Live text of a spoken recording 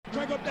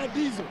rev up that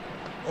diesel.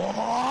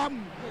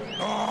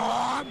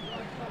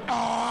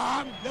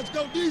 Let's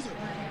go diesel.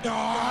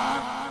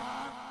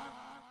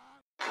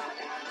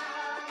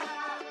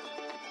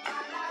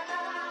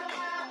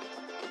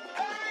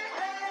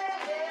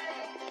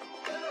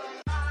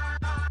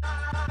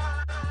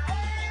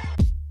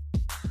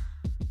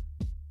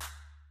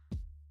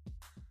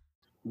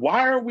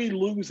 Why are we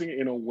losing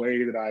in a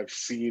way that I've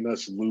seen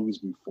us lose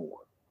before?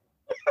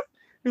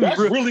 That's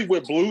really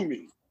what blew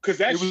me. Because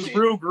that it was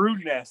real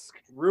Gruden-esque.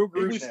 Real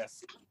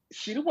Gruden-esque.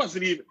 Shit, it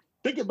wasn't even.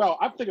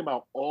 I'm thinking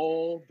about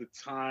all the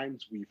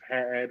times we've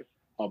had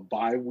a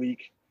bye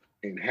week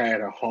and had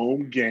a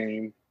home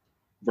game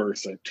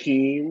versus a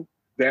team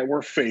that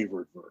we're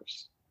favored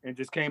versus. And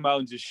just came out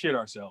and just shit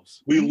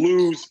ourselves. We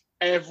lose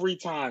every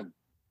time.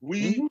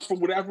 For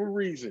whatever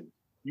reason,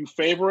 you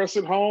favor us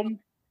at home,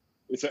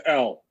 it's an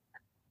L.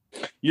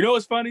 You know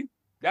what's funny?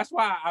 That's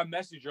why I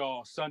messaged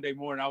y'all Sunday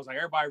morning. I was like,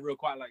 everybody real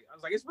quiet. I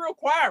was like, it's real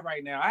quiet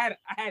right now. I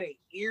had an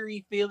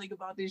eerie feeling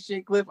about this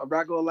shit, Cliff. I'm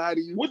not gonna lie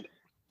to you.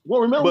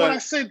 Remember what I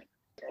said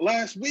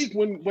last week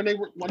when they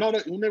were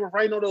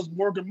writing all those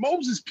Morgan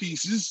Moses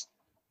pieces?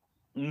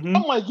 I'm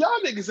like,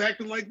 y'all niggas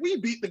acting like we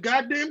beat the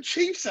goddamn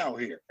Chiefs out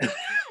here.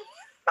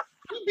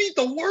 We beat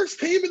the worst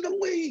team in the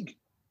league.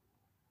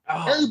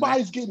 Oh,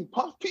 everybody's getting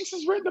puff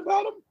pieces written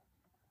about them.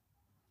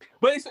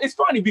 But it's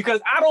funny because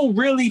I don't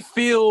really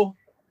feel.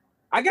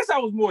 I guess I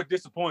was more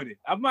disappointed.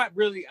 I'm not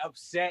really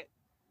upset.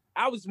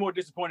 I was more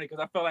disappointed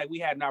because I felt like we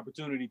had an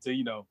opportunity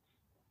to,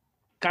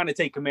 kind of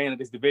take command of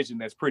this division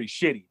that's pretty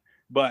shitty.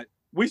 But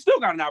we still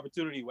got an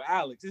opportunity with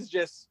Alex. It's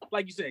just,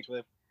 like you said,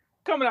 Cliff,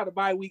 coming out of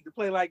bye week to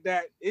play like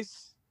that,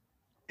 it's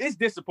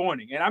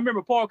disappointing. And I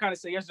remember Paul kind of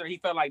said yesterday he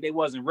felt like they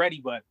wasn't ready,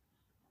 but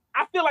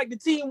I feel like the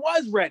team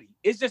was ready.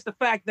 It's just the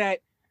fact that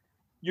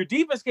your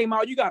defense came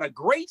out, you got a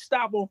great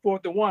stop on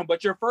 4th and 1,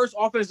 but your first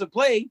offensive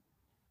play,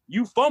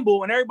 you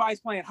fumble and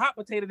everybody's playing hot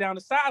potato down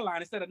the sideline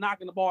instead of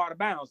knocking the ball out of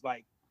bounds.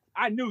 Like,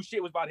 I knew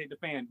shit was about to hit the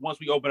fan once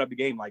we opened up the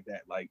game like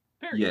that. Like,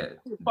 period.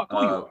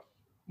 Yeah.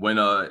 When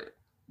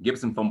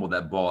Gibson fumbled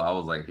that ball, I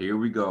was like, here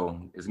we go.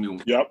 It's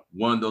gonna be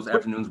one of those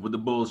afternoons with the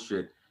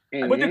bullshit.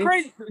 But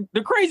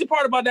the crazy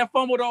part about that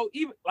fumble though,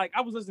 even like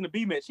I was listening to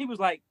B-Mitch, he was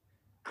like,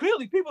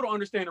 clearly people don't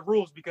understand the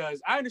rules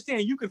because I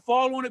understand you can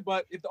fall on it,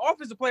 but if the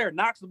offensive player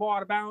knocks the ball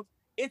out of bounds,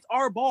 it's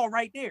our ball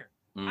right there.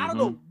 I don't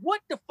know what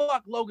the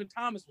fuck Logan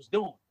Thomas was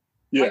doing.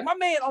 Yeah. Like, my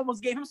man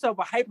almost gave himself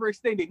a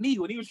hyperextended knee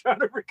when he was trying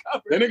to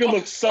recover. That nigga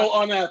looks so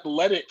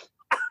unathletic.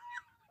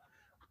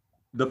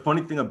 The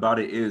funny thing about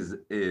it is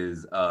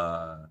it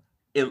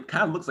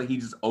kind of looks like he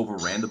just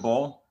overran the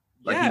ball.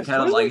 Like, he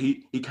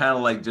kind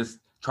of like just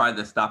tried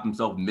to stop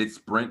himself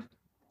mid-sprint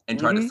and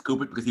tried to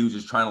scoop it because he was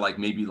just trying to like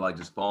maybe like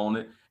just fall on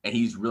it. And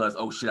he's realized,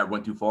 oh shit, I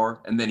went too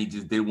far. And then he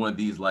just did one of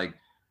these like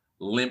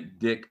limp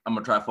dick, I'm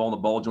gonna try to fall on the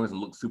ball joints and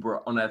look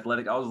super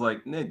unathletic. I was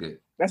like, nigga.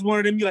 That's one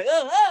of them, you like,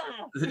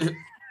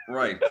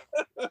 Right.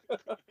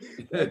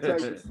 That type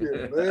of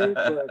shit, man.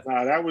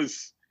 That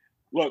was,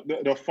 look,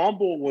 the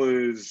fumble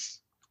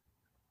was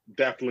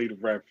definitely the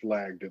red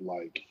flag that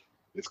like,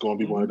 it's gonna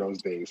be one of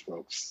those days,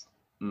 folks.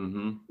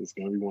 It's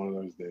gonna be one of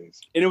those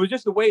days. And it was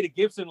just the way that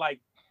Gibson,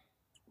 like,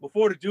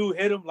 before the dude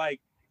hit him,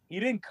 like, he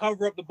didn't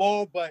cover up the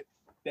ball, but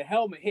the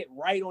helmet hit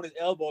right on his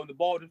elbow, and the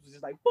ball just was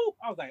just like, boop.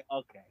 I was like,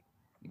 okay,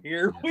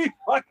 here we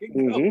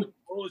fucking go with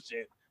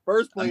bullshit.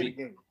 First play of the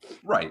game.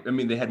 Right. I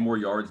mean, they had more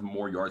yards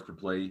per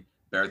play,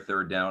 better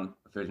third down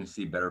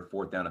efficiency, better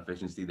fourth down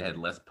efficiency. They had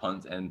less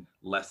punts and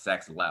less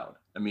sacks allowed.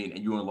 I mean,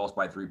 and you only lost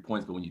by 3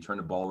 points, but when you turn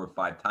the ball over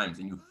 5 times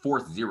and you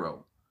force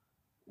 0,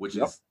 which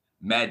is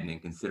maddening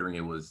considering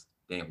it was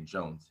Daniel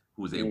Jones,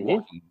 who was a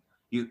walking,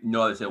 they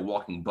say a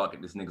walking bucket.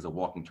 This nigga's a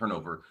walking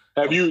turnover.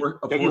 Have you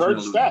heard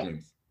the stat?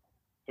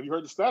 Have you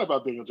heard the stat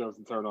about Daniel Jones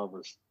and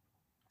turnovers?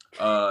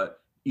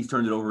 He's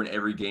turned it over in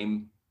every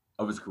game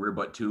of his career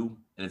but 2,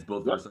 and it's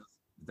both versus.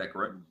 Is that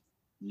correct?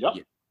 Yep.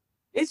 Yeah.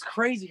 It's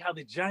crazy how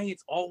the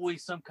Giants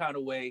always some kind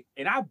of way,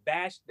 and I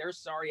bash their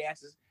sorry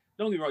asses.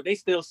 Don't get me wrong, they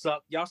still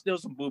suck. Y'all still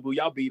some boo-boo.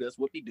 Y'all beat us.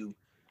 What we do?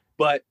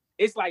 But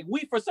it's like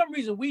for some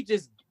reason, we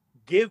just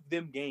give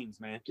them games,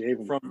 man.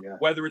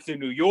 Whether it's in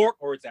New York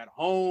or it's at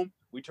home,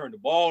 we turn the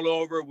ball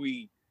over.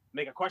 We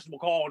make a questionable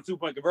call on a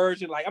 2-point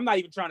conversion. Like, I'm not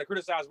even trying to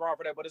criticize Ron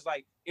for that, but it's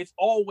like, it's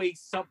always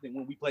something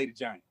when we play the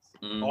Giants.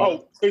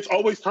 It's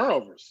always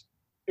turnovers.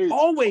 It's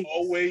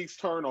always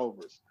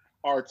turnovers.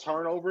 Our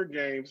turnover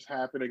games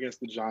happen against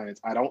the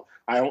Giants. I don't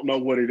know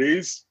what it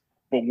is,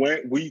 but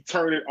when we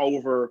turn it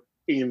over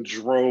in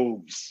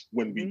droves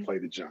when we play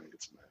the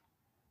Giants, man.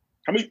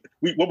 How many?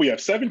 We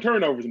have 7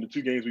 turnovers in the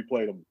 2 games we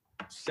played them.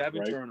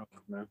 7 turnovers,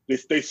 man.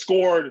 They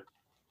scored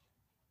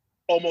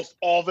almost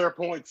all their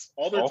points,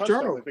 all their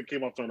touchdowns, I think,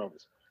 came off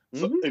turnovers.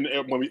 So in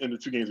the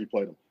 2 games we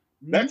played them,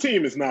 that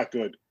team is not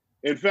good.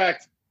 In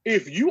fact,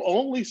 if you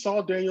only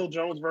saw Daniel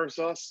Jones versus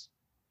us,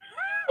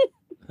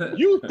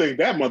 you think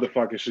that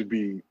motherfucker should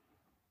be.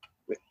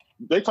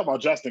 They talk about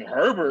Justin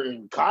Herbert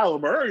and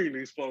Kyler Murray and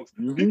these folks.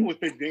 People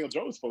would think Daniel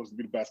Jones is supposed to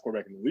be the best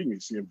quarterback in the league when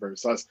you see him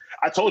versus us.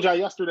 I told y'all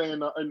yesterday in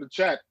the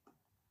chat,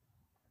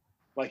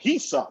 like, he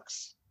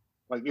sucks.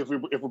 Like, if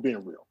we're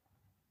being real,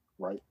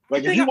 right?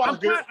 Like if you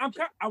watch,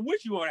 I'm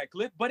with you on that,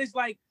 Cliff. But it's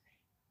like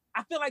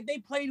I feel like they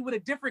played with a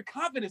different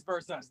confidence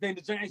versus us than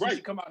the Giants used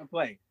to come out and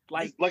play.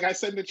 Like I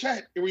said in the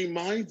chat, it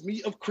reminds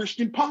me of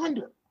Christian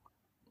Ponder.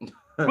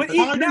 But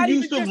not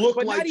even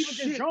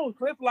just Jones,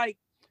 Cliff. Like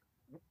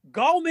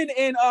Gallman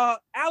and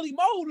Ali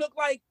Moe look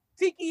like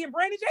Tiki and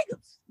Brandon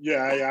Jacobs.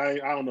 Yeah,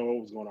 I don't know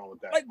what was going on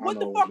with that. Like, what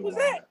the fuck was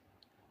that?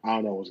 I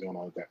don't know what's going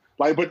on with that.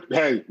 Like, but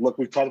hey, look,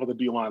 we've talked about the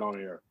D-line on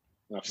here.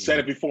 And I've said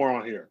it before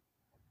on here.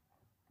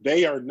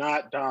 They are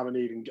not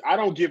dominating. I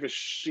don't give a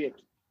shit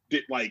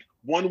that, like,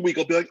 1 week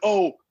I'll be like,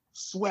 oh,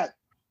 Sweat.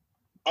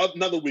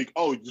 Another week,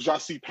 oh, did y'all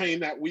see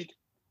Payne that week?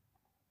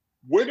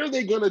 When are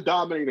they going to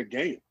dominate a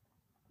game?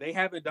 They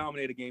haven't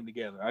dominated a game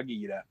together. I'll give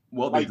you that.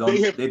 Well,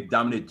 they've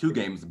dominated 2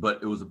 games,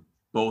 but it was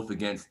both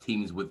against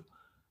teams with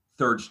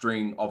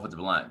third-string offensive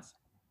lines.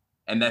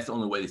 And that's the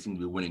only way they seem to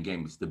be winning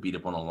games, to beat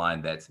up on a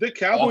line that's the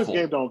Cowboys awful.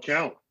 Game don't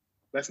count.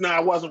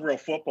 It wasn't real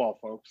football,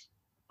 folks.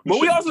 But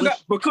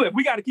Cliff,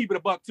 we got to keep it a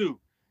buck too.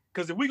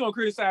 Because if we're going to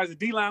criticize the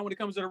D-line when it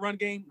comes to the run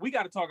game, we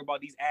got to talk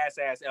about these ass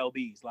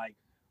LBs. Like,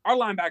 our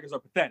linebackers are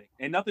pathetic.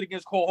 And nothing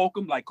against Cole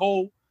Holcomb. Like,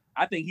 Cole,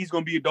 I think he's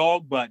going to be a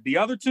dog. But the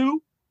other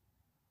two,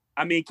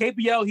 I mean,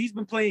 KPL, he's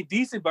been playing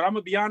decent. But I'm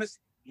going to be honest,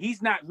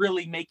 he's not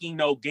really making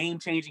no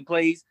game-changing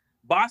plays.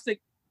 Bostic,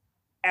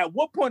 at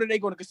what point are they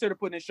going to consider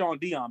putting in Sean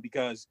Dion?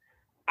 Because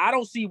I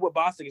don't see what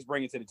Bostic is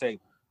bringing to the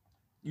table.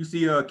 You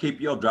see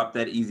KPL drop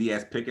that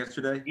easy-ass pick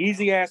yesterday?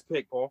 Easy-ass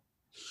pick, Paul.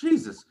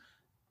 Jesus.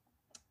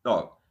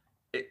 Dog.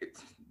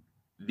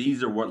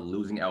 These are what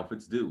losing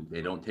outfits do.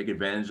 They don't take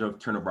advantage of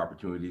turnover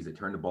opportunities. They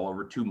turn the ball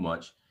over too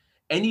much.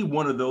 Any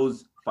one of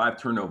those 5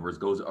 turnovers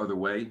goes the other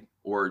way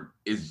or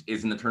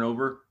isn't a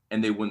turnover,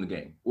 and they win the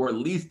game. Or at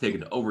least take it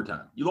to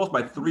overtime. You lost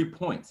by 3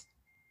 points.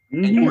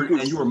 Mm-hmm. And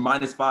you were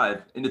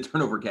 -5 in the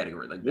turnover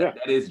category. Like that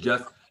is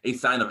just a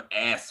sign of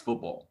ass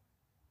football.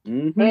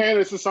 Mm-hmm. And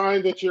it's a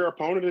sign that your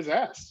opponent is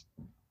ass.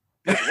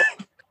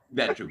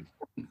 That's true.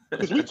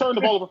 Because we turned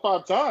the ball over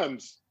 5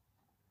 times.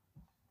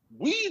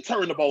 We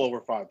turned the ball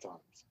over 5 times.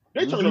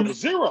 They turned over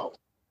 0.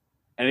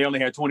 And they only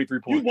had 23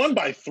 points. You won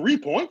by 3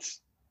 points?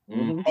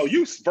 Mm-hmm. Oh,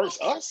 you versus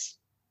us?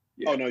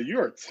 Yeah. Oh, no,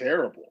 you're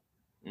terrible.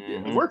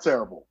 Mm-hmm. We're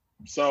terrible.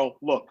 So,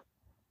 look.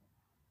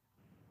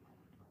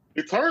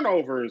 The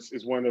turnovers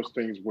is one of those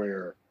things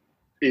where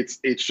it's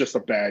just a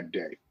bad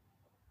day.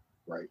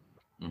 Right?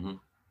 Mm-hmm.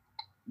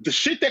 The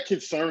shit that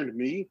concerned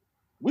me,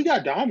 we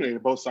got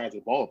dominated both sides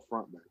of the ball up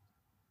front, man.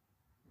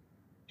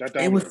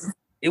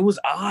 It was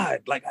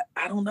odd. Like,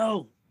 I don't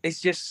know. It's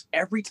just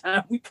every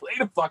time we play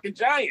the fucking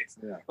Giants.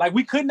 Yeah. Like,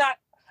 we could not.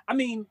 I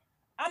mean,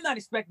 I'm not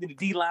expecting the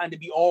D-line to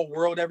be all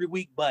world every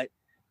week, but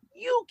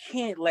you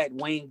can't let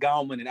Wayne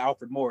Gallman and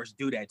Alfred Morris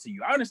do that to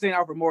you. I understand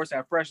Alfred Morris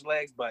have fresh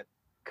legs, but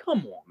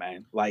come on,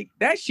 man. Like,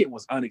 that shit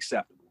was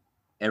unacceptable.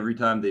 Every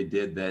time they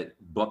did that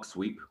buck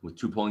sweep with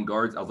 2 pulling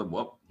guards, I was like,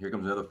 well, here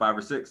comes another 5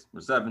 or 6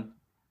 or 7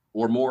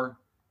 or more.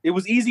 It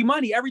was easy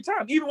money every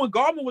time. Even when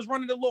Gallman was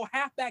running a little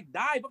halfback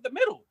dive up the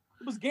middle,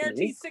 it was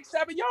guaranteed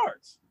 6-7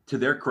 yards. To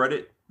their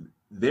credit,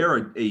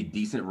 they're a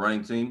decent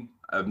running team.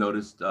 I've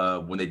noticed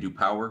when they do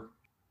power.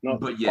 No,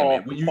 but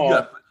yeah,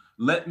 man,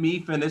 let me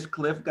finish,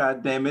 Cliff.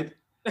 God damn it!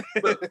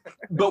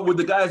 But with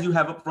the guys you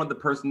have up front, the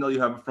personnel you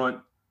have up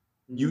front,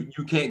 you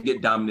can't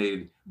get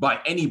dominated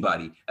by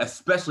anybody,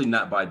 especially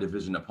not by a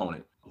division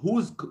opponent. Who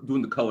was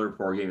doing the color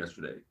for our game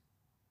yesterday?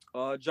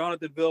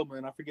 Jonathan Vilma,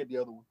 and I forget the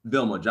other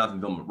one.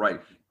 Jonathan Vilma,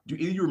 right? Do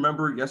either you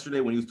remember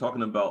yesterday when he was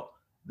talking about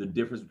the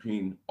difference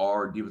between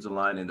our defensive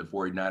line and the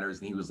 49ers,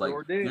 and he was like,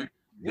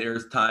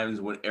 there's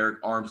times when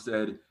Eric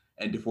Armstead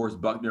and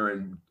DeForest Buckner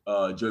and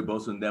Joey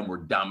Bosa and them were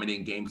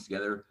dominating games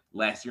together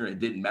last year, and it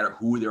didn't matter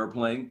who they were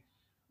playing.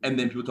 And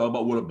then people talk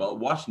about, what about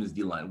Washington's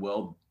D-line?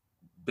 Well,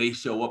 they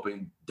show up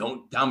and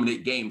don't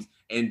dominate games.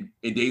 And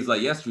in days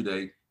like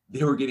yesterday,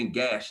 they were getting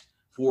gashed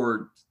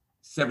for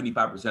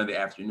 75% of the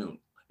afternoon.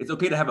 It's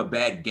okay to have a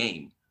bad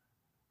game,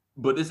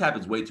 but this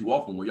happens way too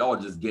often where y'all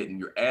are just getting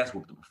your ass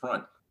whooped up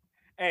front.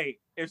 Hey,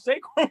 if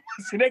Saquon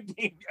was in that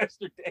game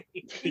yesterday,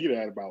 he'd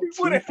had about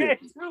 200.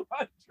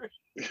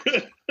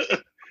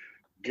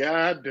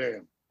 God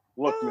damn.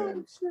 Look,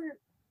 man.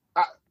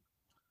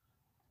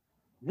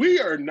 We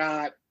are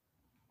not,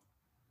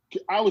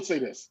 I would say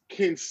this,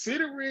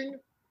 considering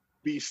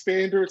the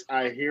standards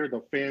I hear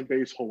the fan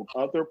base hold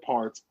other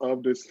parts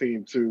of this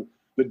team to,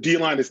 the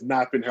D-line has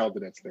not been held to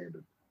that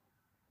standard.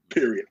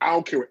 Period. I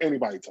don't care what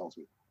anybody tells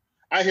me.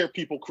 I hear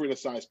people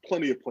criticize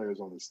plenty of players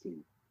on this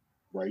team,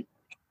 right?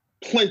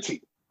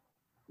 Plenty.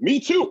 Me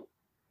too.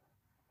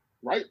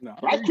 Right? No,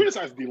 I've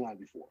criticized the D-line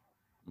before.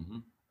 Mm-hmm.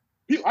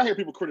 I hear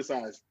people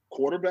criticize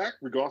quarterback,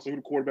 regardless of who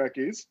the quarterback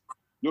is.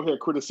 You'll hear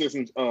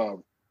criticisms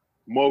of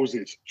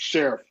Moses,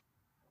 Sheriff,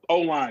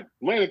 O-line,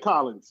 Landon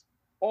Collins,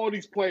 all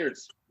these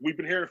players we've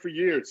been hearing for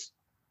years.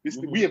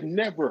 We have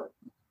never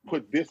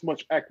put this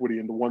much equity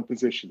into one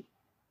position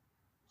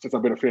since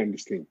I've been a fan of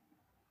this team.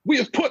 We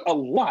have put a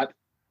lot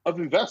of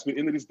investment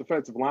into these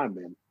defensive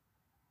linemen.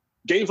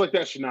 Games like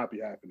that should not be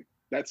happening.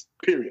 That's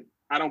period.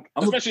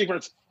 Especially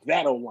against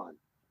that O-line.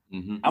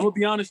 I'm going to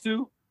be honest,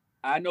 too.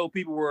 I know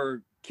people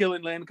were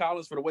killing Landon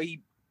Collins for the way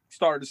he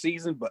started the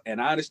season,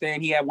 and I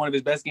understand he had one of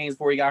his best games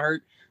before he got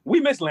hurt. We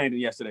missed Landon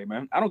yesterday,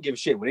 man. I don't give a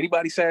shit what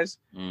anybody says.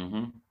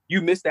 Mm-hmm.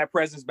 You missed that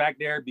presence back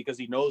there because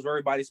he knows where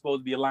everybody's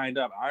supposed to be lined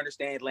up. I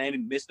understand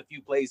Landon missed a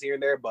few plays here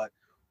and there, but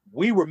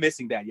we were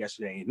missing that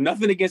yesterday.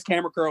 Nothing against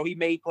Cameron Curl. He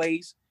made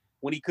plays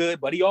when he could,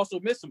 but he also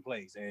missed some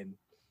plays. And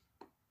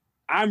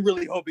I'm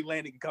really hoping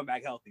Landon can come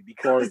back healthy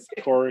because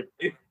Corey,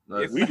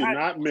 we did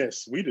not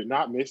miss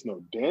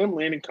no damn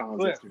Landon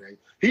Collins yesterday.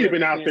 He'd have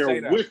been out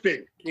there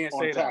whiffing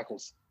on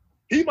tackles.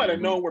 He might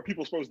have known where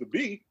people were supposed to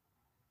be.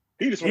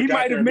 He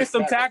might have missed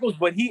some tackles,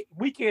 but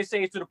we can't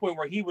say it to the point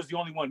where he was the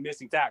only one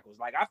missing tackles.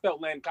 Like, I felt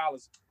Landon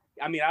Collins.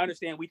 I mean, I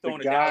understand we throwing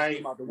the Dallas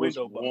game out the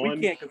window, but we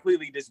can't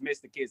completely dismiss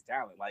the kid's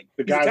talent. Like,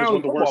 the guy was one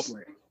of the worst.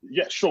 Player.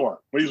 Yeah, sure,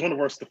 but he's one of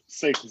the worst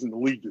safeties in the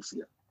league this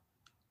year.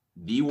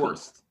 The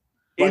worst.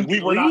 Like, we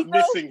were not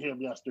missing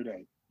him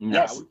yesterday.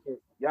 No.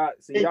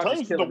 Yes. In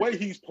terms of the way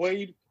he's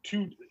played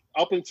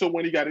up until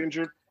when he got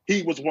injured,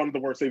 he was one of the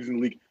worst safeties in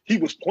the league. He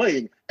was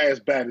playing as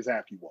bad as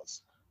Afke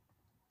was.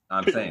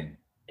 I'm saying.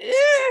 Yeah,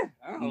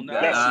 I don't know.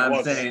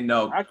 I'm saying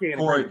no. I can't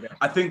Corey,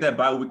 I think that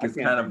bye week is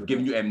kind of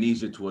giving you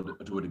amnesia to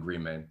a degree,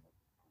 man.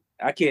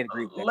 I can't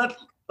agree with that.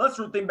 Let's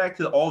think back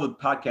to all the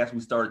podcasts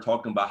we started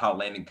talking about how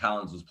Landon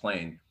Collins was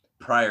playing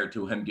prior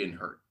to him getting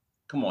hurt.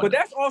 Come on. But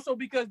that's also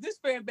because this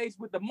fan base,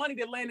 with the money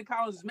that Landon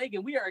Collins is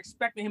making, we are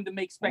expecting him to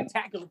make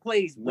spectacular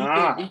plays week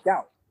in, week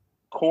out.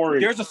 Corey,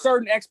 there's a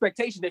certain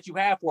expectation that you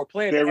have for a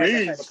player that has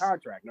that type of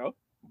contract, no?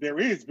 There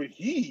is, but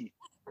he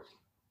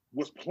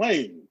was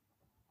playing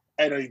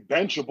at a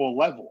benchable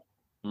level.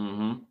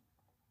 Mm-hmm.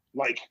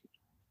 Like,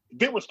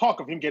 there was talk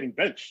of him getting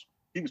benched.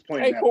 He was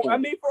playing that. I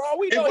mean, for all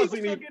we know, he was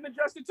still getting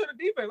adjusted to the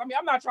defense. I mean,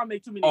 I'm not trying to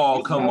make too many.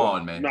 Oh, come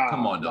on, man.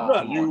 Come on,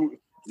 dog.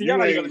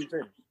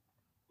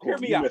 Hear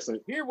me out.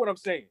 Hear what I'm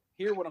saying.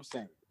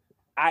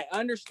 I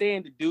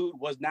understand the dude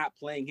was not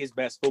playing his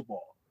best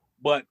football.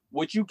 But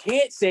what you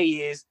can't say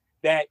is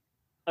that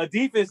a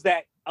defense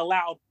that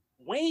allowed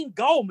Wayne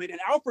Gallman and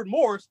Alfred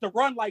Morris to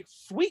run like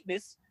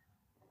sweetness,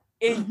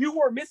 and you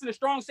were missing a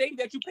strong safety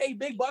that you paid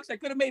big bucks that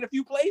could have made a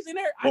few plays in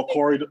there. Well,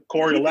 Corey,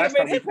 last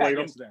time we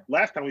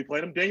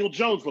played him, Daniel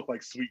Jones looked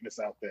like sweetness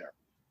out there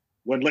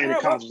when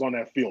Landon Collins was on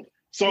that field.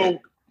 So,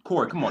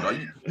 Corey, come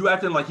on, you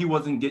acting like he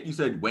wasn't you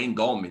said Wayne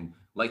Gallman.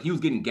 Like, he was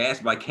getting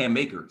gassed by Cam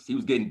Akers. He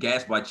was getting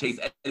gassed by Chase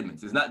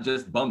Edmonds. It's not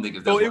just bum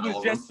niggas.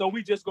 So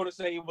we just going to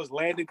say it was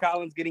Landon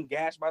Collins getting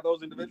gashed by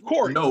those individuals?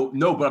 Corey. No,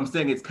 but I'm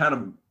saying it's kind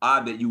of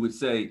odd that you would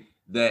say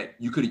that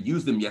you could have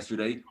used him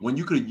yesterday when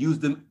you could have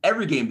used him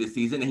every game this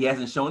season and he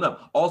hasn't shown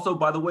up. Also,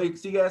 by the way,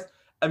 Seagas,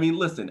 I mean,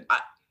 listen,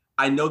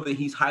 I know that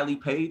he's highly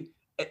paid.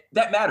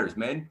 That matters,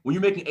 man. When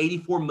you're making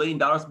 $84 million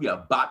to be a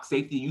box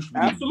safety, you should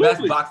be the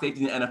best box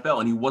safety in the NFL,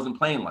 and he wasn't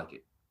playing like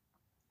it.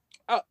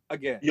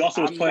 Again, he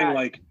also was playing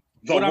like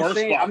the worst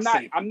box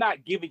safety. I'm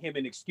not giving him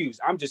an excuse.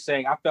 I'm just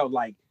saying I felt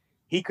like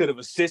he could have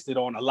assisted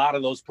on a lot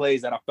of those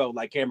plays that I felt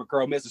like Cameron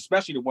Curl missed,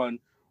 especially the one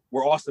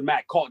where Austin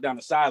Mack caught down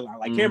the sideline.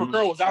 Like, Cameron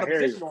Curl was out of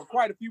position on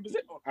quite a few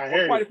positions. I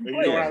hear you. You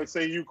know what I would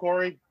say to you,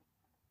 Corey?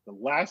 The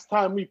last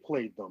time we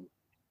played them,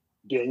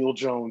 Daniel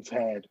Jones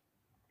had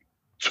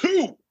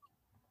 2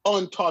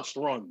 untouched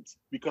runs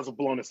because of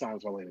blown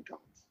assignments by Landon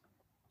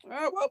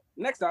Collins. Well,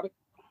 next topic.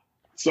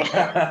 So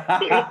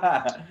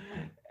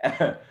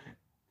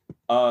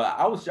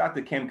I was shocked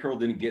that Cam Curl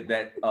didn't get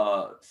that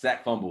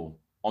sack fumble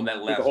on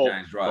that last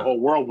Giants drive. The whole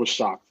world was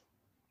shocked.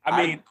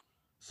 I mean,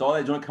 saw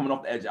that joint coming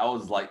off the edge. I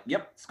was like,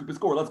 yep, scoop and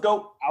score. Let's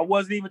go. I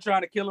wasn't even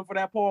trying to kill him for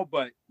that, Paul,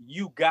 but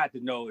you got to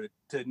know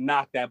to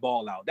knock that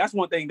ball out. That's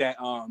one thing that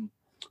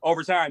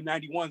over time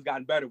 91's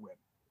gotten better with.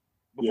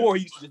 Before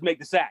he used to just make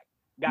the sack.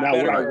 Now,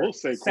 what I will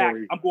say,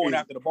 Corey, I'm going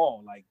after the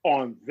ball. Like,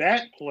 on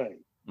that play,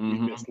 we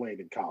missed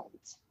Landon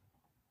Collins.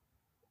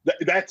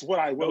 That's what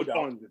I will.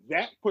 On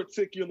that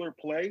particular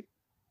play,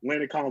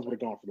 Landon Collins would have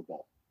gone for the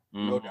ball.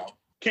 No doubt.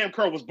 Cam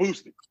Curl was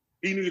boosted.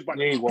 He knew he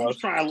was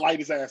trying to light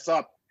his ass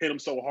up, hit him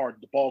so hard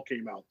the ball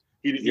came out.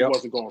 He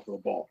wasn't going for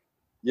the ball.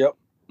 Yep.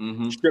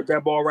 Strip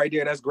that ball right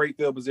there. That's great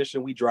field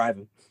position. We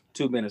driving.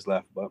 2 minutes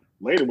left, but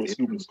later was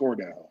scooping score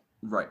down.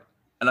 Right.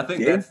 And I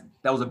think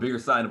that was a bigger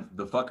sign of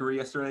the fuckery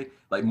yesterday.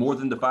 Like, more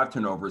than the 5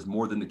 turnovers,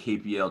 more than the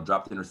KPL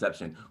dropped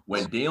interception.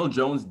 When Daniel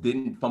Jones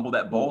didn't fumble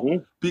that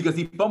ball, because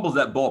he fumbles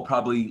that ball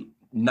probably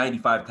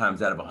 95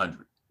 times out of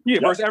 100. Yeah,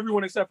 versus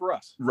everyone except for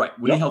us. Right.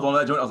 When he held on to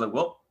that joint, I was like,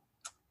 well,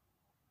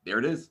 there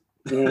it is.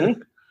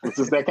 This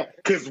is that,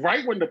 because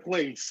right when the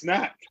play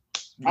snapped,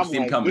 I'm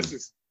like, this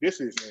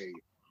is a,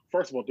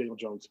 first of all, Daniel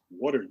Jones,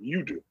 what are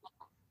you doing?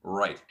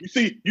 Right.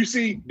 You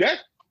see that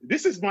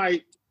this is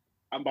I'm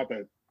about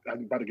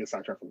to get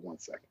sidetracked for 1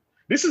 second.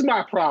 This is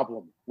my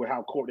problem with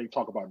how they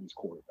talk about these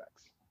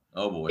quarterbacks.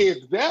 Oh boy.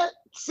 If that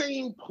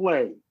same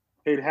play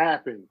had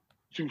happened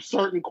to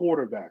certain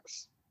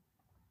quarterbacks,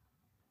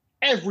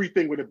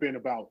 everything would have been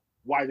about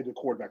why did the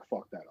quarterback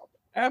fuck that up?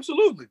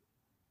 Absolutely.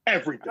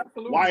 Everything.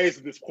 Absolutely. Why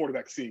isn't this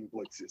quarterback seeing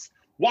blitzes?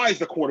 Why is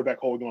the quarterback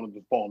holding on to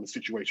the ball in the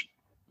situation?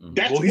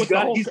 That's he's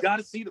got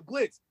to see the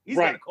blitz. He's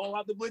got to call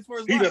out the blitz for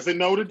his life. He doesn't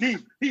know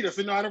he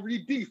doesn't know how to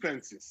read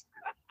defenses.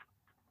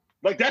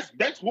 Like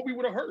that's what we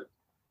would have heard.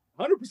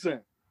 100%.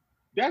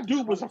 That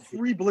dude was a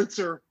free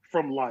blitzer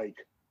from like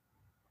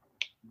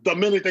the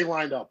minute they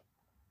lined up.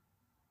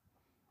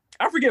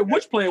 I forget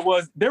which play it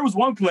was. There was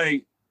one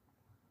play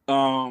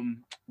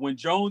when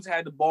Jones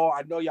had the ball.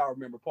 I know y'all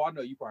remember. Paul, I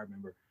know you probably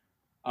remember.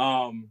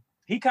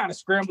 He kind of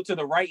scrambled to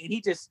the right and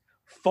he just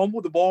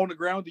fumbled the ball on the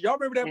ground. Do y'all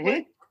remember that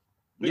play?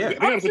 Yeah,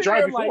 that was the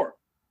drive before. Like,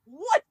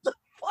 what the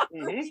fuck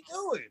are we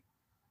doing?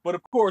 But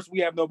of course, we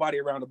have nobody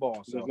around the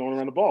ball. So. There's no one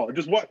around the ball. It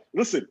just what?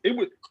 Listen, it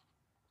would.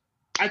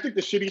 I think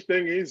the shitty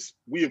thing is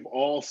we have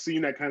all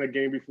seen that kind of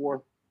game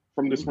before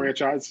from this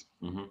franchise,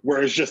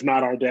 where it's just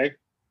not our day.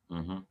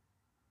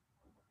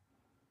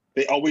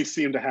 They always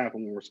seem to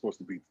happen when we're supposed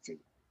to beat the team.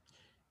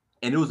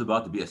 And it was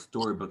about to be a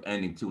storybook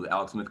ending too, with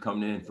Alex Smith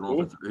coming in and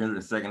throwing for 300 in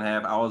the second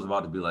half. I was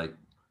about to be like,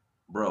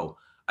 bro,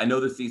 I know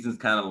this season's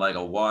kind of like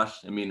a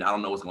wash. I mean, I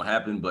don't know what's going to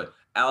happen, but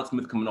Alex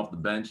Smith coming off the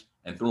bench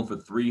and throwing for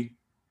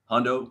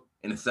 300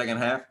 in the second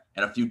half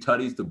and a few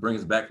tutties to bring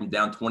us back from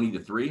down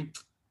 20-3.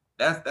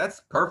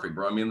 That's perfect,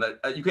 bro. I mean,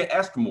 you can't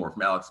ask for more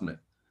from Alex Smith.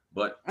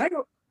 But I ain't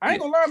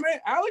gonna lie, man.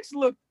 Alex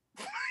looked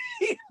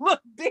he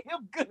looked damn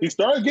good. He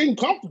started getting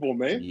comfortable,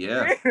 man.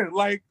 Yeah.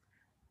 Like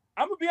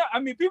I'm gonna be. I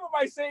mean, people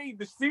might say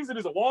the season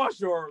is a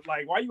wash or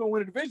like, why you gonna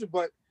win a division?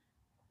 But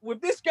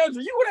with this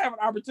schedule, you would have an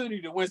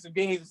opportunity to win some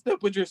games and still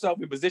put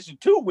yourself in position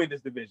to win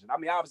this division. I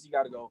mean, obviously you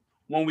got to go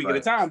 1 week at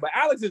a time. But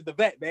Alex is the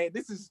vet, man.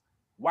 This is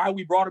why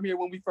we brought him here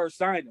when we first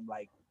signed him.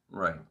 Like,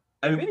 right.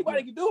 I mean, if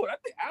anybody can do it, I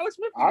think Alex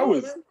Smith.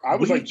 I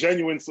was like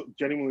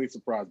genuinely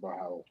surprised by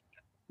how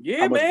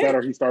much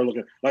better he started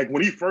looking. Like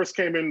when he first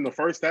came in the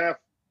first half,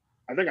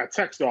 I think I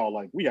texted all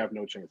like, we have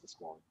no chance of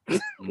scoring.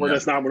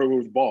 That's not what it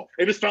was ball.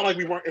 It just felt like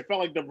we weren't. It felt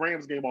like the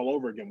Rams game all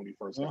over again when he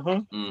first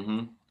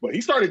came. But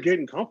he started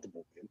getting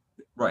comfortable, man.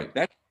 Right.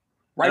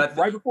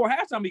 Right before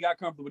halftime, he got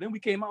comfortable. Then we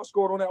came out,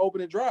 scored on that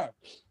opening drive.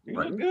 He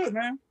looked good,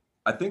 man.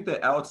 I think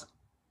that Alex,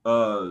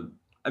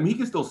 I mean, he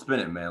can still spin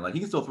it, man. Like, he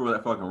can still throw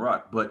that fucking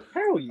rock. But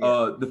hell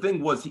yeah. The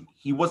thing was,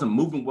 he wasn't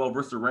moving well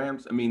versus the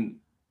Rams. I mean,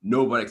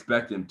 nobody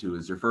expected him to.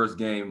 It's your first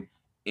game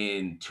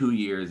in 2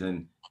 years,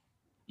 and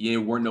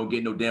you weren't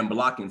getting no damn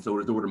blocking, so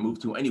there's nowhere to move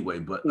to anyway.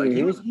 But like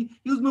he was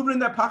moving in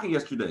that pocket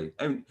yesterday.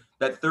 And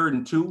that 3rd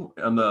and 2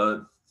 on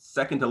the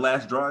second to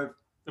last drive.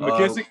 To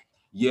McKissick?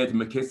 Yeah, to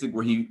McKissick,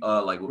 where he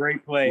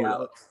great play,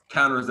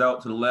 counters out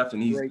to the left,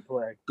 and he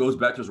goes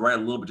back to his right a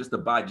little bit just to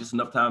buy just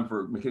enough time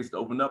for McKissick to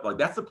open up. Like,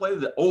 that's the play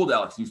that old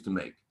Alex used to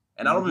make.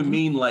 And I don't even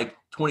mean like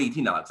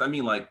 2018 Alex. I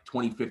mean like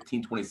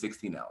 2015,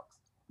 2016 Alex.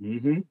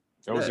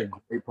 That was a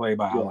great play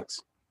by Alex.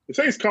 They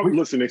say he's coming.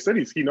 Listen, they said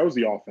he knows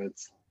the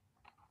offense.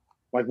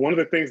 Like, one of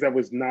the things that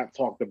was not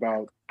talked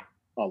about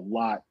a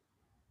lot.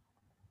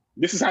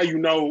 This is how you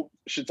know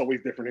shit's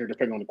always different here,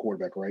 depending on the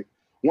quarterback, right?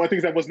 One of the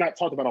things that was not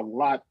talked about a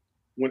lot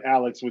when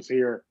Alex was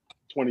here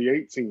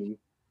 2018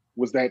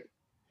 was that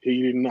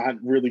he did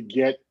not really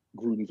get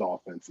Gruden's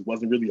offense. He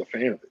wasn't really a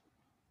fan of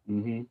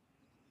it.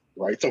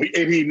 Right? So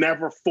he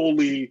never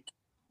fully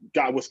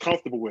was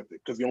comfortable with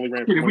it because he only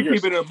ran for 1 year.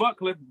 If we keep it a buck,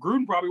 Cliff,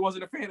 Gruden probably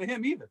wasn't a fan of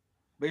him either,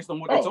 based on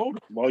what they told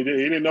him. Well, he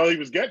didn't know he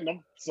was getting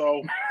them.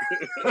 So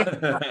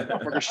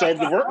I showed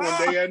him to work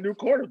one day at a new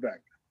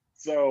quarterback.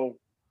 So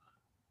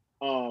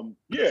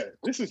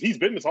he's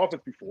been in this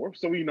offense before,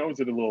 so he knows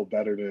it a little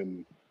better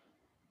than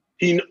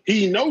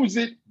he knows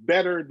it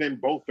better than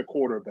both the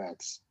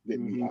quarterbacks that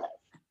we have.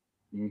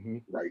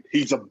 Right.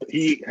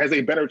 He has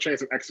a better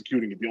chance of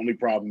executing it. The only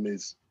problem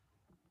is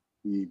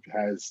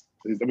his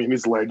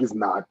leg is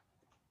not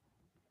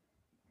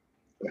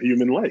a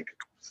human leg.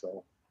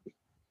 So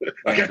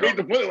I hate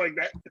to put it like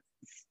that.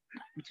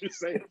 Just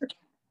saying.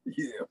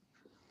 Yeah.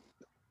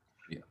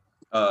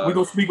 We're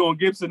gonna speak on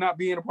Gibson not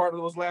being a part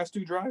of those last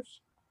 2 drives.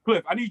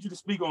 Cliff, I need you to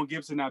speak on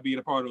Gibson not being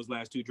a part of those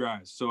last 2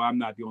 drives, so I'm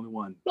not the only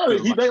one. No,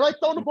 they like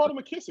throwing the ball to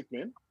McKissick,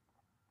 man.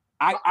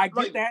 I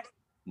get that.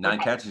 9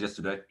 catches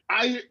yesterday.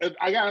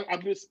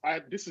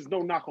 This is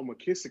no knock on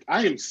McKissick.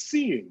 I am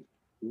seeing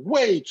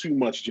way too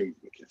much J.D.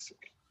 McKissick.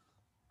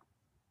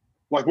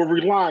 Like, we're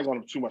relying on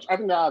him too much. I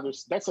think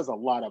that says a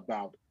lot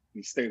about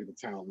the state of the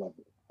talent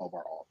level of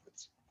our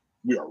offense.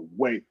 We are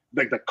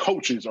the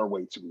coaches are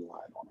way too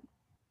reliant on him.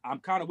 I'm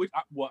kind of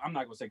I'm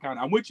not gonna say kind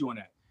of. I'm with you on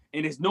that.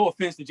 And it's no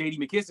offense to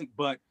J.D. McKissick,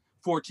 but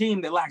for a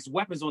team that lacks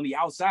weapons on the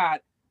outside,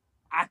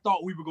 I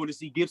thought we were going to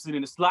see Gibson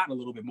in the slot a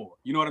little bit more.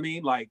 You know what I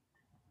mean? Like,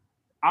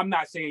 I'm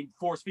not saying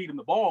force feed him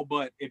the ball,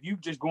 but if you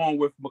just going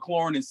with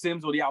McLaurin and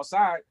Sims on the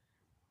outside,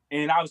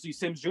 and obviously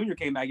Sims Jr.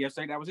 came back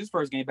yesterday, that was his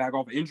first game back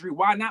off of injury.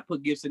 Why not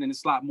put Gibson in the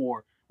slot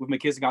more with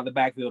McKissick out the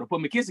backfield, or put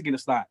McKissick in the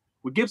slot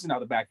with Gibson out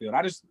the backfield?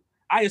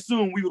 I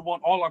assume we would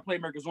want all our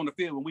playmakers on the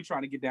field when we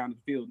trying to get down the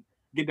field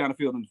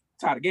and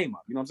tie the game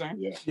up. You know what I'm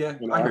saying? Yeah.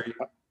 I hear you.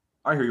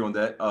 I hear you on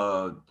that.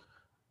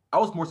 I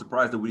was more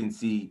surprised that we didn't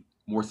see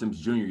more Sims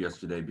Jr.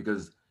 yesterday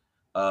because,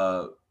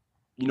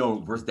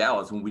 versus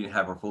Dallas, when we didn't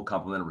have our full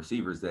complement of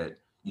receivers, that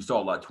you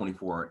saw a lot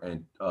 24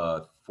 and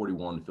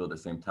 41 on the field at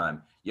the same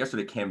time.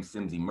 Yesterday, Cam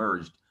Sims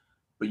emerged,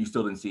 but you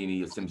still didn't see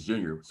any of Sims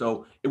Jr.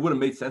 So it would have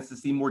made sense to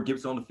see more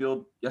Gibson on the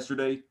field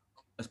yesterday.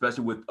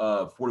 especially with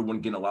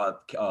 41 getting a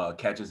lot of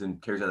catches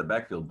and carries out of the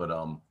backfield. But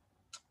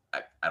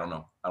I don't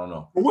know.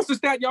 Well, what's the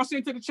stat y'all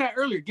said to the chat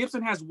earlier?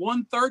 Gibson has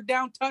 1 third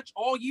down touch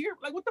all year.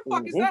 Like, what the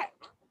fuck is that?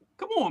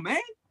 Come on, man.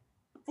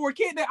 For a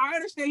kid that I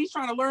understand he's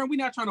trying to learn, we're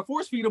not trying to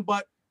force feed him,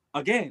 but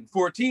again,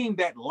 for a team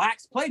that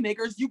lacks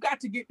playmakers, you got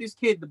to get this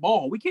kid the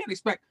ball. We can't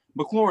expect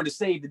McLaurin to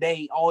save the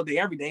day all day,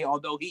 every day,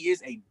 although he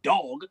is a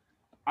dog.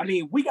 I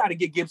mean, we got to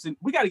get Gibson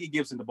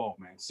the ball,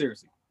 man.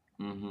 Seriously.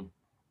 Mm-hmm.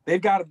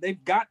 They've got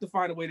to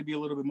find a way to be a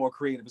little bit more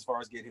creative as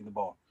far as getting the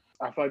ball.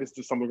 I feel like it's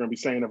just something we're going to be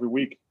saying every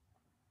week.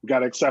 We got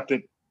to accept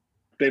it.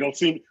 They don't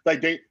seem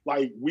like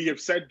we have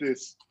said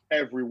this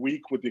every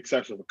week with the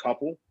exception of a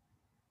couple.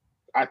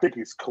 I think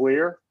it's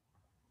clear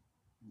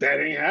that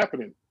ain't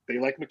happening. They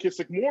like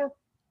McKissic more.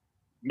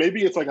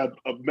 Maybe it's like a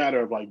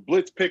matter of like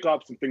blitz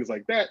pickups and things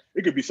like that.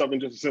 It could be something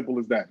just as simple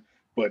as that.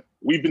 But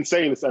we've been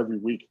saying this every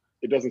week.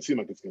 It doesn't seem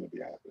like it's going to be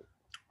happening.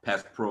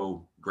 Pass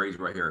pro grades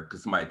right here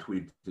because somebody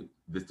tweeted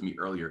this to me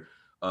earlier.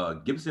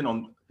 Gibson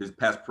on his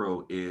pass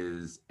pro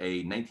is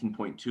a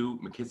 19.2.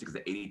 McKissic is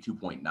an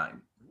 82.9.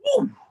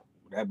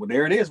 Well,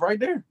 there it is right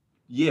there.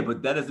 Yeah,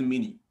 but that doesn't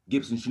mean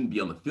Gibson shouldn't be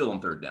on the field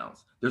on third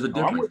downs. There's a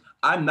difference.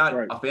 I'm not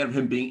a fan of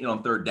him being in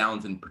on third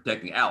downs and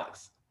protecting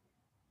Alex,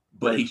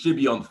 but he should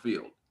be on the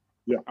field.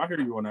 Yeah, I hear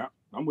you on that.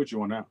 I'm with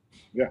you on that.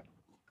 Yeah.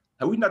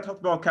 Have we not talked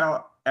about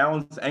Kyle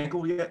Allen's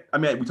ankle yet? I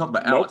mean, we talked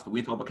about Alex, but we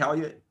didn't talk about Kyle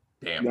yet?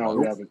 Damn. No,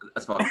 we haven't.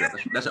 That's fucked up.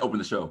 That should open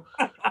the show.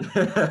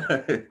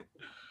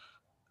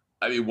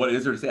 I mean, what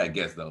is there to say, I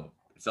guess, though?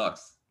 It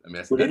sucks. I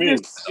mean,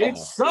 it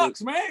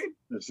sucks, man.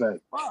 This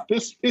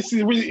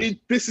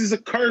is a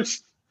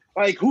curse.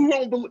 Like, who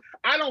don't believe?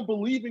 I don't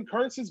believe in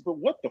curses, but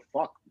what the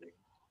fuck, man?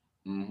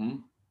 Mm-hmm.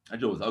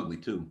 That joke was ugly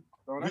too.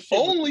 Bro, the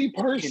only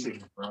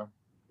person,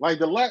 like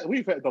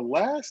we've had the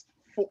last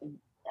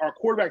our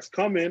quarterbacks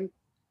come in,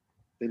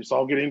 they just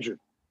all get injured.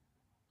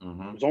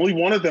 Mm-hmm. There's only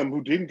one of them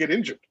who didn't get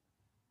injured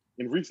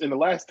in the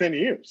last 10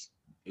 years.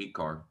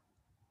 8-car.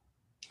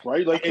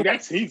 Right? Like, and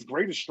that's his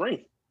greatest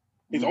strength.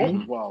 His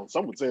only, well,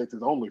 some would say it's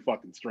his only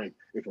fucking strength,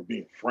 if we're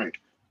being frank.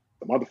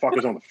 The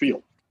motherfucker's on the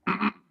field.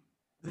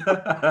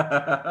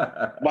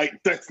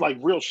 Like, that's like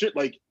real shit.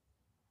 Like,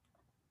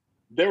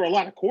 there are a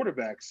lot of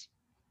quarterbacks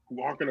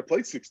who aren't going to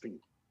play 16.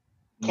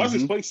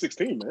 Cousins plays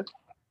 16, man.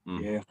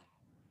 Mm-hmm. Yeah.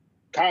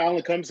 Kyle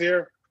Allen comes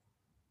here.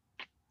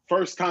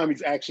 First time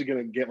he's actually going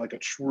to get like a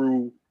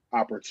true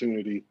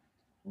opportunity,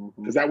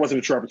 because that wasn't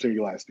a true opportunity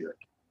last year.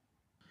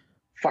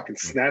 Fucking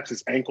snaps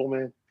his ankle,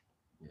 man.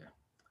 Yeah.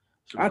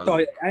 I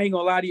ain't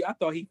gonna lie to you. I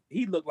thought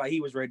he looked like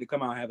he was ready to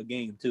come out and have a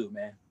game too,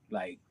 man.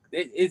 Like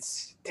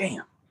it's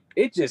damn.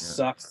 It just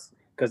sucks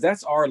because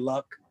that's our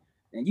luck.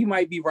 And you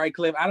might be right,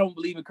 Cliff. I don't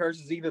believe in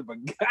curses either, but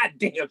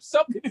goddamn,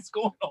 something is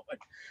going on.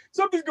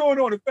 Something's going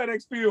on at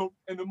FedEx Field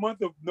in the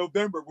month of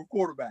November with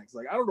quarterbacks.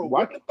 Like, I don't know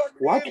what the fuck.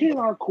 Why can't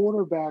our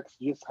quarterbacks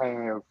just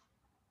have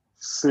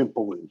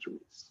simple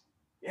injuries?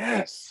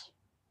 Yes.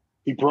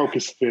 He broke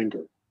his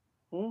finger.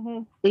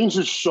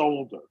 Injured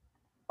shoulder.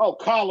 Oh,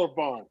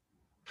 collarbone.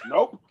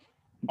 Nope.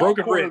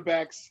 Broken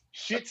quarterbacks,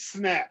 shit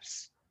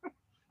snaps.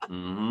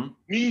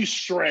 Knees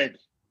shred.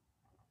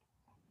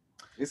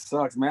 It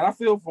sucks, man. I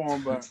feel for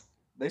him, but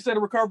they said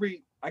the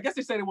recovery. I guess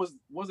they said it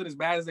wasn't as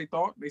bad as they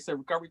thought. They said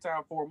recovery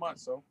time 4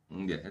 months. So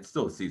yeah, it's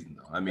still a season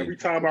though. I mean, every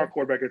time our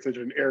quarterback gets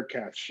injured, an air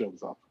catch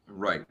shows up.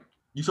 Right.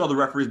 You saw the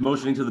referees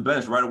motioning to the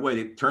bench right away.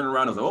 They turned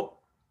around and was like, "Oh,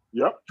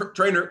 yep,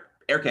 trainer,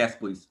 air cast,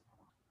 please."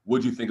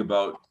 What'd you think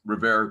about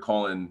Rivera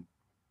calling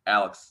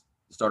Alex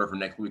the starter for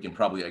next week and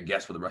probably a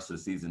guess for the rest of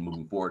the season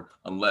moving forward,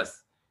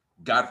 unless,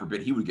 God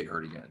forbid, he would get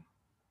hurt again?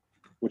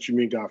 What you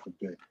mean, God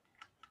forbid?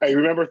 Hey,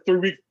 remember 3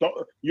 weeks?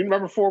 You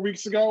remember 4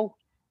 weeks ago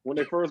when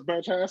they first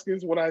benched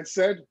Haskins? What I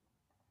said?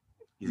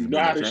 You know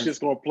how this shit's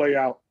gonna play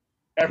out.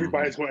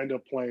 Everybody's gonna end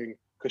up playing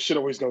because shit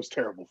always goes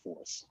terrible for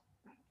us.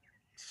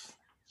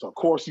 So of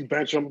course you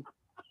bench him.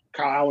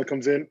 Kyle Allen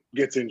comes in,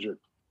 gets injured.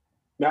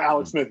 Now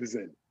Alex Smith is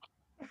in.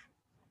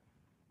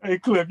 Hey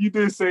Cliff, you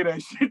did say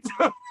that shit.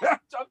 I'm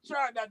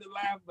trying not to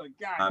laugh, but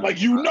God, like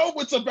you know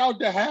what's about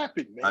to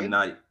happen, man. I'm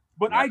not.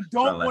 But I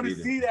don't want to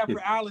see that for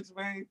Alex,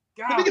 man.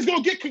 God. I think he's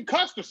gonna get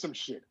concussed or some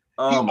shit.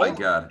 Oh my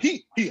God.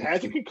 He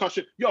has a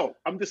concussion. Yo,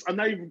 I'm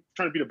not even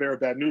trying to be the bearer of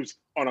bad news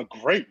on a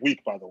great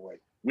week, by the way.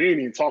 We didn't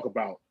even talk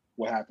about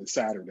what happened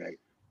Saturday.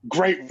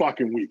 Great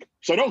fucking week.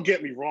 So don't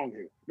get me wrong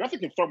here. Nothing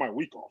can throw my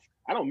week off.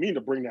 I don't mean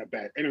to bring that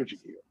bad energy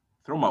here.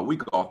 Throw my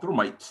week off.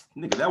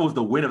 Nigga, that was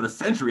the win of the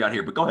century out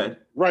here, but go ahead.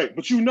 Right.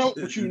 But you know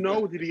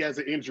that he has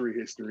an injury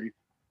history.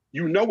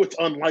 You know it's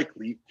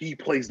unlikely he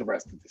plays the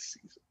rest of this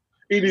season.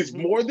 It is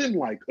more than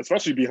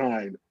especially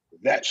behind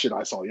that shit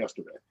I saw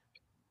yesterday.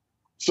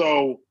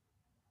 So,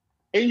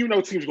 and you know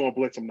teams are going to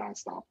blitz him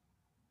nonstop.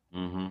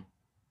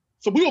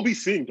 So we will be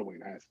seeing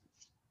Dwayne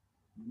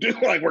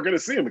Haskins. We're going to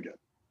see him again.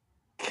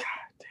 God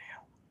damn.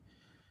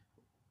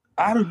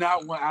 I do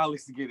not want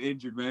Alex to get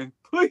injured, man.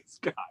 Please,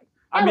 God.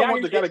 I don't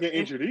want the guy to get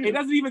injured either. It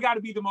doesn't even got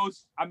to be the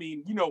most,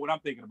 you know what I'm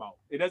thinking about.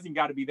 It doesn't even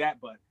got to be that,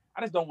 but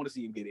I just don't want to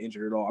see him get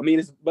injured at all. I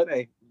mean, but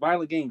hey,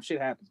 violent game,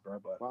 shit happens, bro.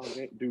 But violent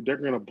game. Dude, they're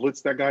going to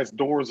blitz that guy's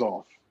doors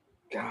off.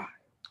 God.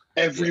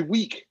 every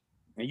week.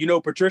 And you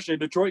know Patricia in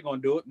Detroit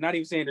gonna do it. Not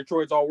even saying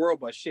Detroit's all world,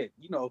 but shit,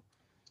 you know,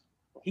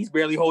 he's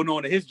barely holding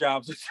on to his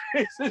job.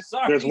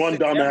 Sorry, there's one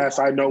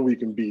dumbass I know we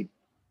can beat.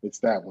 It's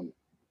that one.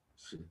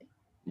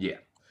 Yeah.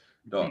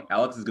 Dog,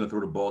 Alex is gonna throw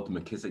the ball to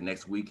McKissic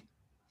next week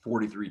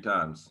 43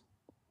 times.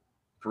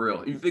 For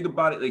real. If you think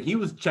about it, like he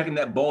was checking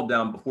that ball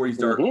down before he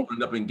started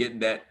opening up and getting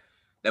that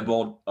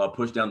ball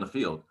pushed down the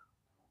field.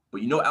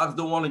 But you know Alex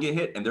don't want to get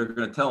hit, and they're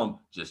gonna tell him,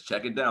 just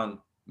check it down.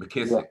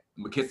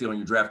 McKissic on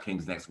your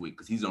DraftKings next week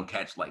because he's gonna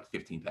catch like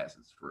 15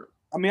 passes for real.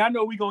 I mean, I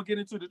know we're gonna get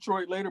into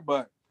Detroit later,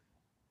 but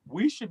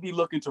we should be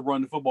looking to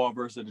run the football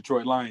versus the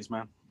Detroit Lions,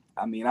 man.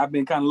 I mean, I've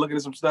been kind of looking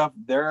at some stuff.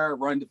 Their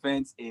run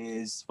defense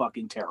is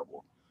fucking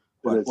terrible.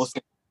 But we'll see.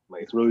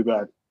 It's really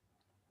bad.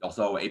 Y'all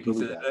saw what AP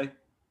said today?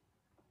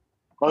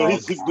 Oh,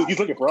 he's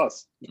looking for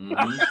us.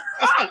 Mm-hmm.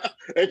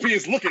 AP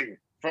is looking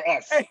for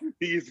us.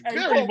 He is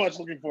very much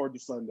looking forward to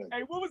Sunday.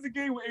 Hey, what was the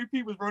game where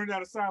AP was running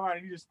down the sideline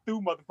and he just threw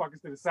motherfuckers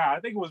to the side?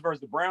 I think it was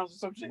versus the Browns or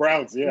some shit.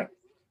 Browns, yeah.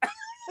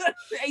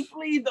 Hey,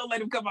 please don't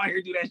let him come out here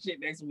and do that shit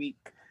next week.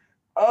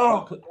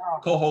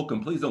 Cole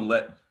Holcomb, please don't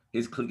let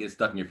his clique get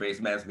stuck in your face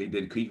mask. They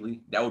did Kuechly.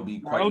 That would be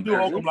quite. Don't do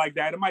Holcomb like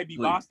that. It might be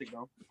Boston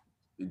though.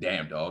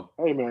 Damn, dog.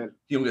 Hey, man.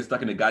 You don't get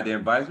stuck in the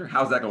goddamn visor?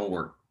 How's that going to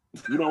work?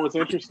 You know what's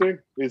interesting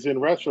is in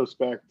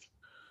retrospect,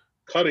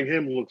 cutting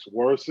him looks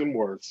worse and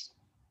worse.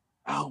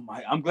 Oh,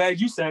 my. I'm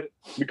glad you said it.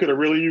 We could have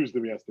really used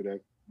him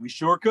yesterday. We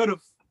sure could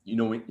have. You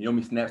know how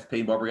many snaps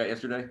Peyton Barber got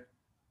yesterday?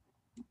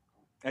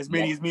 As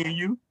many as me and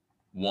you?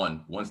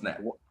 One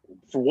snap.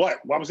 For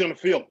what? Why was he on the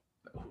field?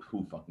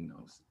 Who fucking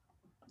knows?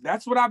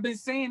 That's what I've been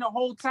saying the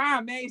whole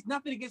time, man. It's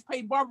nothing against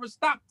Peyton Barber.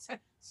 Stop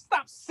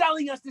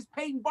selling us this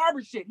Peyton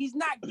Barber shit. He's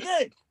not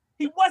good.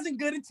 He wasn't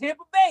good in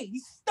Tampa Bay. He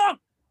stunk.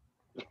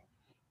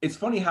 It's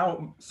funny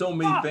how so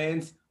many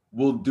fans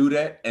will do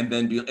that and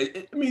then be.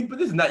 I mean, but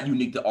this is not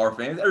unique to our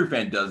fans. Every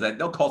fan does that.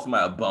 They'll call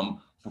somebody a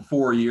bum for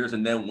 4 years,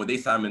 and then when they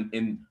sign him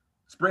in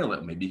spring,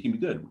 like, maybe he can be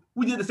good.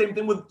 We did the same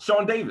thing with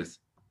Sean Davis.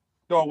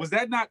 So was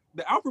that not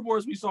the Alfred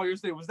Morris we saw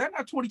yesterday? Was that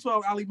not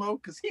 2012 Ali Mo?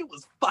 Because he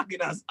was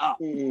fucking us up.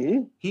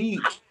 Mm-hmm. He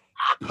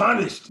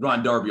punished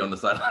Ron Darby on the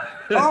sideline.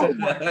 Oh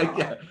my God.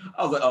 Yeah.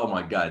 I was like, oh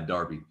my God,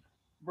 Darby.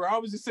 Bro, I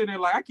was just sitting there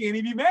like, I can't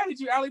even be mad at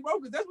you, Ali Mo,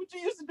 because that's what you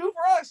used to do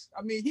for us.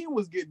 I mean, he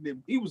was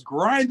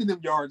grinding them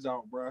yards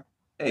out, bro.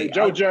 Hey,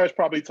 Joe Judge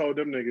probably told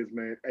them niggas,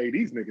 man, hey,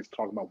 these niggas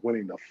talking about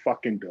winning the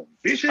fucking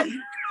division.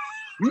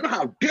 You know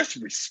how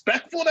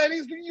disrespectful that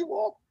is to you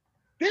all?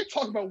 They're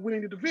talking about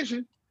winning the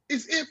division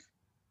as if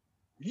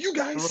you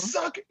guys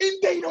suck and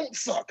they don't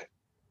suck.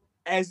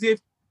 As if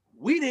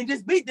we didn't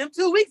just beat them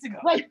 2 weeks ago.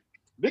 Right.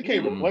 They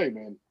came to play,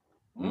 man.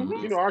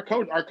 Mm-hmm. You know, our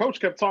coach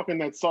kept talking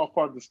that soft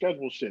part of the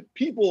schedule shit.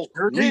 People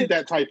need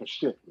that type of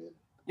shit, man.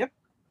 Yep.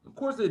 Of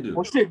course they do.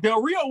 Well, shit,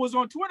 Del Rio was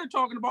on Twitter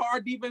talking about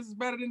our defense is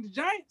better than the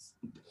Giants.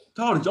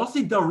 Dog, did y'all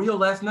see Del Rio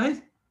last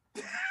night?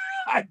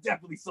 I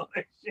definitely saw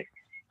that shit.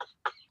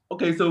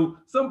 Okay, so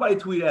somebody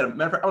tweeted at him.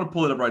 Matter of fact, I'm gonna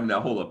pull it up right now.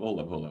 Hold up.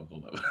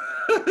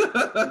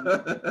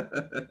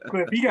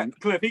 Cliff,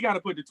 he got to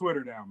put the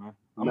Twitter down, man.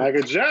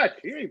 Maga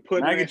Jack, he ain't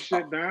putting that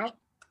shit down.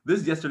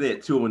 This is yesterday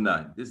at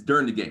 2:09. This is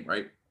during the game,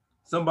 right?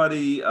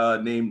 Somebody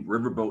named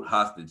Riverboat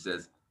Hostage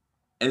says,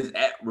 and it's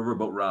at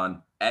Riverboat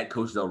Ron, at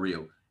Coach Del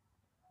Rio.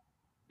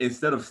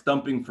 Instead of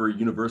stumping for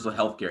universal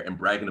health care and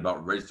bragging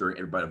about registering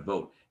everybody to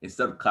vote,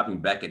 instead of clapping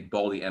back at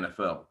Baldy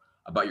NFL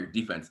about your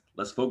defense,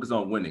 let's focus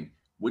on winning,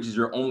 which is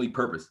your only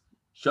purpose.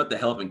 Shut the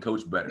hell up and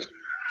coach better.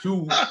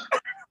 To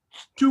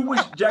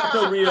which Jack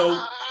Del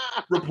Rio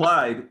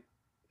replied,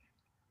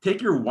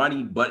 take your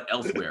whiny butt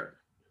elsewhere.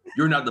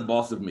 You're not the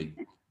boss of me.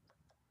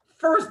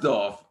 First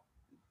off,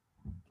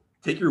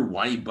 take your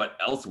whiny butt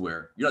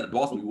elsewhere. You're not the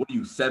boss of me. What are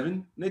you,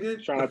 7,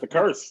 nigga? Trying not to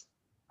curse.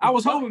 I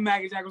was hoping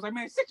Maggie Jack was like,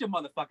 man, sit your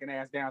motherfucking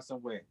ass down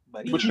somewhere.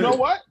 But you know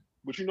what?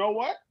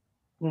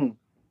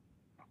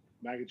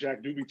 Maggie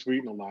Jack do be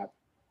tweeting a lot.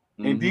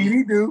 Indeed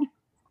he do.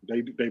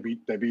 They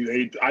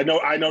I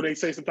know they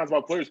say sometimes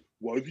about players,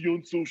 why is he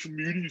on social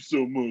media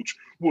so much?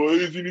 Why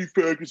isn't he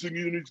practicing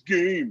in his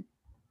game?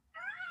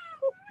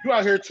 You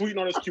out here tweeting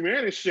on this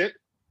QAnon and shit.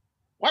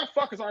 Why the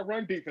fuck is our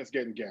run defense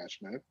getting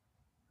gashed, man?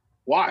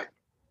 Why?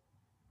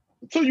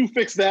 Until you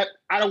fix that,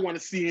 I don't want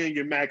to see any of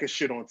your MAGA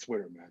shit on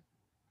Twitter, man.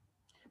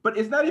 But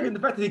it's not even the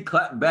fact that he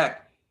clapped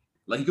back.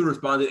 Like, he could have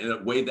responded in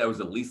a way that was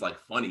at least, like,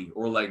 funny.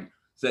 Or, like,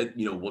 said,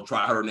 you know, we'll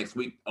try harder next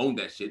week. Own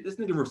that shit. This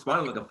nigga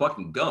responded like a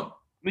fucking gum.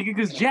 Nigga,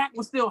 because Jack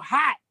was still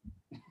hot.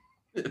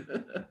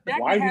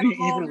 Why did he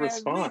even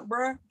respond?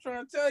 Bro, I'm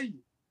trying to tell you.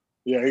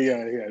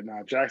 Yeah.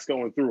 Nah, Jack's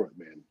going through it,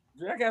 man.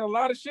 Jack had a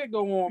lot of shit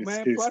going on,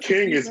 man. His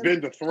king has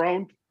been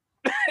dethroned.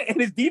 And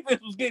his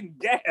defense was getting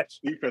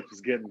gashed. Defense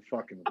was getting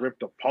fucking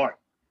ripped apart.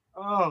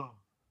 Oh,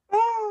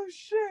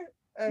 shit.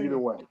 Hey. Either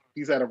way,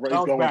 he's at a race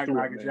going back, through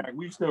Jack. it, Jack.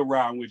 We still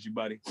riding with you,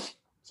 buddy. It's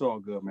all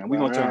good, man. We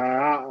gonna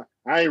turn.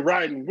 I ain't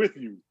riding with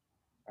you.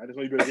 I just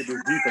know you better get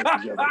this defense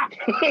together.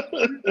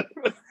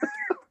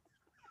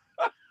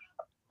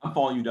 I'm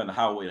following you down the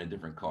highway in a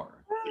different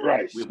car.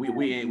 Right.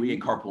 We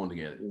ain't carpooling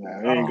together.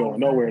 Nah, we ain't going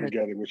nowhere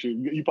together with you.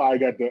 You probably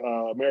got the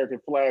American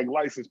flag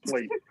license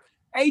plate.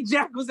 Hey,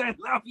 Jack was at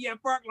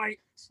Lafayette Park like,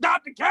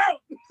 stop the count.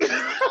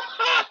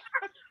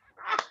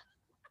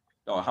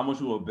 Oh, how much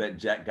will bet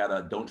Jack got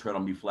a "Don't Tread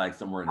on Me" flag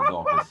somewhere in his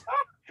office?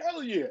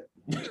 Hell yeah.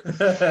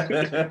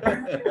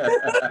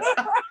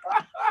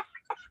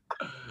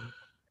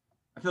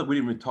 I feel like we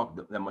didn't even talk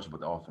that much about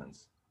the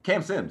offense.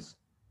 Cam Sims.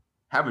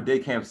 Have a day,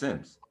 Cam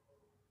Sims.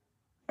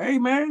 Hey,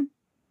 man.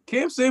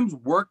 Cam Sims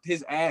worked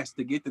his ass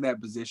to get to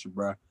that position,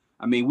 bro.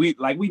 I mean, we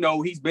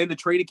know he's been the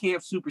training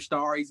camp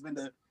superstar. He's been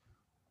the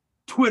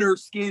Twitter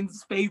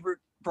skins favorite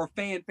for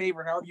fan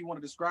favorite, however you want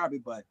to describe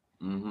it. But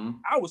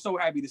I was so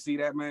happy to see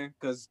that, man,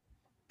 because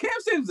Cam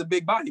Sims is a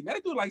big body, man.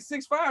 They do like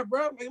 6'5",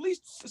 bro. At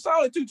least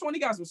solid 220.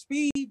 Got some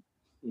speed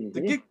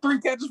to get 3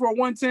 catches for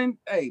 110.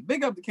 Hey,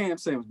 big up to Cam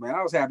Sims, man.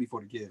 I was happy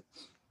for the kid.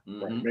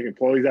 Right.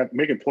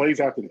 Making plays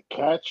after the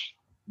catch.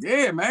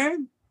 Yeah,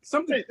 man.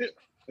 Something.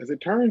 As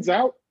it turns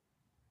out,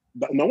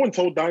 no one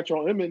told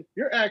Dontrell Inman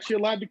you're actually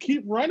allowed to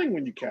keep running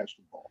when you catch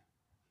the ball.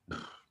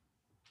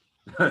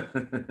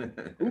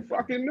 Who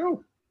fucking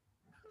knew?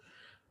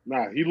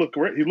 Nah, he looked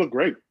great. He looked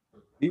great.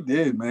 He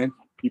did, man.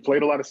 He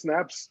played a lot of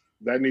snaps.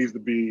 You need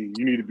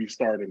to be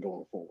starting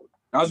going forward.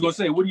 I was gonna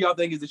say, what do y'all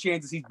think is the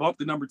chances he's bumped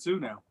to number 2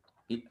 now?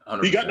 He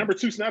got number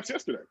 2 snaps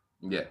yesterday.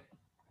 Yeah.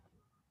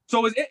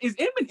 So is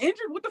Inman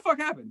injured? What the fuck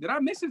happened? Did I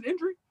miss his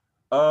injury?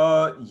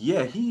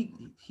 Yeah,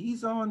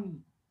 he's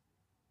on.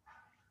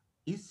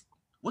 He's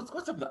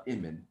what's up with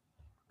Inman?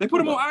 They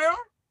put him on IR?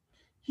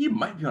 He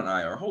might be on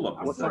IR. Hold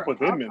up. What's up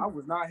with Inman? I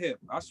was not hip.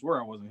 I swear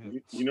I wasn't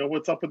hip. You know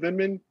what's up with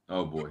Inman?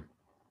 Oh boy.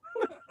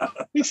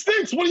 He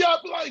stinks. What do y'all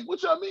like?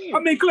 What y'all mean? I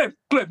mean, Cliff,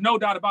 no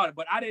doubt about it.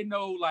 But I didn't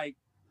know, like,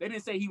 they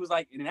didn't say he was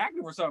like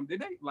inactive or something,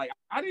 did they? Like,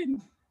 I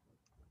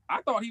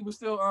thought he was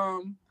still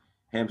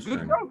hamstring.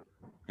 Good to go.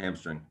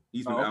 Hamstring.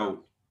 He's been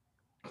out.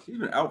 He's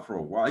been out for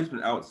a while. He's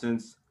been out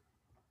since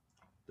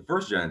the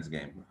first Giants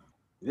game.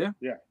 Yeah.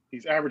 Yeah.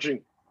 He's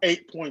averaging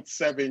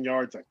 8.7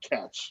 yards a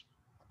catch.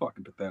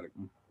 Fucking pathetic.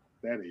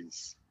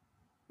 That's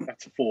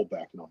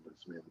fullback numbers,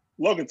 man.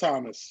 Logan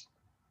Thomas.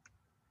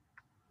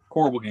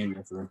 Horrible game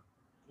yesterday.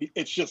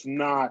 It's just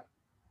not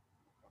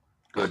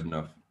good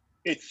enough.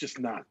 It's just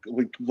not.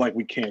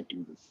 We can't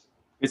do this.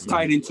 It's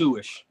tight end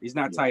 2-ish. He's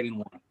not tight end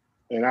 1.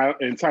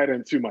 And tight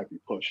end 2 might be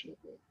pushing it.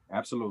 Man.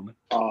 Absolutely.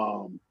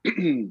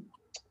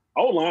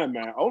 O-line,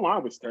 man.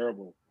 O-line was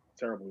terrible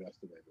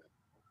yesterday, man.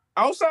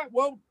 Outside,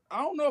 well,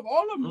 I don't know if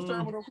all of them was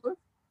terrible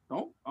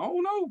though. I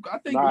don't know. I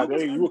think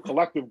you a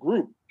collective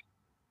group.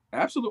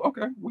 Absolutely.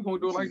 Okay, we're gonna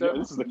do it like that.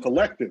 This is a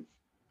collective.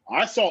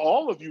 I saw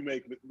all of you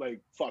make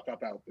fuck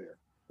up out there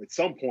at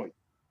some point,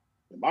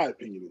 in my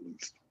opinion at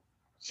least.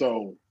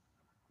 So,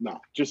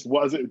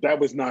 that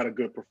was not a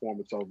good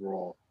performance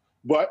overall.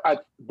 But I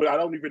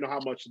don't even know how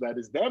much of that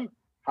is them,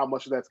 how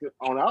much of that's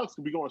on Alex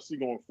we're going to see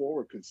going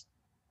forward because,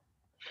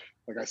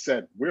 like I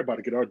said, we're about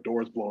to get our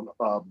doors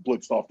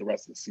blitzed off the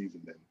rest of the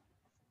season then.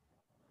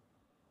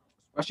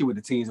 Especially with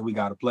the teams that we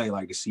got to play,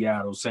 like the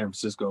Seattle, San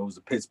Francisco's,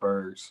 the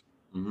Pittsburghs.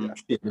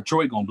 Yeah,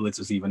 Detroit gonna blitz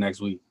us even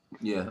next week.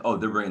 Yeah. Oh,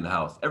 they're bringing the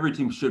house. Every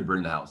team should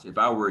bring the house. If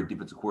I were a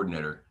defensive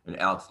coordinator and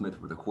Alex Smith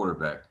were the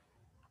quarterback,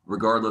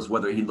 regardless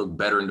whether he looked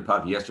better in the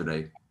pocket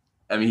yesterday,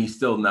 I mean, he's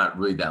still not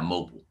really that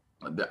mobile.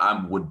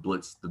 I would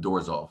blitz the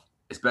doors off,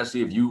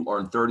 especially if you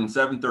are in 3rd and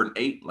 7, 3rd and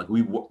 8, like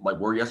we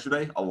were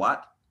yesterday a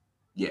lot.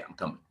 Yeah, I'm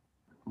coming.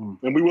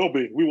 And we will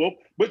be. We will.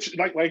 But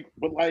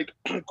like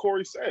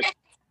Corey said,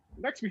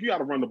 next week you got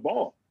to run the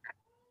ball.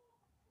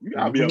 You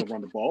got to be able to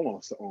run the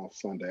ball on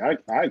Sunday.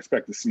 I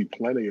expect to see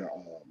plenty of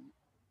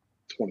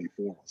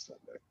 24 on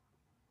Sunday.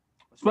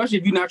 Especially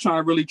if you're not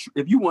trying to really,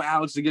 if you want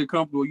Alex to get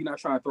comfortable, you're not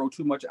trying to throw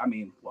too much. I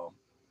mean, well,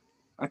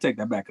 I take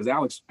that back because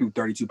Alex threw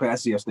 32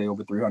 passes yesterday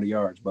over 300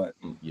 yards. But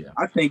yeah,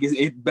 I think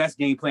his best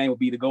game plan would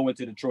be to go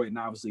into Detroit and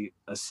obviously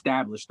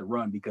establish the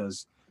run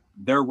because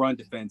their run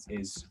defense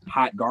is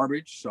hot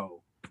garbage.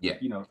 So, yeah,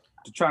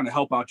 to trying to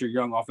help out your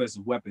young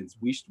offensive weapons,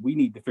 we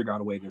need to figure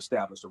out a way to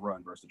establish the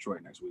run versus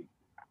Detroit next week.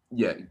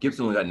 Yeah,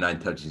 Gibson only got 9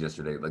 touches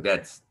yesterday. Like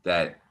at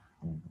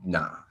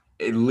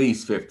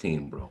least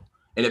 15, bro.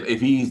 And if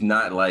he's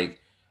not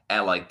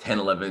at 10,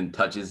 11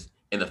 touches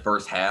in the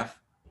first half,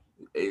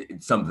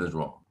 something's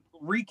wrong.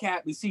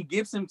 Recap and see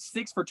Gibson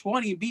 6 for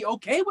 20 and be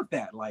okay with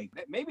that. Like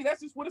maybe that's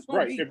just what it's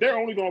going to be. If they're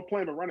only going to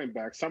play him a running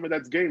back, some of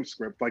that's game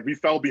script. Like we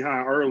fell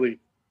behind early,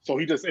 so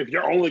if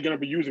you're only going to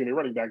be using him a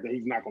running back, then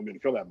he's not going to be able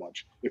to feel that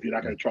much if you're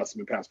not going to trust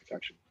him in pass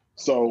protection.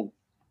 So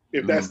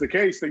if that's the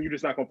case, then you're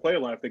just not going to play a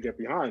lot if they get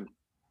behind.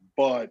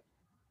 But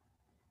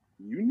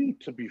you need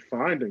to be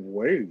finding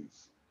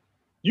ways.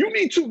 You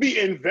need to be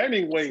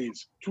inventing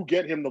ways to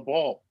get him the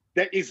ball.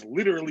 That is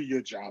literally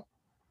your job.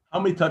 How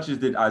many touches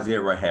did Isaiah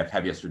Wright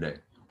have yesterday?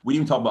 We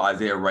didn't even talk about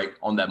Isaiah Wright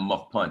on that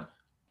muff punt.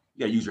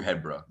 You gotta use your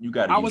head, bro. You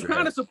gotta. I was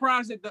kind of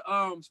surprised at the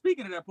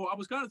speaking of that point, I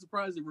was kind of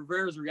surprised at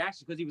Rivera's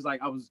reaction because he was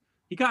like,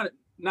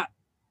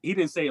 he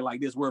didn't say it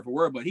like this word for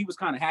word, but he was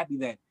kind of happy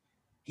that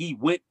he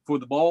went for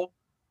the ball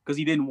because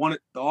he didn't want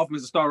the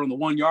offense to start on the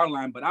 1 yard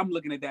line. But I'm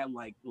looking at that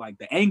like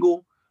the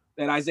angle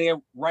that Isaiah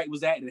Wright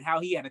was at and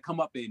how he had to come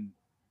up and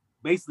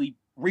basically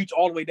reach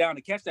all the way down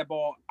to catch that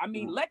ball. I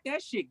mean, let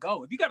that shit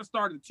go. If you got to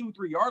start at the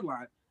 2-3 yard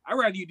line, I'd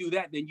rather you do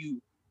that than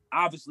you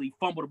obviously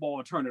fumble the ball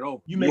and turn it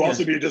over. You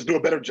also need to just do a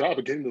better job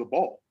of getting to the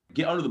ball.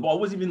 Get under the ball. It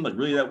wasn't even like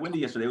really that windy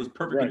yesterday. It was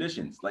perfect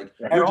conditions. Like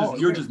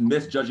you're just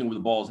misjudging where the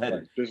ball's headed.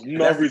 Right. There's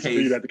no reason for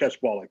you to have to catch the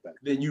ball like that.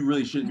 Then you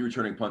really shouldn't be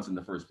returning punts in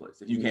the first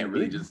place. If you can't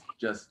really just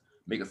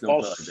make a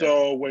simple play like that.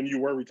 Also, when you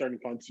were returning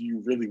punts,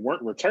 you really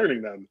weren't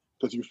returning them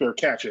because you fair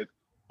catch it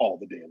all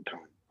the damn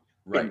time.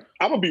 Right. And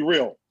I'm gonna be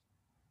real.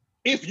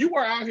 If you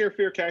are out here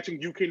fair catching,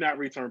 you cannot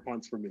return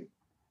punts for me.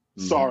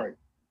 Mm-hmm. Sorry.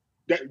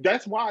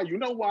 That's why, you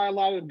know why a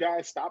lot of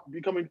guys stop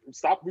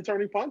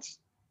returning punts?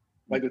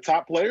 Like the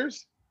top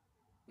players?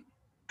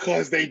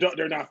 Because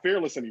they're not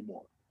fearless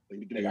anymore.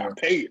 They got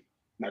paid.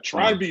 Now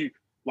try to be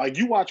like,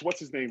 you watch what's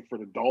his name for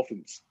the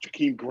Dolphins,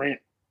 Jakeem Grant.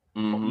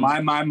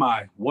 Mm-hmm.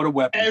 My. What a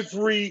weapon.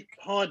 Every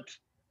punt.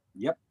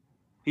 Yep.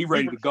 He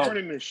ready to go.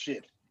 Turning this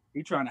shit.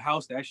 He trying to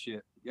house that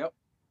shit. Yep.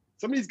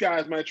 Some of these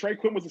guys, man, Trey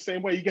Quinn was the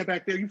same way. You get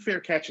back there, you fair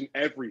catching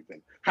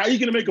everything. How are you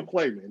going to make a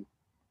play, man?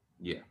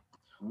 Yeah.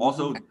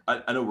 Also,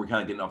 I know we're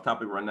kind of getting off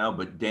topic right now,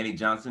 but Danny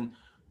Johnson,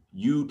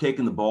 you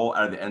taking the ball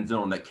out of the end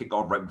zone on that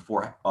kickoff right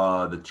before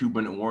the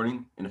 2-minute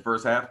warning in the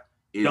first half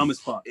is dumb as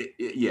fuck.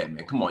 Yeah,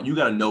 man, come on. You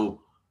got to know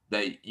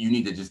that you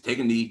need to just take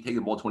a knee, take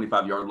the ball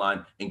 25-yard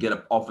line, and get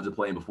an offensive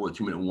play before the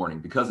 2-minute warning.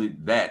 Because of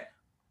that,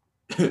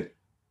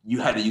 you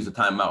had to use a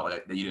timeout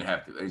that you didn't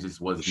have to. It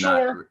just was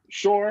not.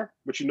 Sure.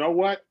 But you know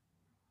what?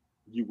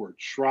 You were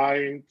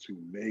trying to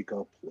make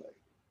a play.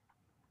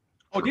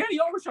 Oh, Danny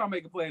always trying to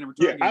make a play in the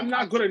return. Yeah, I'm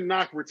not going to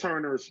knock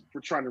returners for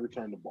trying to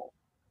return the ball.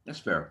 That's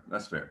fair.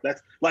 That's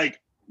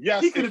like,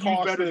 yes, he could have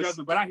used better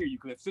judgment, but I hear you,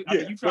 Cliff.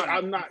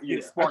 I'm not. Yeah,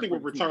 I think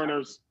with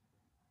returners,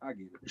 I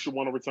get it. You should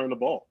want to return the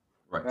ball.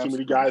 Right.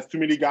 Too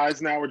many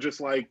guys now are just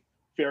like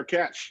fair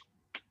catch.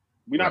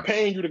 We're not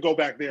paying you to go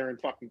back there and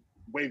fucking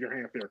wave your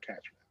hand fair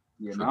catch,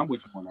 man. Yeah, no, I'm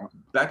with you on that.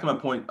 Back to my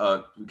point.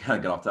 We kind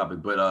of got off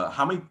topic, but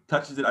how many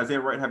touches did Isaiah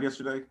Wright have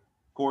yesterday,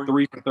 Corey?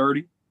 3 for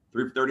 30.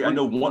 3 for 30. I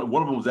know one of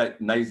them was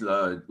that nice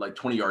like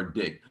 20-yard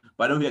dig,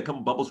 but I know he had a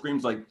couple bubble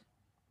screens. Like,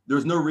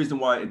 there's no reason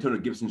why Antonio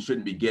Gibson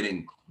shouldn't be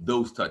getting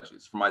those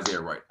touches from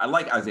Isaiah Wright. I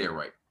like Isaiah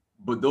Wright,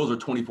 but those are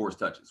 24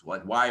 touches.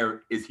 Like,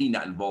 is he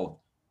not involved?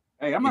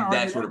 Hey, I'm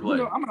that sort of play.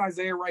 I'm an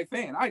Isaiah Wright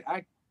fan.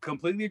 I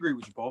completely agree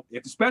with you, Paul.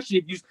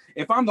 Especially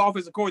if I'm the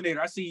offensive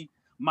coordinator, I see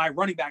my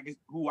running back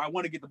who I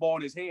want to get the ball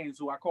in his hands,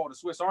 who I call the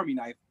Swiss Army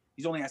knife.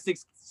 He's only had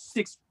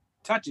six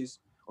touches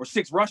or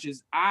 6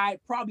 rushes. I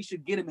probably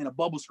should get him in a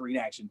bubble screen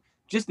action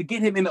just to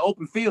get him in the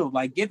open field.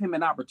 Like, give him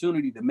an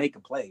opportunity to make a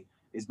play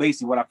is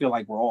basically what I feel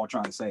like we're all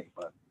trying to say.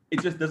 But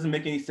it just doesn't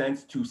make any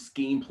sense to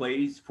scheme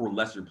plays for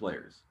lesser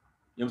players.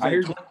 You know what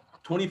I'm saying?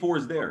 24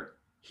 is there.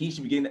 He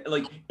should be getting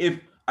like, if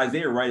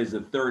Isaiah Wright is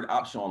the third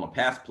option on a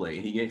pass play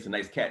and he gets a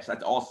nice catch,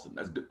 that's awesome.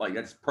 That's good. Like,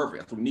 that's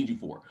perfect. That's what we need you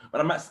for. But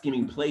I'm not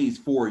scheming plays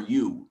for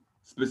you,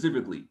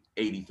 specifically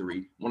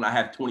 83, when I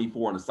have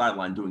 24 on the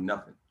sideline doing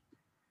nothing.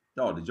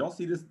 Dog, did y'all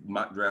see this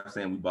mock draft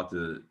saying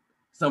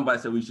somebody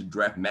said we should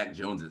draft Mac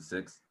Jones at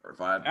 6 or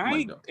 5?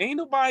 Ain't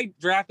nobody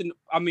drafting.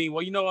 I mean,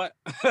 well, you know what?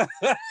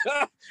 Let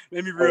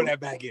me reel that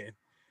back in.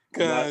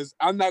 Because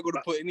I'm not going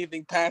to put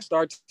anything past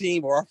our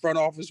team or our front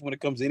office when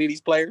it comes to any of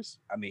these players.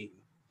 I mean,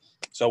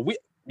 so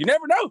you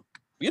never know.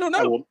 You don't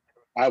know.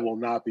 I will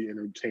not be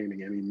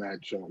entertaining any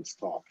Mac Jones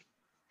talk,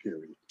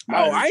 period.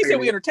 I ain't saying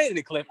we entertaining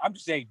it, Cliff. I'm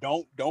just saying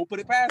don't put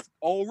it past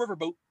old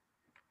Riverboat.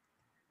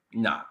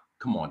 Nah,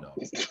 come on, dog.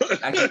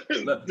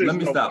 Actually, let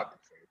me stop.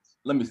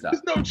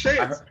 There's no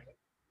chance.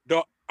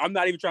 I'm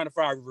not even trying to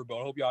fire Riverboat.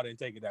 I hope y'all didn't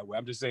take it that way.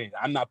 I'm just saying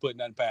I'm not putting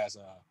nothing past.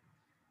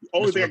 The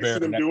only thing I can see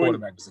them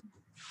doing,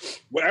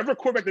 whatever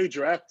quarterback they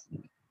draft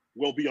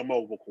will be a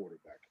mobile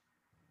quarterback.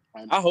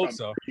 I hope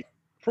so.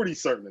 Pretty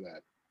certain of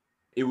that.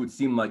 It would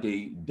seem like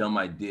a dumb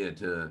idea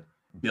to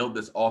build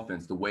this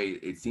offense the way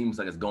it seems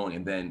like it's going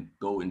and then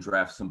go and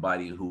draft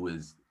somebody who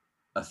is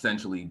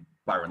essentially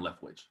Byron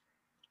Leftwich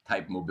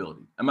type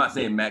mobility. I'm not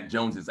saying Mac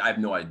Jones is. I have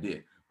no idea.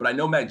 But I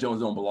know Mac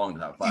Jones don't belong in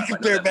the top 5. You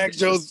compare Mac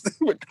Jones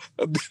with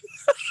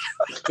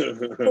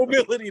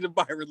mobility to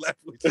Byron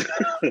Leftwich.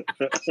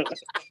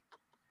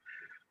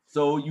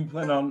 So you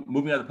plan on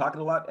moving out of the pocket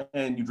a lot,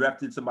 and you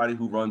drafted somebody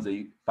who runs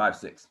a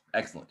 5.6.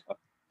 Excellent.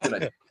 Good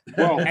idea.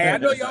 Well, hey, I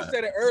know y'all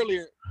said it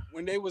earlier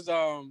when they was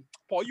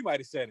Paul, you might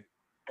have said it,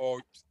 or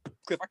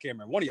Cliff, I can't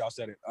remember. One of y'all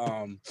said it.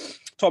 Talking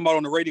about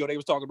on the radio, they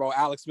was talking about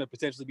Alex Smith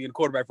potentially being a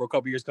quarterback for a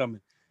couple years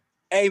coming.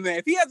 Hey man,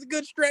 if he has a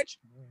good stretch,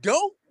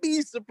 don't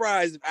be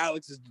surprised if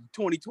Alex is the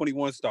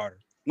 2021 starter.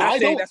 Not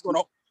saying that's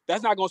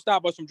not gonna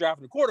stop us from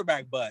drafting a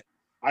quarterback, but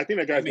I think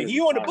that guy's he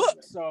on the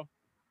books, so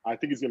I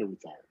think he's gonna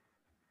retire.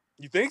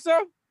 You think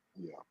so?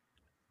 Yeah.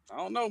 I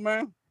don't know,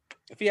 man.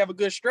 If he have a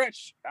good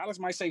stretch, Alex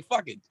might say,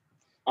 fuck it.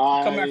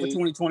 Come back for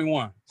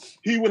 2021.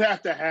 He would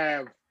have to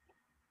have.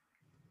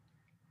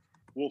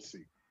 We'll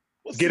see.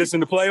 Get us in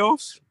the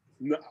playoffs?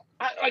 No,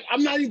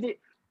 I'm not even.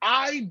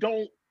 I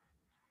don't.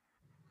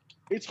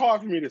 It's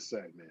hard for me to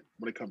say, man,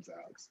 when it comes to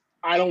Alex.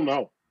 I don't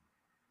know.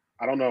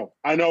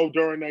 I know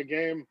during that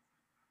game,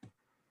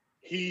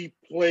 he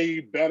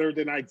played better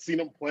than I'd seen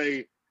him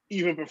play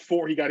even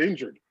before he got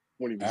injured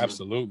when he was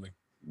absolutely.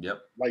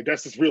 Yep. Like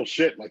that's just real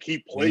shit. Like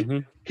he played.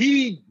 Mm-hmm.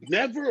 He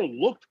never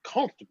looked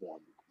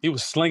comfortable. He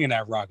was slinging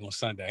that rock on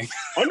Sunday.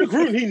 Under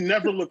Gruden, he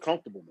never looked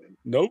comfortable, man.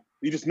 Nope.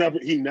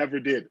 He never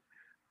did.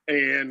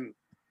 And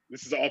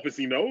this is the offense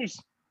he knows.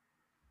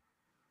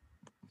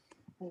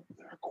 Well,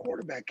 our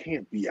quarterback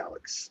can't be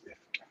Alex Smith,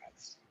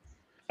 guys.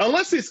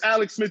 Unless it's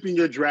Alex Smith and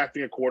you're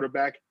drafting a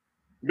quarterback,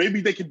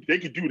 maybe they could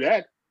do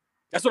that.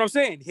 That's what I'm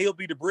saying. He'll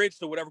be the bridge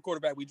to whatever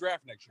quarterback we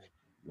draft next year.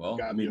 Well,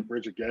 gotta be a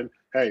bridge again.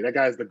 Hey, that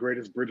guy's the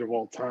greatest bridge of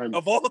all time.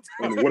 Of all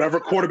time. And whatever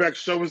quarterback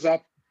shows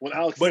up when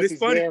Alex Smith is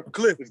there,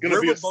 Cliff, it's gonna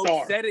be a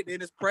star. Said it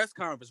in his press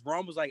conference.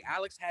 Ron was like,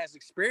 Alex has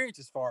experience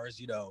as far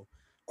as,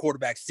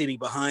 quarterbacks sitting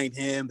behind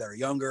him. They're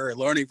younger,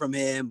 learning from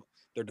him.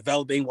 They're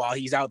developing while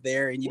he's out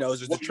there. And,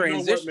 there's a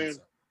transition. You know what, man?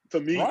 To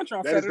me,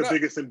 that is the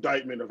biggest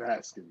indictment of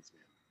Haskins,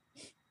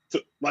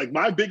 man.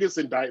 My biggest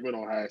indictment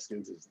on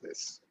Haskins is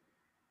this.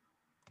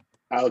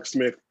 Alex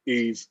Smith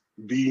is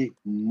the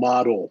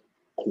model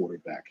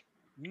quarterback,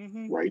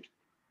 right?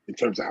 In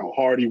terms of how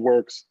hard he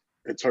works,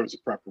 in terms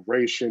of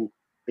preparation,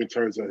 in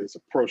terms of his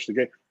approach to the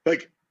game.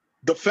 Like,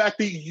 the fact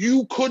that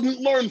you couldn't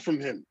learn from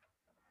him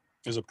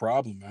is a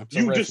problem, man.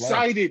 You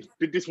decided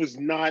that this was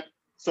not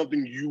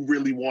something you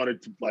really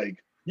wanted to,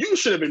 you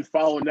should have been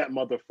following that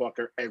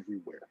motherfucker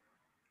everywhere.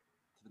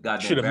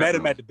 Should have met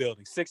him at the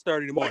building,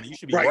 6:30 in the morning. You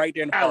should be right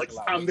there in the Alex,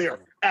 parking lot. I'm there.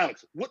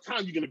 Alex, what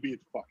time you going to be at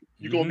the fucking?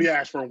 You going to be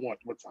asked for what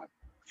time?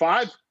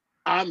 5?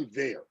 I'm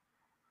there.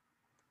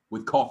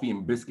 With coffee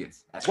and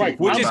biscuits. That's right.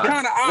 Which is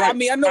kind of, I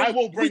mean, I know. I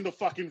will bring the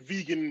fucking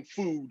vegan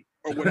food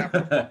or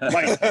whatever.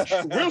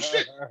 Real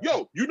shit.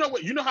 Yo, you know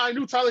what? You know how I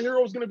knew Tyler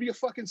Hero was going to be a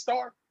fucking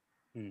star?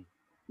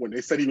 When they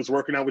said he was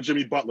working out with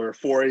Jimmy Butler at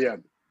 4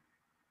 a.m.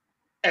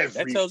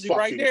 That tells you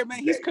right there, man.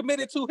 He's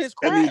committed to his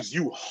craft. That means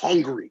you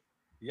hungry.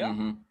 Yeah.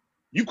 Mm-hmm.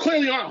 You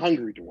clearly aren't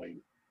hungry,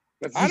 Dwayne.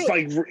 That's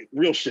just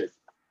real shit.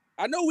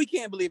 I know we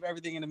can't believe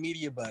everything in the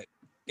media, but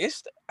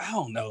I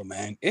don't know,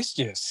 man. It's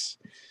just,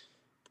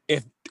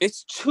 if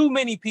it's too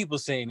many people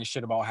saying this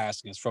shit about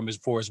Haskins for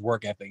his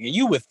work ethic. And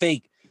you would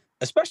think,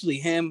 especially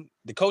him,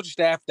 the coaching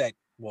staff that,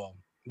 well,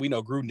 we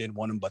know Gruden didn't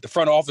want him, but the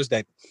front office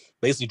that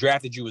basically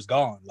drafted you is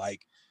gone.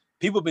 Like,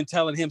 people have been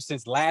telling him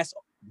since last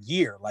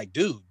year, like,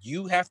 dude,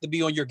 you have to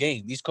be on your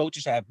game. These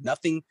coaches have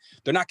nothing.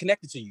 They're not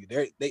connected to you.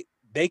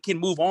 They can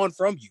move on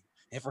from you.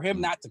 And for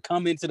him not to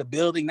come into the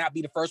building, not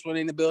be the first one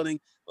in the building,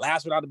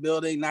 last one out of the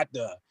building, not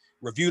to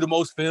review the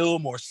most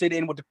film or sit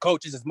in with the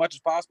coaches as much as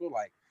possible,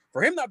 like,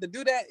 for him not to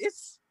do that,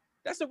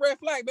 that's a red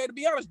flag, man. To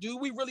be honest, dude,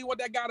 we really want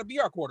that guy to be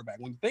our quarterback.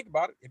 When you think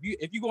about it,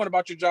 if you're going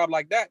about your job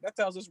like that, that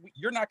tells us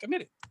you're not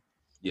committed.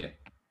 Yeah.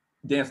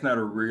 Dan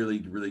Snyder really,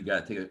 really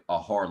got to take a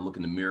hard look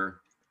in the mirror.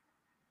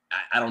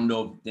 I don't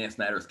know if Dan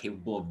Snyder is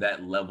capable of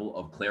that level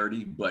of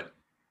clarity, but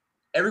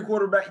every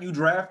quarterback you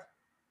draft,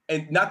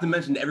 and not to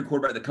mention every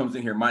quarterback that comes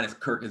in here, minus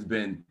Kirk, has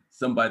been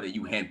somebody that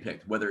you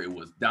handpicked, whether it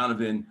was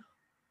Donovan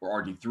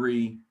or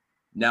RG3.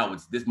 Now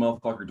it's this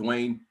motherfucker,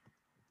 Dwayne.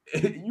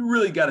 You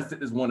really got to sit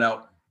this one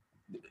out.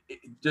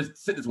 Just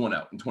sit this one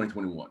out in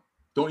 2021.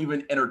 Don't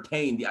even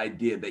entertain the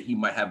idea that he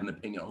might have an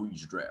opinion on who you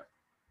should draft.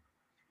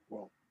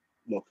 Well,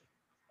 look.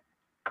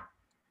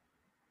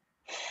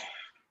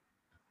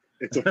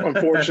 It's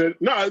unfortunate.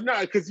 No,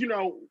 because,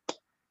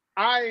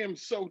 I am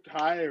so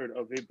tired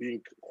of it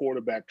being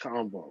quarterback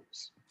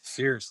combos.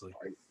 Seriously.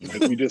 Right?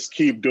 Like, we just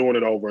keep doing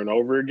it over and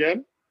over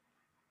again.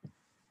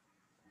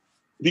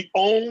 The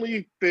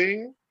only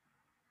thing,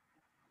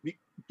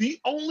 the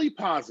only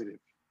positive,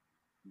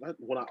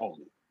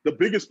 the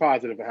biggest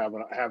positive of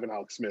having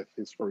Alex Smith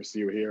his first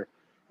year here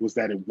was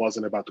that it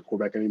wasn't about the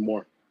quarterback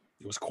anymore.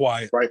 It was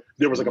quiet. Right?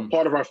 There was a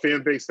part of our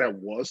fan base that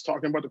was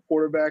talking about the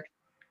quarterback,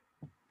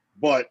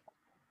 but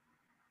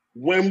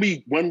when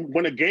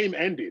a game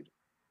ended,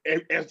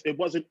 it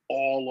wasn't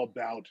all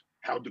about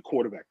how the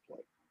quarterback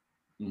played.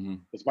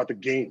 It's about the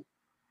game.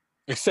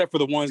 Except for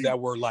the ones that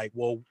were like,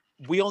 well,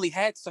 we only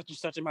had such and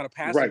such amount of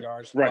passing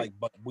yards,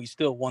 but we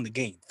still won the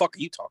game. Fuck are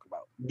you talking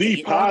about?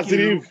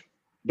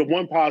 The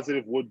one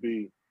positive would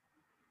be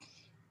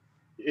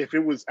if it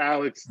was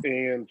Alex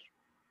and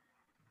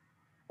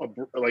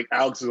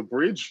Alex is a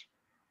bridge,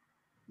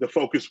 the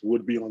focus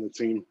would be on the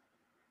team.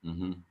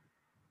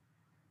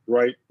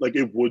 Right? Like,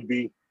 it would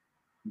be.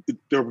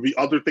 There would be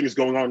other things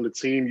going on in the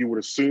team, you would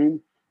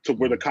assume, to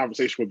where the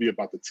conversation would be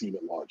about the team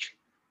at large.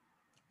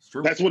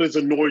 That's what has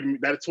annoyed me.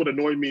 That's what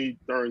annoyed me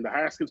during the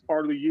Haskins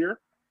part of the year,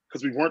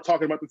 because we weren't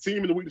talking about the team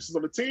and the weaknesses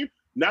of the team.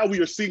 Now we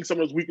are seeing some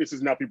of those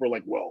weaknesses. Now people are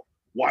like, well,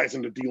 why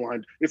isn't the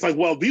D-line? It's like,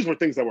 well, these were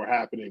things that were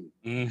happening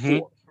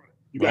before.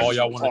 All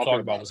y'all want to talk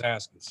about was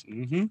Haskins.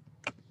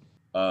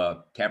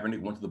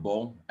 Kaepernick went to the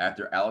bowl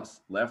after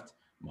Alex left.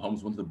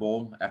 Mahomes went to the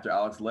bowl after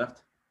Alex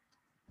left.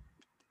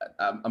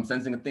 I'm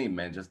sensing a theme,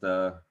 man. Just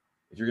if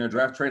you're gonna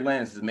draft Trey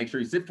Lance, just make sure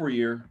you sit for a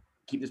year,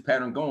 keep this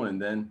pattern going,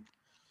 and then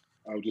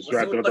I would just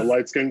draft another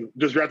light skin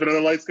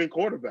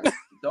quarterback.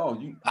 Oh,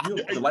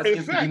 the light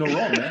skin can do no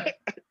wrong, man.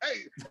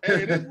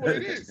 Hey, it is what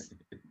it is.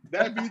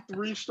 That'd be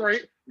 3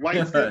 straight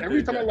light skin.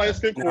 Every time a light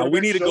skin quarterback. We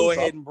need to go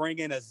ahead and bring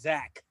in a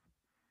Zach.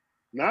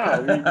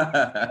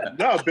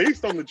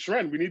 Based on the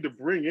trend, we need to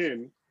bring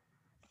in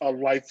a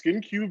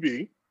light-skinned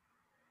QB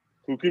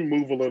who can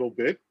move a little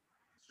bit.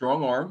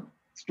 Strong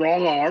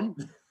arm.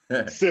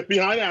 Sit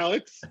behind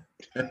Alex.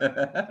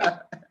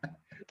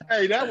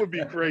 Hey, that would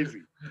be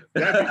crazy.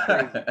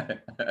 That'd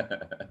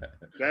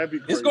be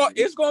crazy.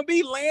 It's gonna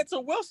be Lance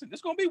or Wilson.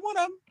 It's gonna be one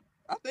of them.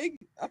 I think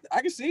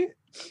I can see it.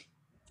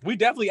 We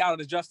definitely out of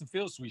the Justin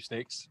Fields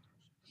sweepstakes.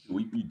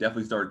 We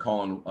definitely started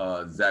calling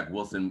Zach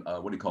Wilson.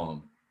 What do you call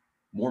him?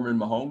 Mormon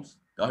Mahomes.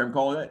 Y'all hear him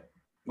call that?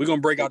 We're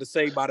gonna break out the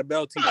Saved by the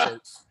Bell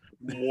t-shirts.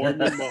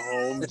 Mormon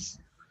Mahomes.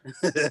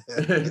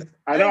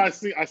 I know. I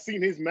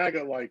seen his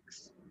MAGA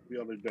likes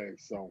the other day.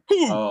 So.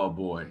 Oh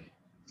boy.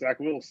 Zach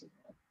Wilson.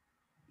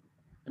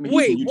 I mean,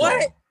 wait,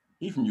 what?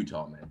 He's from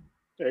Utah, man.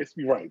 Yeah, it's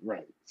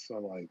right. So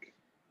like,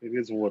 it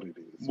is what it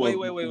is. Wait.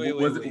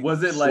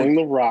 Was it like Sling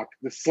the rock?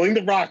 Sling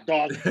the rock,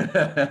 dog.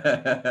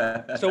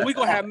 So we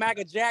gonna have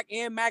MAGA Jack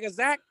and MAGA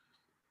Zach?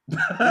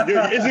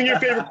 Isn't your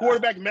favorite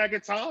quarterback MAGA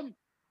Tom?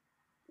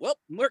 Well,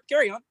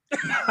 carry on.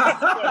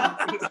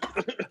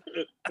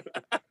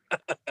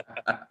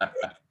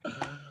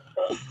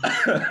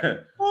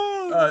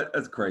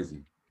 That's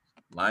crazy.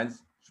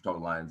 Lions? Should talk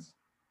Lions,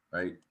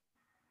 right?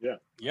 Yeah.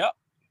 Yep.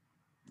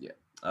 Yeah.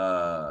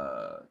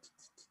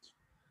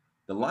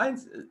 The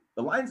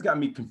Lions got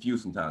me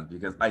confused sometimes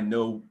because I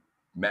know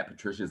Matt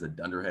Patricia is a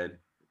dunderhead.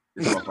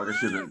 This motherfucker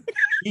should have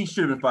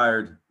been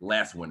fired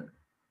last winter.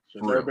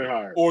 Should have been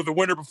hired. Or the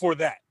winter before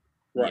that.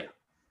 Right. Yeah.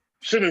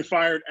 Should have been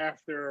fired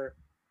after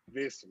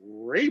this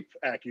rape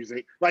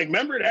accusation. Like,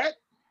 remember that?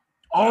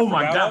 Oh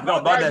my God, no,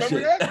 about that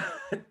shit.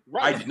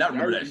 Right. I did not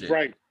remember that shit.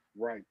 Right.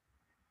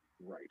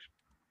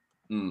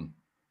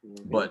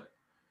 But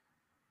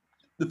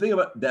the thing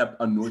about that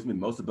annoys me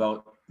most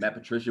about Matt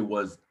Patricia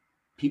was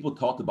people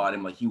talked about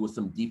him like he was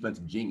some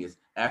defensive genius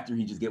after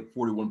he just get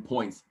 41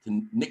 points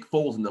to Nick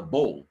Foles in the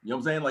bowl. You know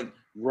what I'm saying? Like,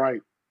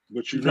 right.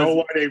 But you know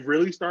why they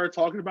really started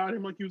talking about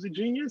him like he was a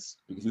genius?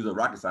 Because he was a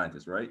rocket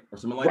scientist, right? Or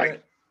something like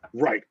that.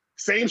 Right.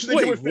 Same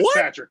thing with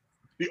Fitzpatrick.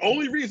 The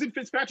only reason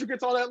Fitzpatrick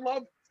gets all that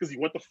love is because he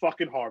went to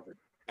fucking Harvard.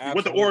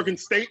 Absolutely. He went to Oregon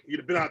State, he'd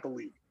have been out the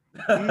league.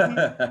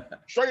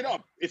 Straight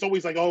up. It's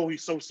always like, oh,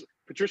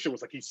 Patricia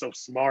was like, he's so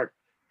smart.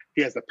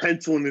 He has the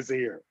pencil in his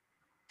ear.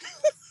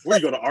 Where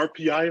you go to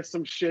RPI or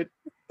some shit?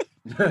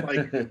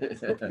 Like,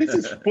 this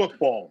is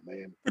football,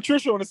 man.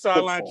 Patricia on the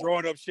sideline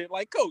drawing up shit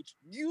like, Coach,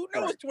 you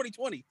know it's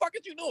 2020. Fuck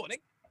it, you doing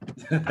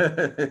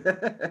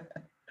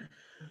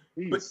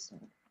it? But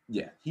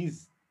yeah,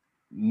 he's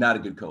not a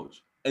good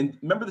coach. And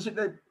remember the shit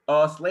that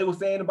Slay was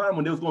saying about him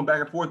when they was going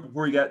back and forth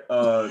before he got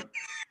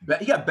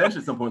he got benched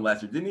at some point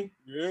last year, didn't he?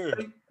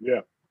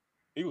 Yeah.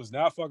 He was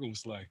not fucking with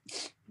Slay.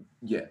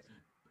 Yeah.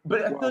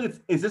 But I feel like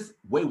it's this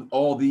way with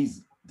all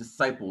these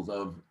disciples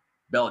of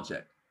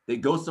Belichick. They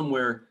go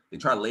somewhere, they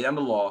try to lay down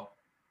the law,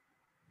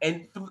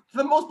 and for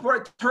the most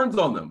part, it turns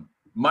on them.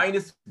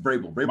 Minus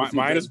Vrabel.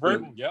 Minus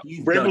Vrabel, yeah.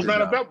 Vrabel's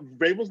not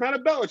a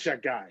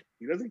Belichick guy.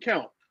 He doesn't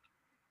count.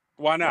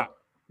 Why not?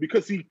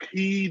 Because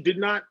he did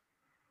not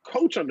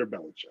coach under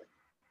Belichick.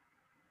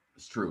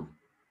 It's true.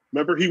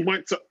 Remember,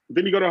 didn't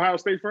he go to Ohio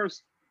State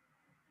first?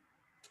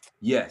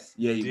 Yes.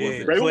 Yeah, he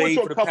was. Vrabel went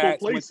to a couple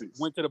places.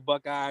 Went to the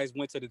Buckeyes,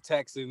 went to the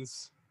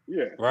Texans.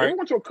 Yeah, right. Vrabel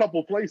went to a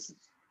couple places.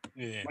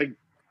 Yeah. Like,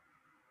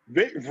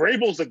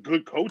 Vrabel's a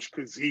good coach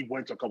because he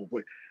went to a couple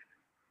places.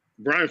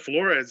 Brian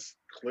Flores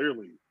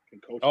clearly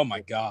can coach. Oh, my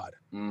God.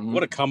 Mm-hmm.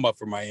 What a come up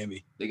for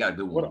Miami. They got a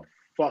good one. What a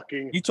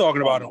fucking... You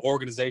talking about an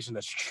organization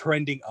that's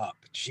trending up.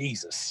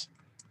 Jesus.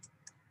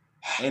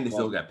 And they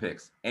still got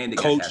picks. And they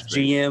coach, got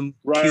GM,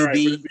 right, QB.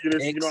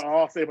 Right. You know, all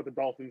I'll say about the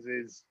Dolphins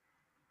is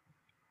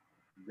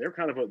they've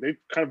kind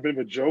of been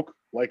a joke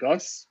like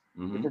us,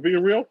 if we're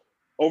being real,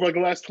 over like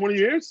the last 20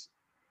 years.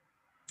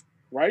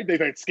 Right?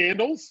 They've had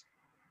scandals.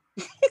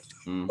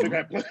 They've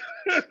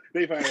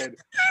had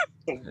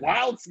some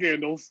wild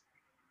scandals.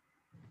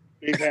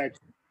 They've had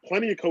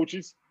plenty of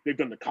coaches. They've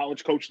done the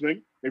college coach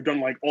thing. They've done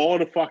like all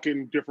the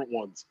fucking different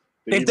ones.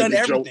 They've done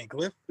everything,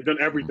 Cliff. They've done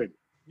everything.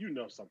 You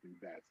know something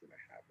bad's gonna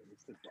happen.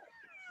 It's the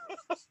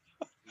Dolphins.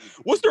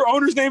 What's their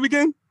owner's name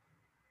again?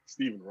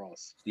 Stephen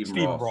Ross.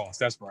 Stephen Ross.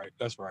 That's right.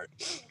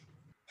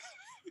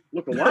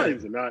 Look,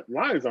 the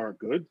Lions aren't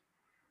good.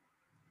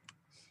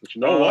 But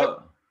you know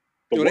what?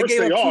 They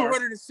gave up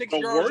 206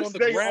 yards on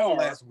the ground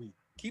last week.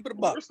 Keep it a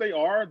buck. The worse they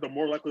are, the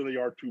more likely they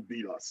are to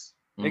beat us.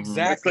 Exactly.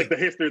 That's like the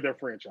history of their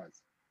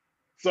franchise.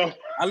 So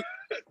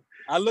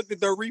I looked at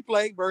their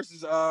replay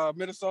versus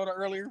Minnesota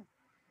earlier.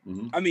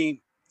 I'm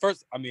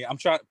gonna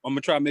try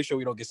to make sure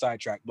we don't get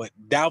sidetracked, but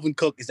Dalvin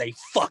Cook is a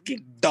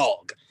fucking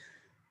dog.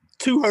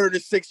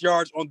 206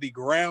 yards on the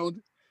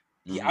ground.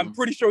 Yeah, I'm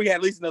pretty sure he had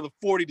at least another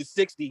 40 to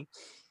 60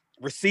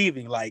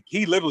 receiving. Like,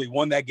 he literally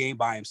won that game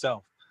by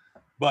himself.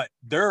 But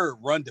their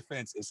run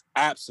defense is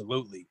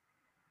absolutely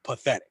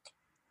pathetic.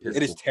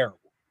 It is terrible.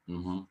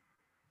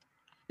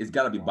 It's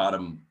got to be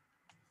bottom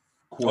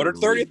quarter.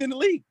 They're 30th in the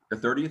league. The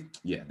 30th?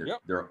 Yeah,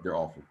 they're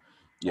awful.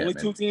 Yeah, only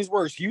two teams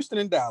worse: Houston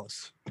and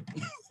Dallas.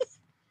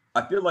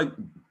 I feel like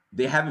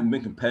they haven't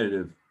been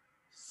competitive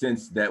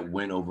since that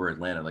win over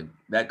Atlanta. Like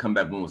that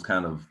comeback win was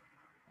kind of,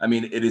 I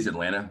mean, it is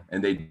Atlanta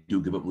and they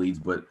do give up leads,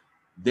 but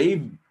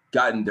they've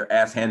gotten their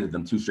ass handed to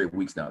them 2 straight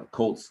weeks now. The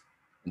Colts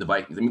and the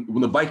Vikings. I mean,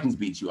 when the Vikings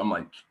beat you, I'm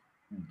like,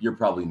 you're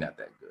probably not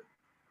that good.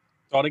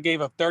 So they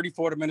gave up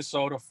 34 to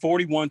Minnesota,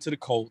 41 to the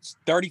Colts,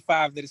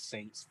 35 to the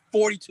Saints,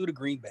 42 to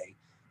Green Bay.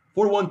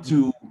 41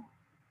 to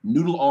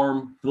Noodle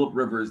Arm Phillip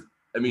Rivers.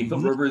 I mean,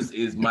 Phillip Rivers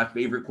is my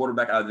favorite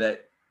quarterback out of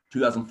that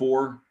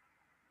 2004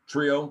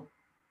 trio,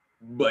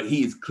 but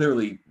he is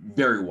clearly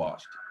very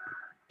washed.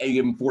 And you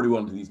give him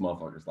 41 to these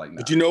motherfuckers. Like, nah.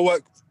 But you know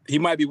what? He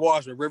might be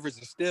washed, but Rivers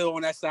is still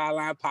on that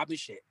sideline popping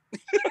shit.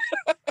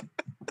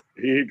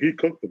 he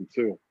cooked them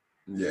too.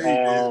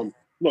 Yeah.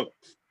 Look,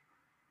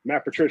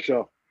 Matt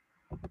Patricia.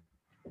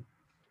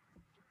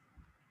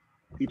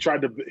 He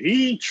tried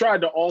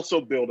to also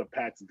build a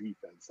Pats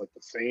defense, like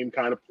the same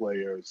kind of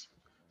players,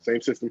 same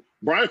system.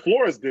 Brian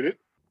Flores did it.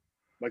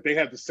 Like they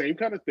have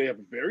they have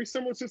a very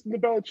similar system to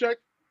Belichick,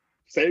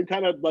 same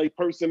kind of like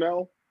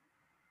personnel.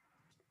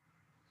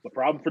 The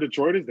problem for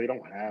Detroit is they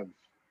don't have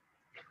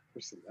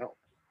personnel,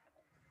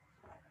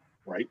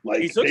 right?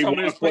 Like they want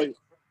to play.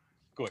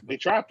 They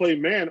try to play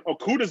man.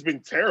 Okuda's been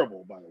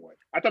terrible, by the way.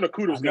 I thought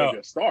Okuda was going to be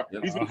a star.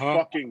 He's been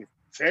fucking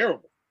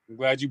terrible. I'm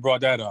glad you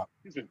brought that up.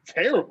 He's been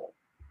terrible.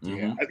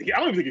 Yeah, I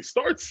don't even think he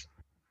starts.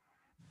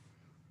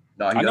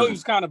 No, I know he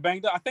was kind of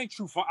banged up.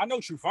 I know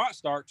Trufant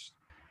starts.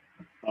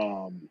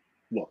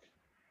 Look,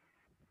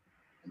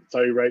 I'll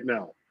tell you right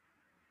now.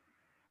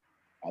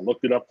 I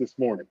looked it up this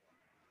morning.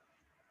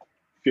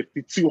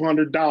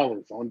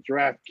 $5,200 on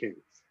DraftKings.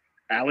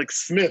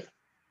 Alex Smith.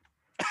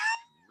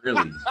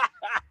 Really?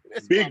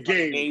 Big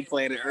game. Game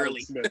played it early.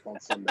 Alex Smith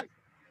on Sunday.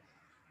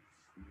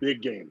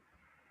 Big game.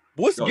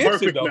 What's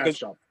Gibson though?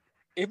 Matchup.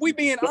 If we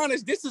being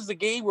honest, this is a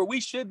game where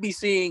we should be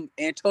seeing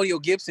Antonio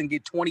Gibson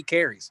get 20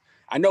 carries.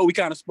 I know we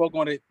kind of spoke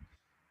on it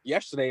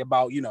yesterday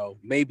about,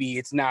 maybe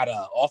it's not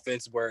an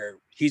offense where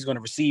he's going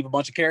to receive a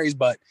bunch of carries,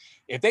 but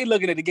if they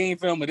looking at the game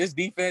film of this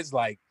defense,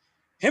 like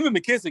him and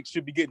McKissick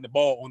should be getting the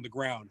ball on the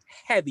ground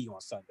heavy on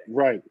Sunday.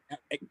 Right.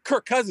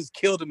 Kirk Cousins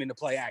killed him in the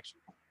play action.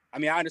 I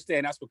mean, I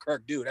understand that's what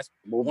Kirk do. That's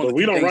but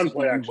we don't run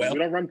play action. Well. We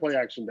don't run play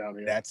action down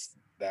here.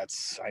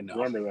 That's I know.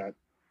 Remember that.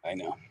 I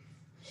know.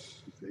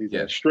 He's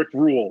a strict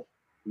rule.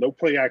 No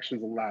play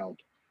actions allowed.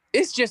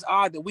 It's just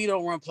odd that we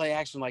don't run play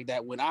action like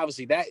that when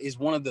obviously that is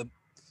one of the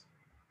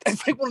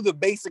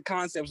basic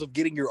concepts of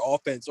getting your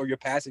offense or your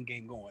passing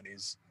game going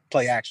is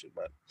play action.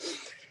 But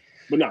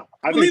no,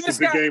 I think it's a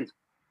big game.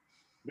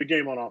 Big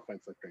game on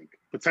offense, I think.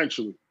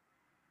 Potentially.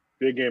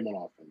 Big game on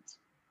offense.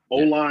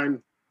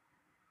 O-line,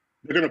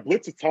 they're going to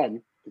blitz a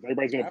ton because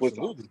everybody's going to blitz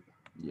a ton.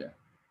 Yeah.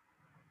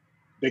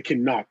 They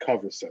cannot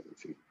cover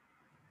 17.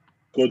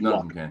 Good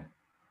luck. Can.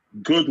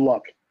 Good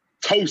luck.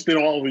 Toasting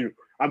all of you.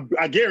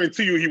 I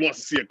guarantee you he wants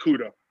to see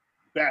Okuda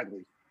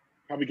badly.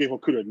 Probably gave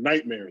Okuda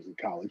nightmares in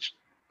college.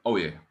 Oh,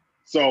 yeah.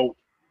 So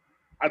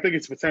I think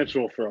it's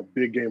potential for a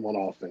big game on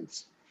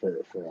offense for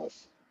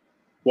us.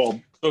 Well,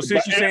 so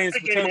since you're saying it's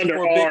potential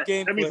for a big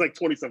game, that means like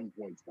 27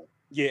 points. Though.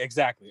 Yeah,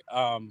 exactly.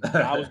 I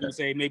was going to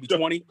say maybe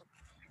 20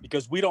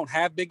 because we don't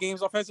have big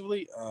games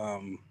offensively.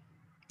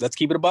 Let's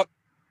keep it a buck.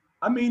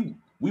 I mean,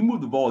 we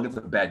moved the ball against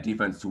a bad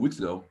defense 3 weeks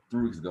ago,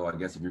 I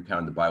guess, if you're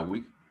counting the bye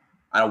week.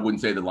 I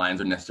wouldn't say the Lions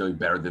are necessarily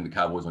better than the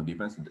Cowboys on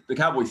defense. The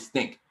Cowboys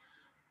stink.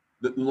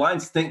 The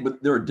Lions stink,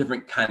 but they're a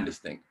different kind of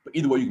stink. But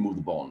either way, you can move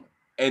the ball on them.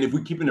 And if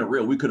we keep it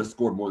real, we could have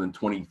scored more than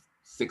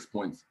 26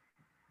 points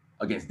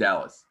against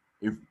Dallas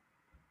if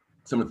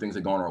some of the things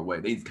had gone our way.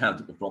 They just kind of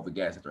took the foot off the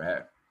gas after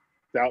half.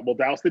 Well,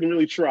 Dallas didn't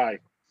really try.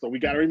 So we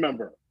got to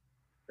remember,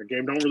 the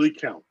game don't really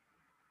count.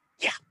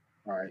 Yeah.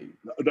 All right.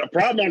 The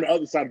problem on the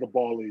other side of the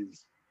ball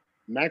is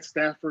Matt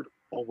Stafford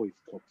always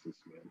cooks this,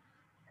 man.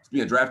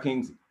 Speaking of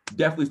DraftKings,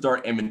 definitely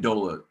start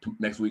Amendola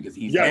next week as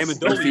he's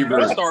Amendola. You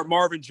better start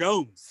Marvin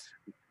Jones.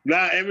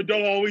 Nah,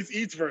 Amendola always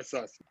eats versus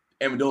us.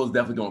 Amendola's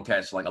definitely going to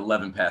catch like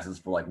 11 passes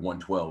for like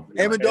 112.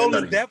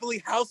 Amendola's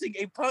definitely housing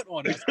a punt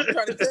on us. I'm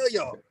trying to tell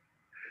y'all.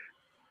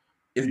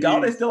 Is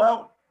Galladay still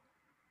out?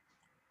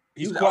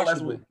 He's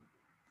questionable.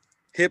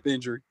 Hip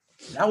injury.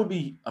 That would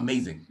be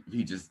amazing if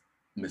he just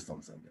missed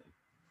on Sunday.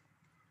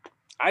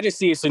 I just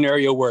see a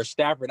scenario where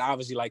Stafford,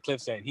 obviously, like Cliff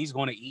said, he's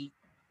going to eat.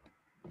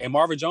 And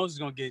Marvin Jones is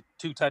going to get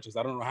 2 touches.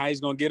 I don't know how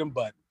he's going to get them,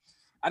 but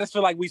I just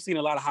feel like we've seen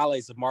a lot of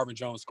highlights of Marvin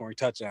Jones scoring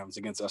touchdowns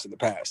against us in the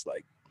past.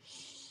 Like,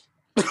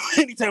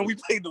 anytime we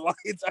played the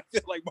Lions, I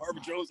feel like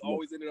Marvin Jones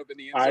always ended up in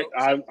the end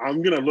zone.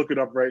 I'm going to look it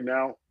up right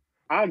now.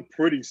 I'm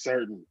pretty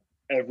certain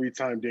every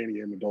time Danny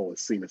Amendola has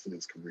seen us in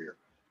his career,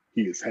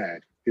 he has had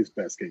his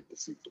best game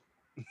this season.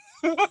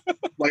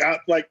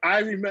 I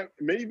remember,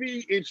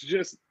 maybe it's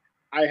just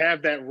I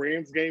have that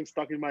Rams game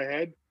stuck in my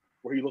head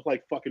where he looked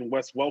like fucking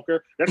Wes Welker.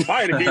 That's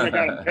probably the game that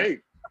got him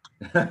paid.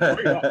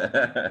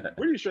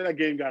 Pretty sure that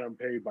game got him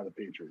paid by the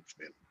Patriots,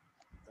 man.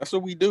 That's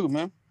what we do,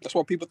 man. That's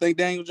why people think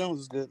Daniel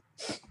Jones is good.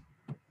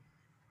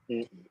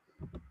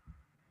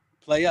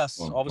 Play us.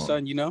 All of a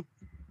sudden,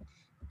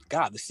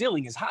 God, the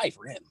ceiling is high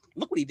for him.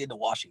 Look what he did to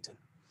Washington.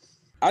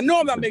 I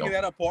know I'm not making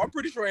that up, Paul. I'm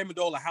pretty sure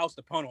Amendola housed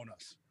the punt on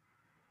us.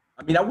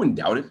 I mean, I wouldn't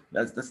doubt it.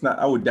 That's not.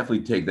 I would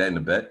definitely take that in a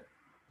bet.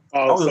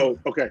 Oh,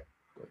 okay.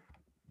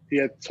 He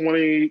had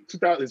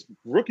 2000 his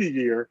rookie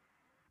year.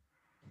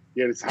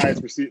 He had his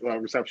highest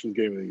receptions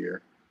game of the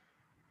year.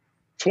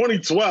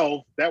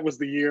 2012, that was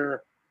the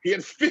year he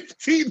had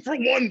 15 for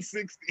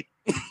 160.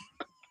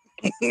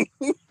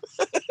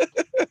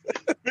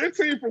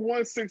 15 for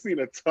 160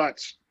 and a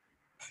touch.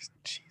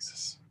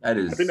 Jesus. That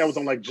is. I think that was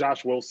on like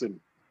Josh Wilson.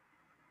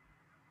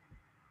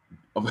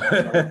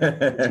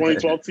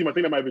 2012 team. I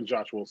think that might have been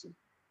Josh Wilson.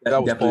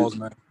 That was Paul's,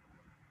 man.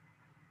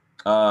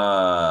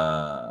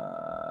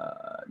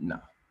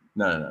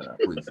 No,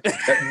 please.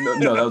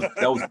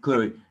 That was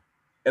clearly.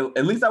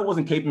 At least I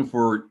wasn't caping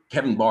for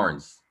Kevin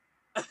Barnes,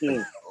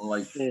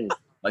 like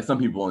some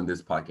people on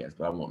this podcast,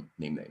 but I won't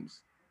name names.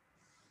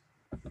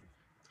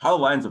 How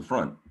the Lions up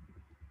front?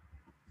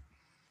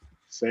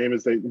 Same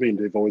as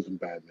they've always been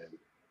bad, man.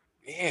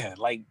 Yeah,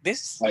 like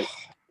this. Like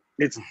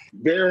it's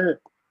their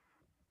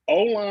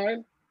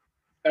O-line.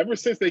 Ever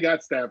since they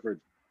got Stafford,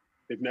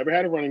 they've never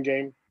had a running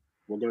game.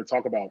 We're going to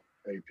talk about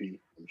AP,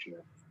 I'm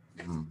sure,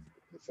 in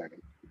a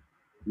second.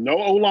 No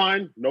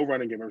O-line, no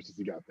running game ever since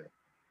he got there.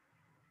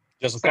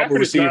 Just a Stafford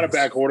couple is not a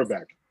bad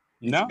quarterback.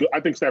 No, I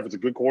think Stafford's a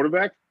good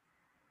quarterback.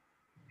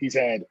 He's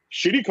had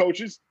shitty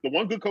coaches. The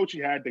one good coach he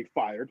had, they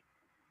fired.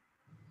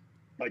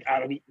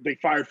 They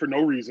fired for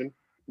no reason.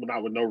 Well,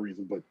 not with no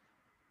reason, but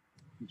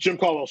Jim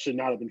Caldwell should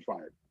not have been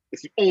fired.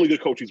 It's the only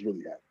good coach he's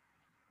really had.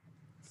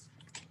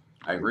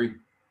 I agree.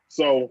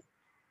 So,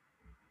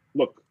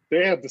 look,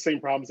 they have the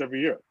same problems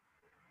every year.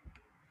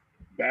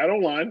 Bad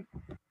O-line,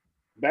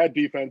 bad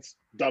defense,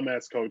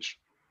 dumbass coach.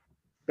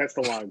 That's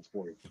the Lions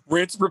for you.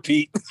 Rinse,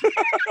 repeat.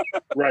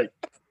 Right.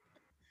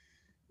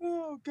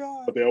 Oh,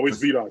 God. But they always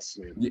beat us,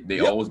 man. They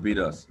always beat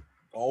us.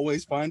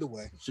 Always find a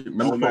way.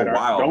 Remember for a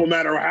while. No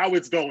matter how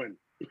it's going.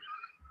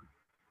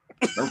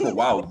 Remember for a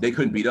while, they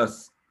couldn't beat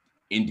us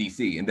in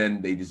DC, and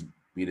then they just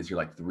beat us here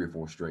like 3 or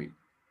 4 straight.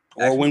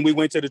 Or when we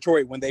went to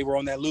Detroit when they were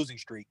on that losing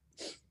streak.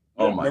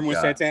 Oh my God. Remember when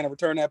Santana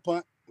returned that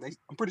punt?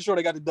 I'm pretty sure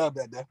they got the dub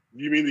that day.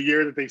 You mean the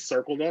year that they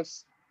circled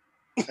us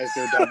as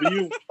their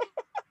W?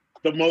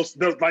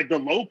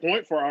 The low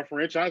point for our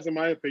franchise, in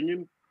my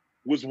opinion,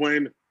 was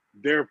when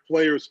their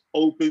players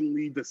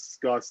openly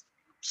discussed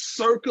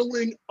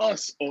circling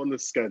us on the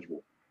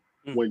schedule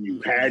when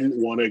you hadn't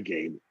won a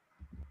game.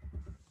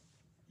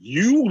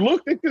 You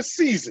looked at the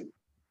season,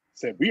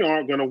 said, we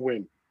aren't going to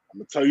win. I'm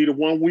going to tell you the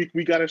 1 week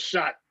we got a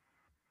shot.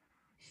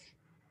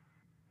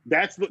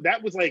 That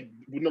was like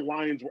when the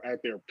Lions were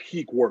at their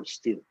peak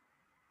worst, too.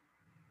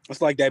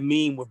 It's like that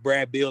meme with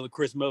Brad Beal and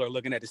Chris Miller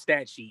looking at the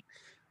stat sheet.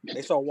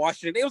 They saw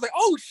Washington. They was like,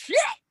 oh, shit.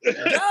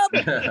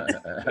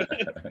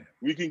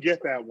 We can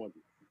get that one.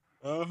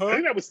 I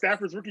think that was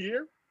Stafford's rookie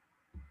year.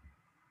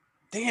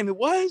 Damn, it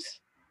was?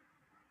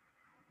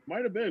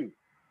 Might have been.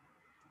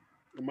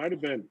 It might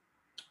have been.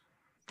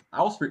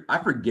 I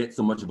forget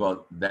so much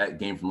about that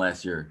game from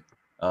last year.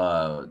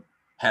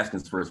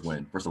 Haskins' first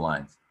win versus the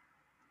Lions.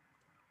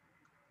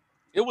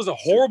 It was a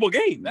horrible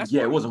game.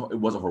 It was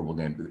a horrible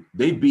game.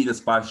 They beat us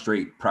 5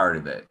 straight prior to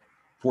that.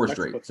 4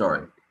 straight.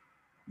 Sorry.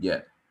 Yeah.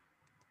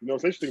 You know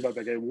what's interesting about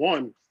that game?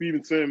 One,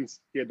 Steven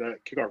Sims, he had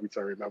that kickoff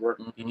return, remember?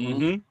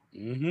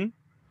 Mm-hmm.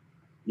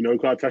 You know who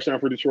caught a touchdown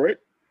for Detroit?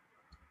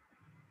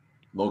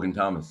 Logan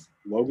Thomas.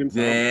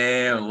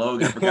 Damn,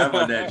 Logan. I forgot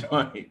about that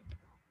joint.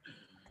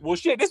 Well,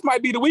 shit, this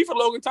might be the week for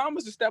Logan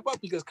Thomas to step up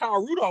because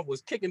Kyle Rudolph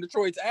was kicking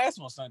Detroit's ass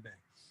on Sunday.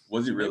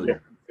 Was he really?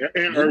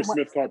 And Irv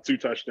Smith caught 2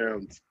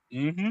 touchdowns.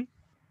 Mm-hmm.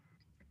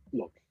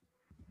 Look,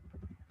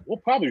 we'll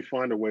probably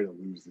find a way to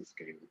lose this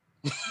game.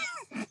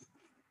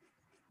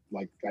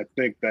 I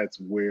think that's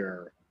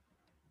where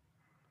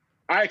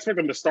I expect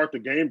them to start the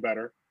game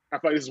better. I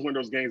feel like this is one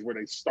of those games where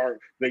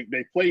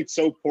they played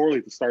so poorly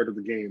at the start of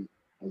the game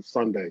on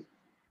Sunday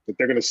that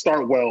they're going to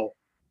start well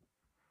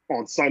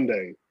on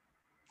Sunday.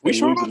 We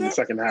sure about in the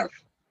second half.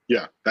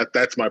 Yeah,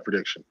 that's my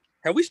prediction.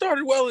 Have we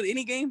started well in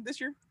any game this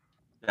year?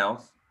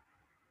 Dallas.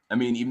 I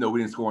mean, even though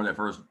we didn't score on that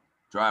first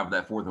drive,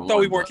 that 4th and 1. I thought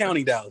we weren't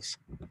counting Dallas.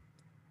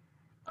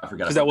 I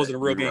forgot because that wasn't a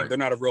real game. Right. They're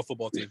not a real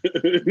football team.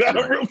 Not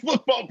a real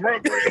football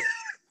program.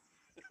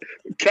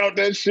 Count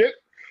that shit.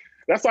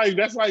 That's like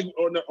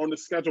on the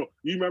schedule.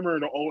 You remember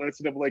in the old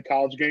NCAA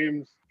college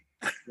games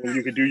when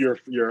you could do your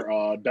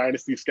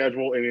dynasty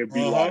schedule and it'd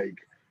be like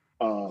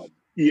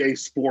EA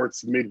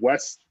Sports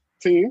Midwest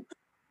team.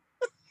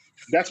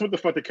 That's what the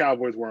fuck the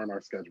Cowboys were on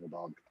our schedule,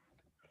 dog.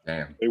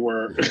 Damn. They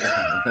were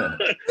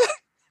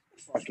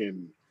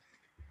fucking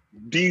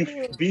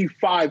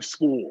D5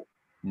 school.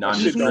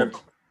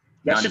 Nondescript.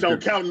 That shit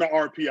don't count in the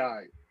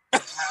RPI.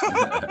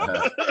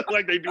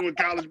 Like they do in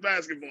college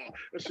basketball.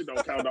 That shit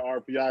don't count in the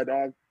RPI,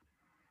 dog.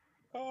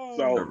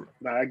 So,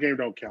 that game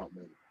don't count,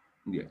 man.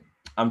 Yeah.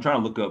 I'm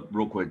trying to look up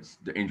real quick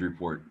the injury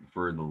report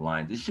for the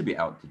Lions. It should be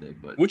out today,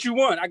 but what you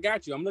want? I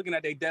got you. I'm looking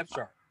at their depth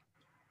chart.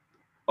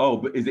 Oh,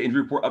 but is the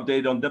injury report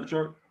updated on depth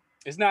chart?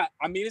 It's not.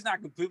 I mean, it's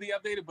not completely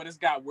updated, but it's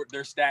got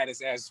their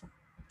status as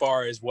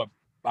far as what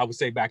I would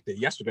say back there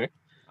yesterday.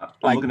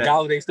 Like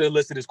Galladay still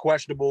listed as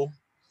questionable.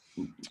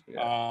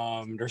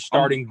 Yeah. Their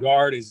starting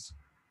guard is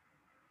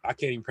I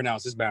can't even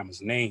pronounce this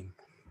Bama's name.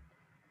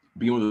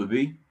 Begin with a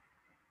V?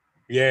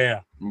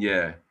 Yeah.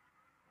 Yeah.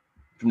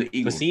 From the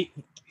Eagles.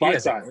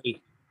 Vaitai.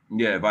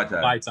 Yeah,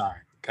 Vaitai.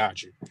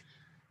 Got you.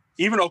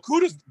 Even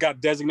Okuda's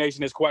got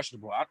designation as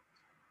questionable.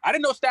 I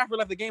didn't know Stafford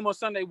left the game on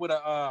Sunday with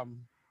a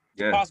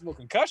possible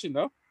concussion,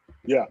 though.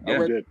 Yeah,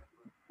 I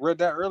read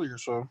that earlier,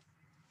 so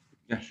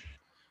yeah.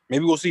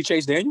 Maybe we'll see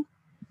Chase Daniel.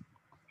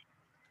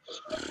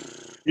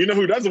 You know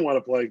who doesn't want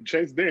to play?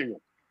 Chase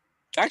Daniel.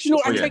 Actually,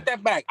 no, I take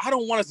that back. I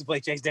don't want us to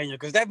play Chase Daniel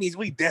because that means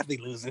we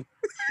definitely losing.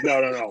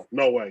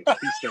 No way.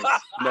 He stinks.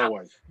 No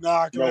way.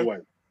 No way.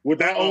 With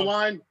that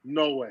O-line,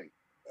 no way.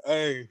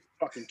 Hey.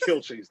 Fucking kill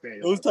Chase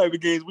Daniel. Those type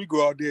of games we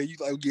go out there, you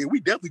like, yeah, we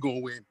definitely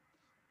gonna win.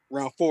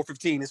 Round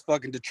 4-15 is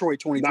fucking Detroit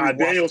 23. Nah,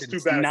 Daniel's too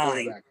bad at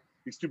quarterback.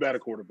 He's too bad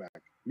at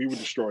quarterback. We would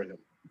destroy him.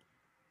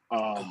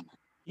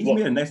 He's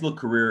made a nice little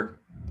career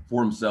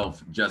for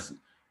himself, just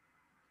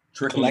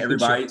tricking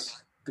everybody.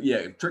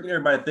 Yeah, tricking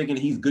everybody thinking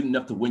he's good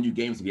enough to win you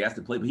games if he has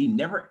to play, but he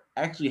never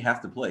actually has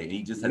to play. And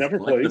he just has to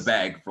collect the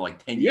bag for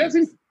like 10 years.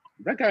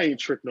 That guy ain't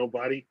tricked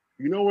nobody.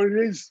 You know what it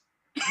is?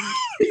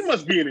 He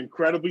must be an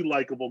incredibly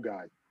likable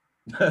guy.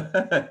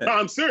 No,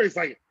 I'm serious.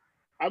 Like,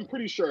 I'm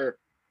pretty sure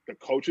the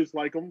coaches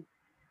like him.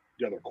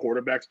 The other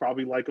quarterbacks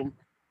probably like him.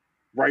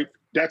 Right?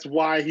 That's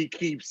why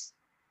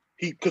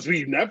because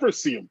we never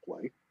see him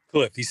play.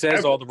 Cliff, he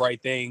says all the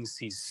right things.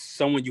 He's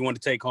someone you want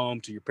to take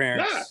home to your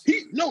parents. Nah,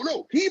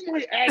 he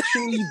might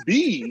actually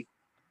be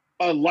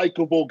a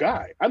likable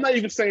guy. I'm not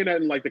even saying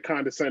that in like the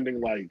condescending,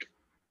 like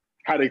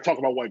how they talk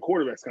about white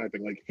quarterbacks kind of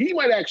thing. Like, he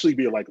might actually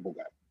be a likable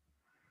guy.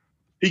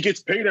 He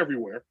gets paid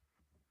everywhere.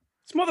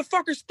 This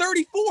motherfucker's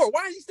 34.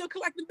 Why is he still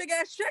collecting big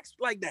ass checks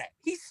like that?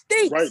 He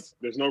stinks. Right.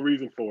 There's no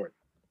reason for it.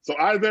 So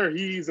either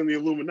he's in the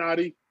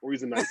Illuminati or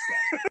he's a nice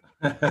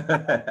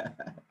guy.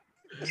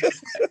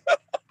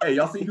 Hey,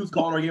 y'all see who's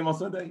calling our game on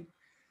Sunday?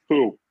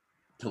 Who?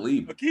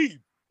 Talib. Akeem.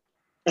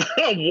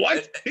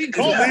 What? He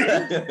called me?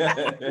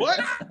 What?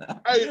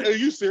 Hey, are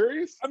you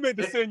serious? I meant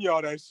to send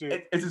y'all that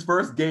shit. It's his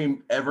first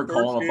game ever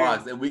calling a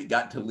Fox, and we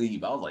got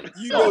Talib. I was like,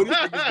 you know this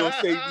nigga's gonna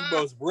say the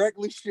most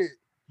reckless shit.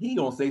 He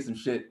gonna say some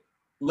shit.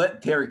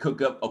 Let Terry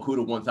cook up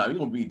Okudah one time. He's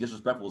gonna be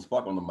disrespectful as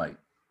fuck on the mic.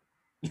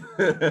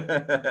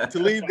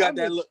 Talib got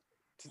that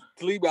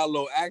Talib got a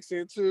little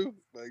accent too.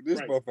 Like,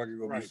 this motherfucker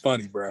gonna be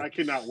funny, bro. I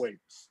cannot wait.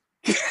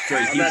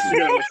 Straight I'm actually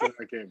gonna listen to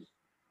that game.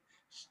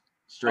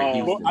 Straight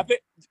Houston. Well, I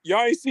think y'all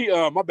ain't see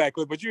my back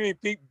clip, but you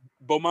ain't peep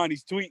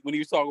Bomani's tweet when he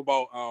was talking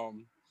about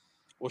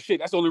well, shit,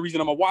 that's the only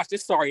reason I'm gonna watch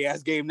this sorry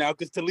ass game now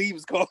because Talib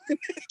is calling.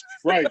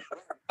 Right.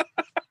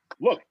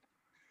 Look,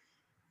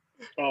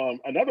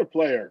 another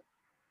player,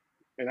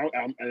 and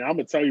I'm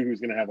gonna tell you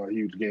who's gonna have a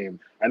huge game.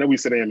 I know we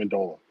said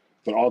Amendola,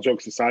 but all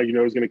jokes aside, you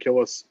know who's gonna kill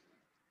us?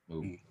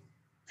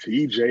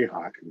 TJ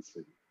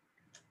Hockenson.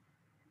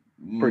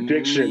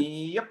 Prediction.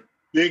 Yep.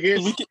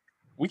 Biggest.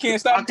 We can't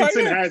stop.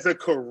 Hockenson has a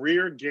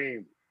career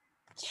game.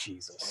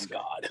 Jesus Sunday.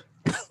 God.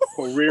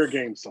 Career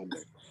game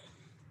Sunday.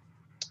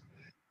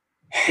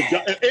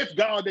 If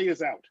Galladay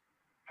is out,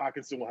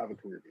 Hockenson will have a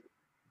career game.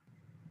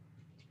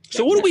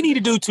 So what do we need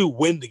to do to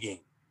win the game?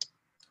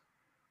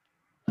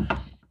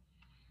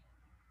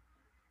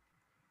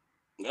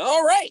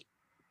 All right.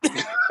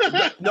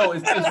 No,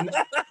 it's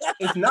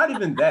not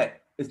even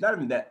that. It's not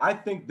even that. I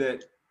think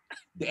that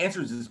the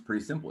answer is just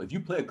pretty simple. If you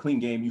play a clean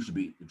game, you should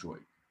beat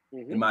Detroit,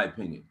 in my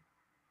opinion.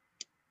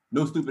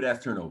 No stupid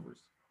ass turnovers.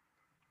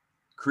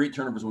 Create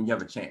turnovers when you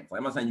have a chance. Like,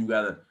 I'm not saying you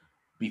gotta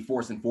be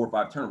forcing 4 or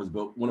 5 turnovers,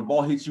 but when a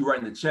ball hits you right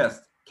in the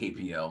chest,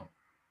 KPL,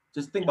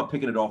 just think about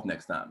picking it off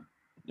next time.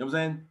 You know what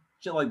I'm saying?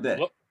 Shit like that.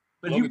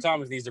 But Logan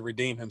Thomas needs to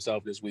redeem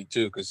himself this week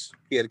too, because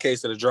he had a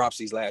case of the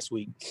dropsies last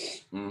week.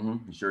 He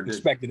sure did.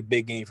 Expected a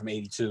big game from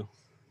 82.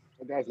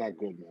 That guy's not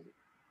good, man.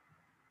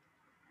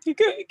 He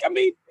could. I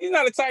mean, he's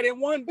not a tight end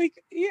one, but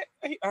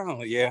I don't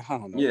know.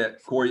 Yeah,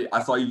 Corey,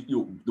 I saw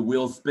you the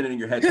wheels spinning in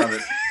your head trying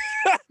to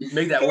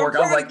make that work.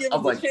 I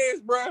was like, chance,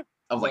 bro.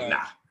 I was like,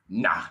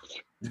 nah.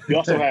 He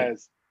also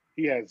has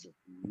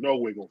no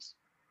wiggles.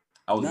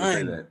 I was gonna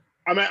say that.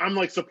 I mean, I'm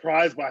like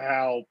surprised by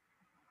how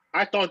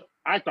I thought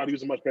he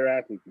was a much better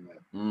athlete than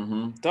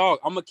that. Dog,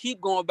 I'm gonna keep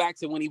going back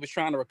to when he was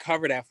trying to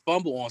recover that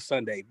fumble on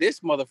Sunday.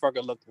 This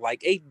motherfucker looked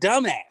like a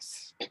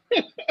dumbass.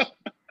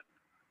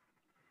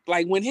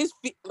 Like, when his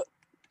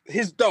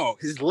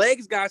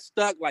legs got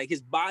stuck, like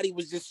his body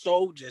was just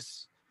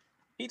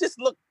he just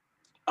looked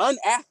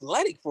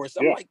unathletic for us.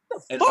 I'm like,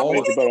 the fuck,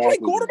 nigga, you play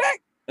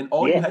quarterback? And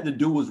all you had to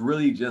do was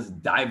really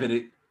just dive at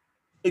it.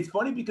 It's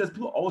funny because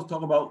people always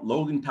talk about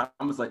Logan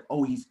Thomas, like,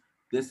 oh, he's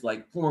this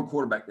like former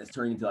quarterback that's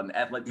turning into an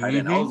athletic tight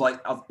end. I was like,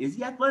 is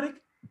he athletic?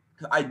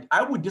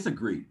 I would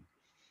disagree.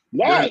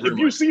 Nah, if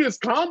you see his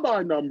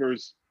combine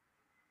numbers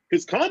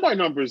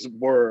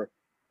were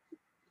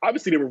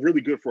obviously they were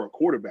really good for a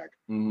quarterback.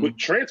 But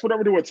transferred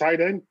over to a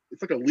tight end,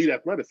 it's like elite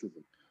athleticism.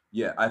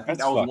 Yeah, I think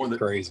I was one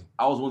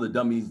of the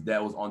dummies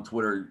that was on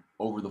Twitter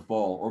over the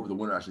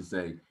winter, I should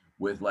say,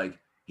 with like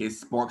his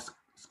Sparks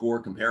score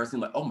comparison.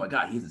 Like, oh my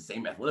God, he has the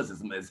same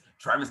athleticism as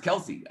Travis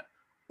Kelce.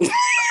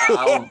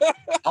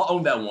 I'll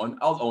own that one.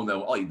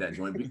 I'll eat that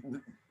joint.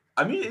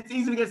 I mean, it's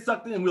easy to get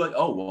sucked in. And we're like,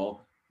 oh,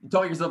 well, you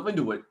talk yourself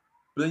into it.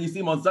 But then you see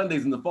him on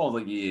Sundays in the fall.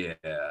 It's like, yeah,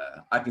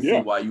 I can see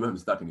why you haven't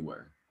stuck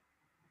anywhere.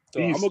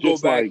 So I'm gonna go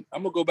back.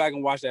 I'm gonna go back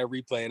and watch that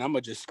replay, and I'm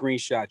gonna just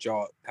screenshot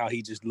y'all how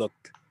he just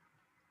looked,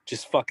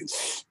 just fucking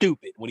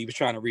stupid when he was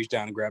trying to reach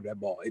down and grab that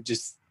ball. It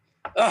just,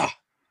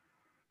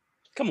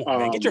 come on,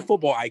 man, get your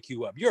football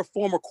IQ up. You're a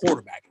former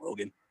quarterback,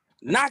 Logan.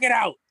 Knock it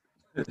out.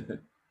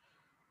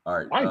 All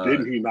right. Why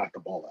didn't he knock the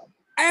ball out?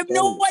 I have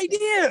no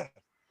idea.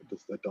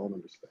 I don't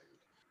understand.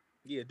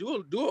 Yeah,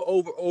 do a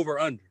over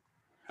under.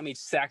 How many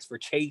sacks for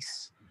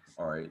Chase?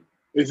 All right.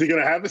 Is he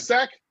gonna have a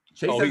sack?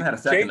 Chase hasn't had a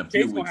sack in a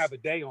few weeks. Chase gonna have a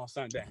day on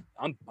Sunday.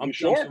 I'm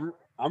sure.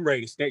 I'm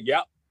ready to stay.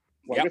 Yep.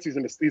 Well, I guess he's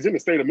in the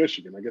state of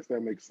Michigan. I guess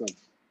that makes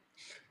sense.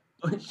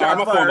 My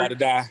phone about to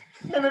die.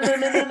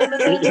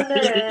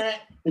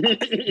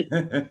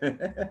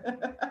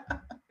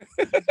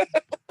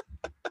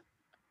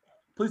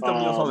 Please tell me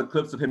you saw the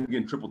clips of him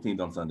getting triple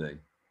teamed on Sunday.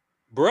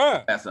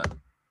 Bruh.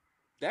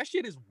 That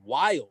shit is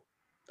wild.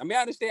 I mean,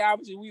 I understand,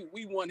 obviously,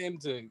 we want him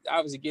to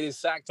obviously get his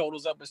sack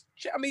totals up.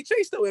 I mean,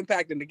 Chase still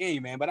impacting the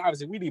game, man, but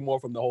obviously we need more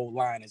from the whole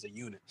line as a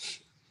unit.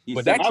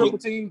 But that triple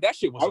team, that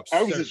shit was absurd.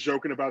 I was just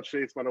joking about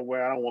Chase, by the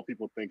way. I don't want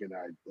people thinking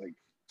that, like,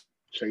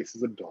 Chase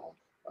is a dog.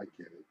 I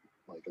get it.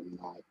 Like, I'm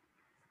not.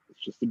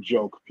 It's just a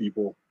joke,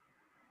 people.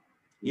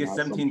 He has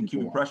 17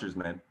 QB pressures,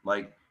 man.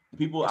 Like,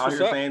 people out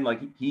here saying,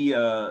 like, he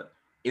isn't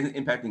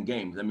impacting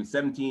games. I mean,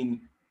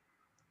 17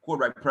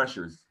 quarterback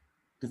pressures,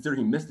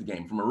 considering he missed the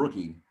game from a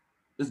rookie,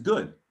 is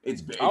good.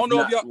 It's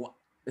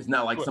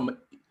not like some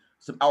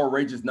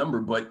outrageous number,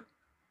 but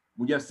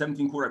when you have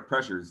 17 quarterback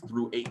pressures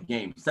through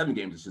 7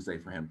 games, I should say,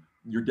 for him,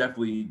 you're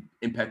definitely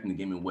impacting the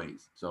game in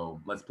ways.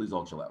 So let's please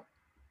all chill out.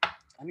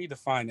 I need to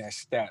find that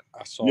stat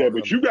I saw. Yeah,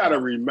 but you got to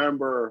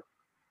remember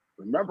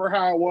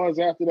how it was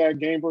after that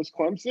game versus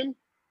Clemson?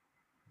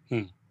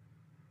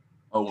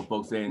 Oh, when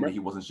folks saying that he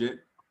wasn't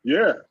shit?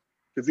 Yeah,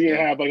 because he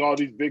didn't have like all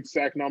these big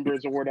sack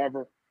numbers or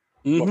whatever.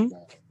 Mm-hmm. Look,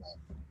 man,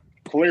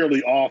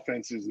 clearly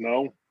offenses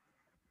know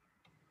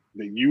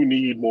that you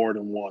need more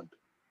than one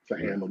to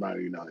handle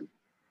 99.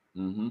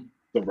 Mm-hmm.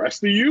 The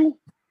rest of you,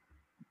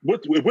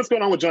 what's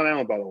going on with John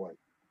Allen, by the way?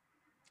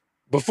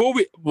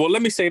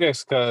 Let me say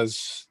this,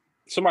 because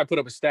somebody put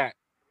up a stat.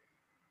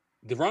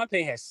 De'Ron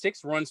Payne has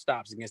 6 run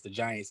stops against the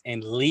Giants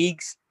and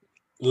leads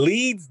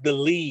the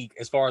league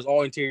as far as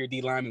all interior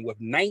D linemen with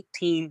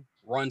 19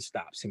 run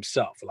stops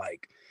himself.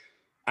 Like,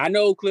 I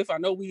know, Cliff,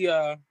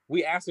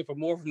 we asking for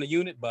more from the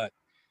unit, but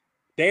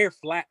they're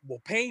flat. Well,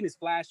 Payne is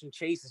flashing.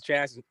 Chase is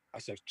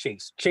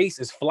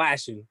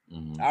flashing.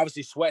 Mm-hmm.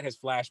 Obviously, Sweat has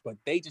flashed, but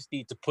they just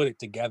need to put it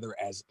together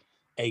as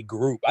a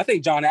group. I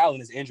think John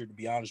Allen is injured, to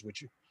be honest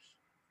with you.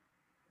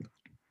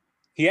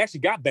 He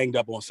actually got banged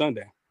up on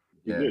Sunday.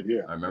 Yeah, he did,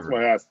 yeah. I remember. That's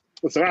why I asked.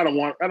 Listen, I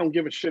don't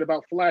give a shit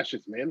about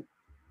flashes, man.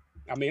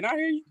 I mean, I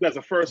hear you. That's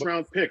a first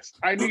round picks.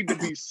 I need to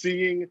be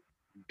seeing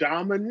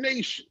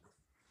domination.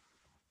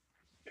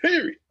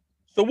 Period.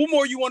 So what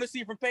more you want to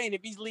see from Payne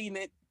if he's leading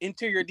that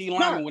interior D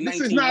lineman with 19?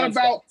 This is not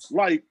about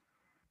like,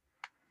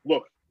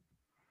 look,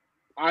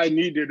 I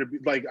need there to be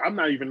like, I'm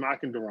not even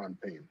knocking De'Ron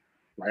Payne.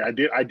 Right?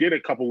 I did a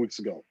couple weeks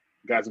ago.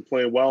 You guys are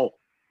playing well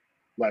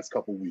last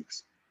couple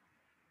weeks.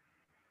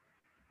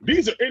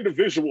 These are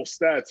individual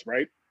stats,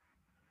 right?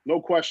 No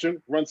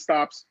question. Run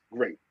stops,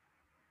 great.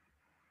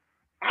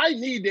 I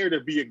need there to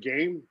be a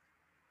game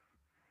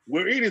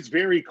where it is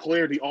very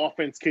clear the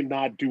offense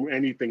cannot do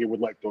anything it would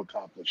like to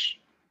accomplish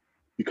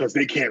because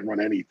they can't run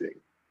anything.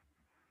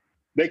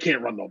 They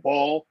can't run the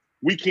ball.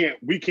 We can't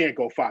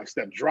go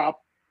 5-step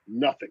drop.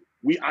 Nothing.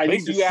 I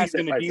need to see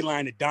asking the D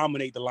line to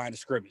dominate the line of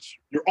scrimmage.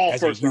 You're all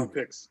first round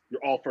picks.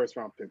 You're all first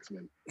round picks,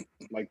 man.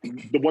 Like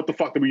what the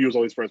fuck do we use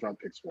all these first round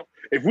picks for?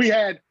 If we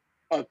had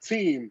a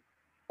team,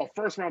 a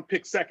first round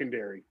pick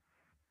secondary,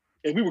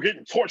 and we were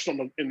getting torched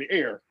in the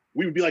air,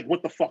 we would be like,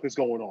 what the fuck is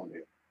going on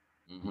here?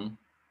 Mm-hmm.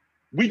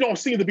 We don't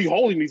seem to be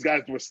holding these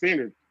guys to a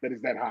standard that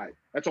is that high.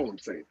 That's all I'm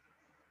saying.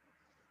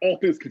 All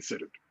things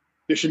considered,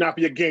 there should not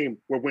be a game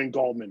where Wayne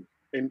Gallman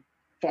and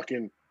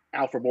fucking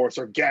Alfred Morris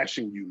are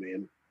gashing you,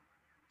 man.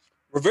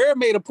 Rivera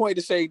made a point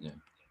to say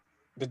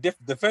the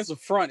defensive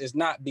front is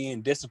not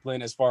being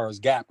disciplined as far as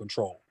gap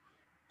control.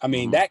 I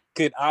mean, that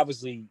could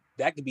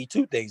be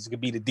 2 things. It could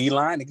be the D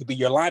line. It could be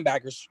your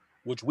linebackers,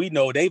 which we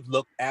know they've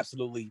looked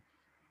absolutely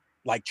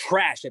like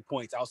trash at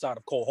points outside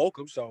of Cole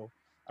Holcomb. So,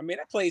 I mean,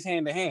 that plays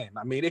hand to hand.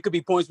 I mean, it could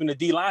be points when the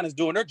D line is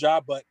doing their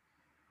job, but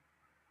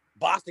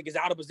Bostic is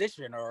out of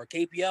position or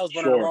KPL is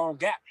running the wrong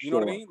gap. You know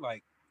what I mean?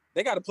 Like,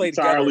 they got to play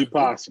together. Entirely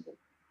possible.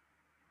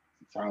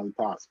 It's entirely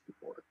possible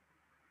for it.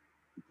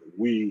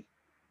 We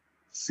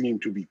seem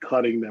to be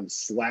cutting them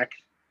slack,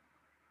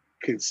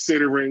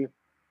 considering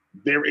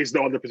there is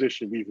no other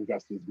position we've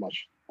invested as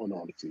much on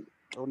the team.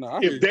 Oh, no,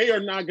 if they are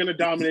not going to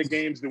dominate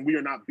games, then we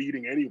are not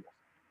beating anyone.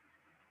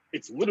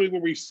 It's literally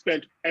where we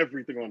spent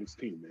everything on this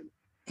team,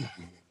 man.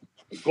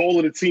 The goal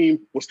of the team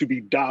was to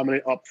be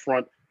dominant up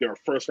front. There are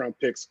first-round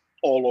picks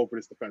all over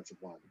this defensive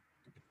line.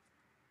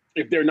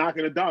 If they're not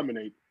going to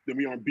dominate, then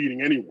we aren't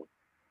beating anyone.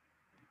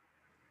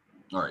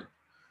 All right.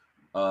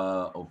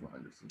 Over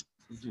Anderson.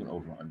 Let's do an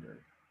over-under.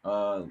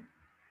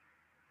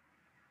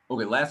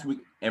 Okay, last week,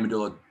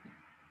 Amendola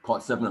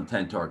caught 7 of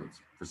 10 targets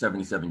for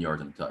 77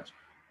 yards and a touch.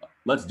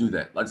 Let's do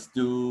that. Let's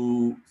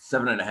do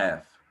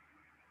 7.5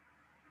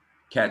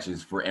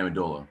 catches for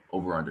Amendola,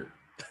 over-under.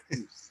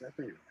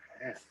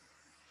 7.5.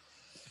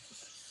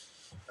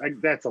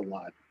 That's a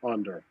lot.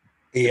 Under.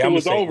 Yeah, if it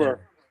was over.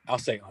 Under. I'll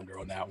say under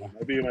on that one.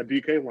 That'd be in my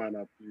DK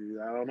lineup.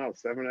 I don't know.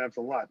 7.5's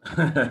a lot.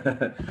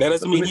 That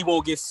doesn't mean he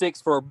won't get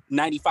 6 for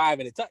 95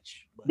 and a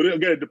touch. But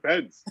again, it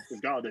depends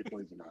if Golladay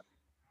plays or not.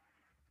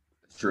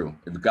 It's true.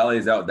 If Golladay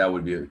is out, that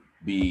would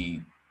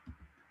be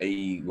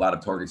a lot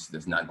of targets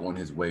that's not going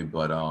his way.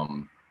 But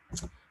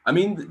I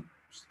mean,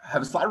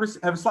 have slot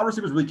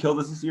receivers really killed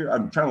us this year?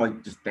 I'm trying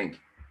to just think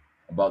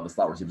about the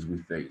slot receivers we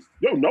faced.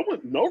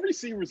 No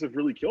receivers have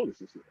really killed us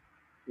this year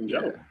in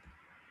general. Yeah.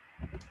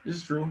 This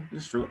is true.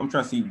 I'm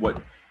trying to see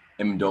what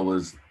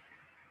Amendola's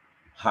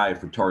high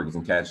for targets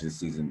and catches this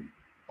season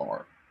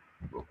are.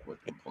 Real quick,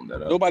 I'm pulling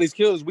that up. Nobody's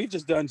killed us. We've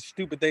just done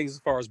stupid things as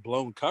far as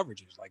blown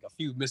coverages, like a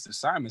few missed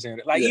assignments here.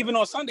 Like even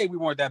on Sunday, we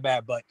weren't that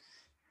bad, but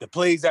the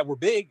plays that were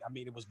big, I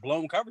mean, it was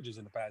blown coverages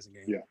in the passing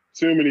game. Yeah,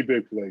 too many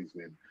big plays,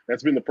 man.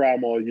 That's been the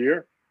problem all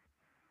year.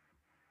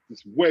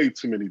 It's way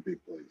too many big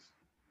plays.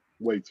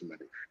 Way too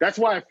many. That's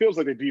why it feels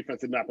like the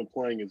defense had not been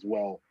playing as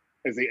well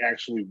as they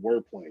actually were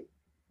playing.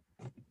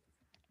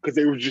 Because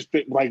they were just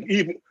like,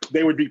 even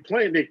they would be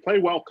playing, they'd play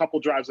well a couple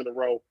drives in a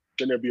row,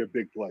 then there'd be a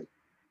big play.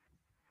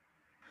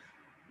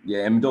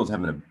 Yeah, Amendola's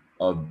having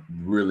a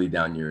really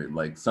down year.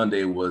 Like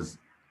Sunday was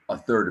a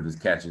third of his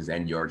catches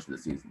and yards for the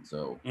season.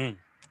 So,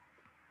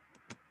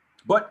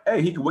 but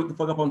hey, he could wake the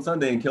fuck up on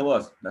Sunday and kill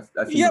us.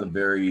 That seems a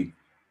very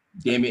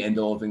Damian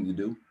Amendola thing to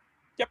do.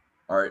 Yep.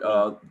 All right.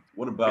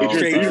 What about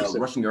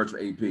rushing yards for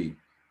AP?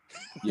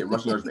 Yeah,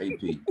 rushing yards for AP.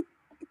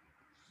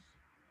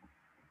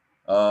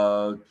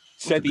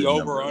 Set the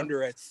over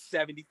under at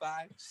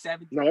 75,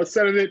 70. No, let's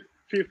set it at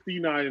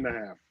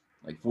 59.5.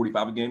 Like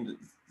 45 a game. This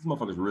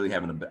motherfucker's really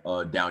having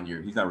a down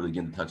year. He's not really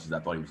getting the touches I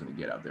thought he was going to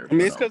get out there. I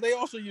mean, it's because they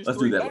also use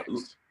three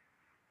backs.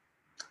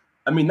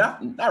 I mean,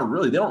 not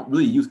really. They don't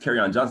really use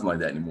Kerryon Johnson like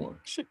that anymore.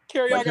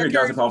 Kerryon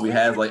Johnson probably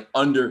has like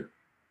under.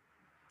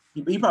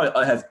 He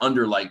probably has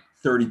under like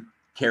 30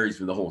 carries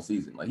for the whole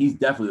season. Like he's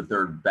definitely the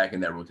third back in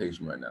that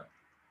rotation right now.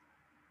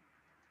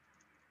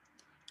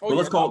 But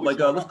let's call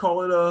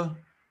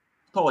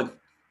it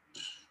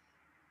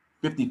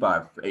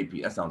 55 for AP.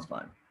 That sounds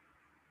fine.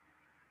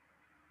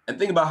 And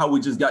think about how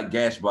we just got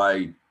gashed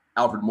by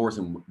Alfred Morris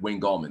and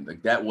Wayne Gallman.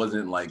 Like that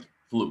wasn't like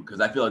fluke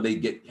because I feel like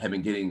they have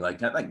been getting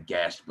like not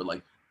gashed, but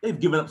like they've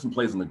given up some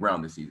plays on the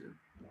ground this season.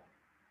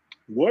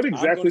 What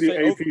exactly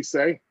did AP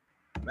say?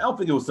 I don't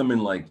think it was something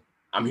like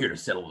I'm here to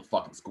settle the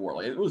fucking score.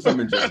 Like it was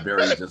something just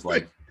very just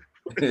like.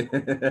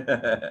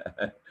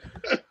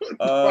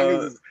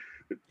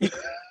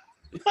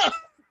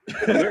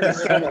 They're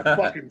settle a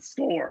fucking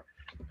score.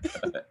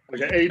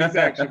 Like an 80s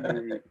action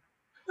movie.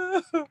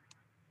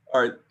 All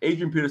right,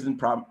 Adrian Peterson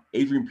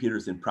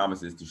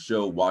promises to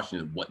show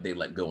Washington what they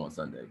let go on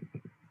Sunday.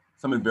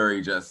 Something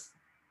very just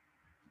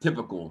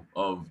typical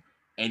of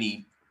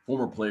any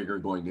former player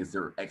going against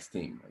their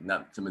ex-team. Like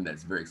not something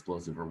that's very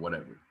explosive or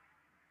whatever.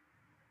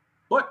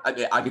 But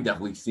I could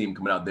definitely see him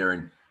coming out there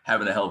and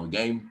having a hell of a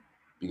game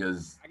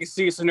because I can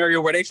see a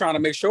scenario where they're trying to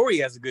make sure he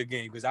has a good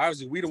game because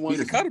obviously we the ones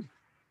that cut him.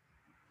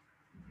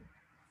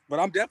 But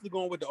I'm definitely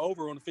going with the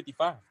over on the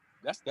 55.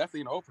 That's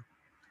definitely an over.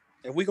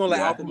 If we're going to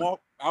let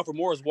Alfred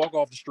Morris walk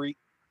off the street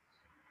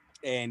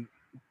and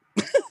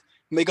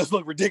make us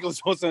look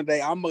ridiculous on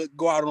Sunday, I'm going to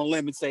go out on a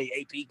limb and say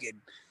AP can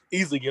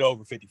easily get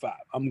over 55.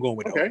 I'm going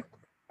with over.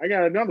 I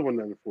got another one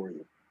then for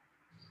you.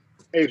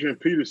 Adrian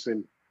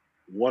Peterson,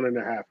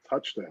 1.5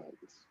 touchdowns.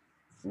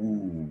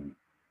 Ooh.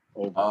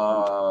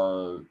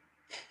 Over.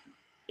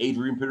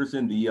 Adrian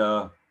Peterson,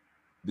 the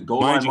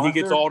goal line monster. He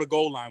gets all the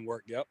goal line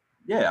work, yep.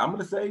 Yeah, I'm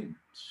going to say,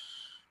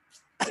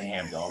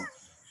 damn, dog.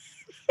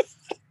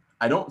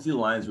 I don't see the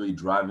Lions really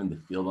driving the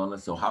field on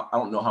us, so I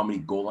don't know how many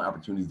goal line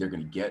opportunities they're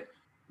going to get.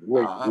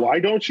 Wait, why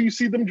don't you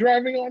see them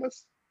driving on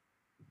us?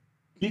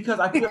 Because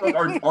I feel like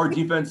our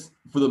defense,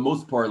 for the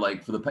most part,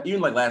 like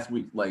even like last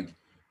week, like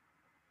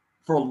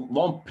for a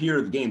long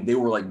period of the game, they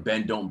were like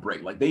bend don't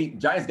break. Like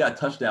Giants got a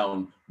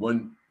touchdown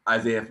when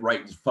Isaiah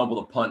Wright just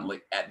fumbled a punt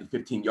like at the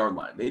 15-yard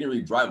line. They didn't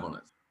really drive on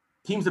us.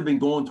 Teams have been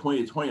going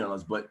 20-20 on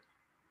us, but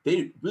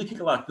they really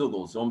kick a lot of field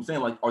goals. So I'm saying,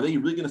 like, are they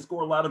really going to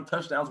score a lot of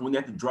touchdowns when they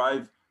have to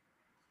drive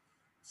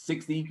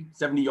 60,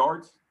 70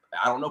 yards?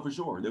 I don't know for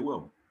sure. They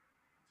will.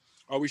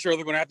 Are we sure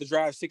they're going to have to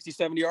drive 60,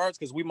 70 yards?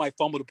 Because we might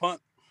fumble the punt.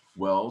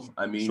 Well,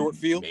 I mean, short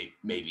field,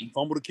 maybe.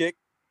 Fumble the kick,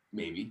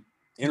 maybe.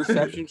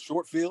 Interception,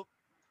 short field.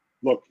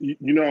 Look, you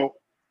know,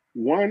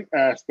 one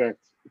aspect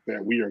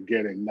that we are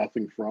getting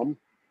nothing from,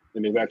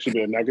 and they've actually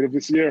been a negative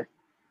this year,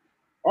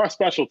 our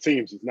special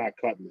teams is not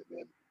cutting it,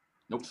 man.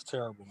 Nope, it's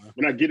terrible, man.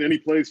 We're not getting any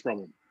plays from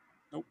them.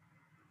 Nope.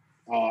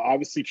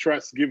 Obviously,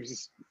 Tress gives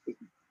us,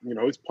 you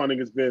know, his punting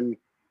has been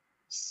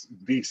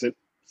decent,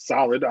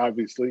 solid,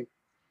 obviously.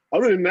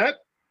 Other than that,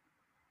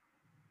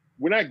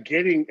 we're not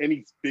getting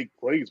any big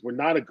plays. We're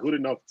not a good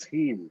enough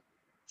team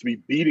to be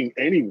beating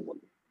anyone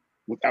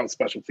without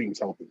special teams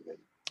helping them.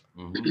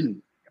 Mm-hmm.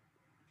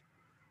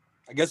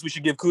 I guess we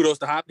should give kudos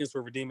to Hopkins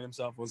for redeeming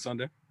himself on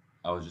Sunday.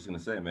 I was just gonna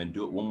say, man,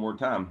 do it one more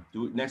time.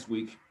 Do it next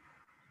week.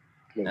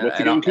 What's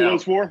he getting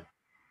kudos for?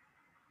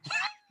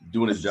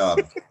 Doing his job.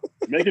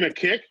 Making a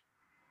kick?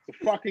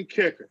 It's a fucking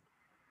kicker.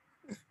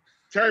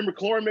 Terry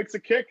McLaurin makes a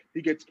kick,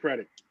 he gets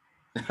credit.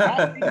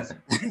 Hopkins,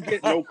 you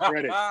get no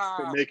credit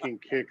for making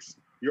kicks.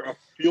 You're a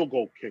field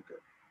goal kicker.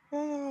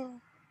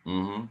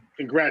 Mm-hmm.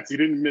 Congrats, you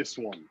didn't miss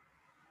one.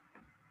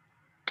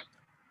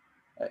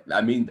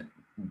 I mean,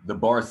 the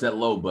bar is set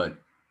low, but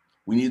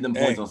we need them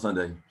points on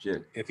Sunday.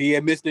 Shit. If he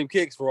had missed them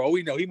kicks, for all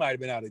we know, he might have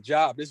been out of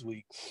job this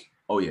week.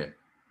 Oh, yeah.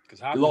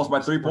 They lost by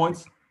 3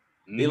 points.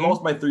 Mm-hmm. They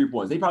lost by 3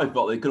 points. They probably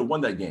felt they could have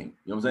won that game.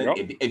 You know what I'm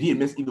saying? Yep. If he had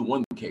missed even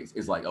one case,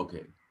 it's like,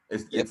 okay,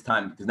 it's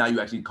time. Because now you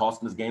actually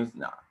cost this games.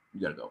 Nah,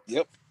 you got to go.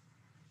 Yep.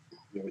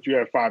 Yeah, but you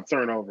had 5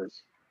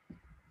 turnovers.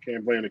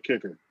 Can't blame the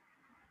kicker.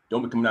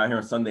 Don't be coming out here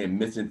on Sunday and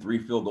missing 3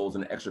 field goals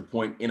and an extra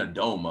point in a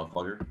dome,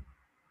 motherfucker.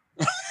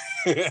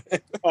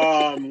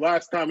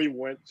 Last time he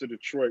went to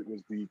Detroit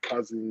was the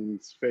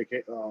Cousins fake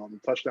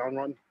touchdown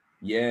run.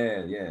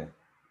 Yeah.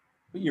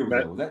 What year was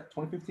that? Was that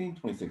 2015,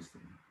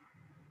 2016?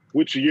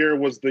 Which year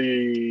was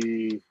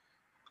that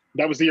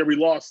was the year we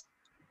lost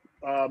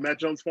Matt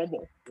Jones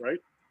fumble, right?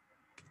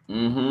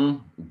 Mm-hmm.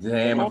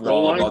 Damn, I forgot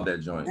all about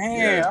that joint.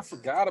 Damn, I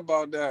forgot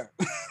about that.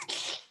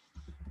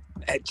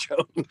 Matt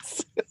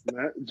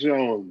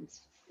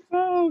Jones.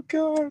 Oh,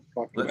 God.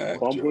 Fucking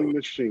fumbling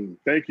machine.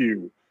 Thank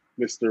you,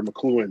 Mr.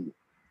 McLuhan,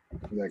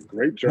 for that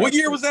great job. What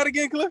year was that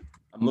again, Cliff?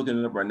 I'm looking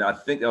it up right now. I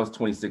think that was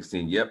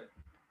 2016. Yep.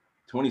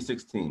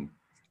 2016.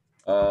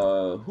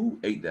 Who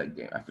ate that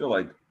game? I feel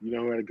like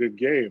had a good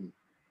game.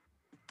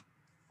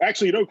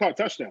 Actually, who caught a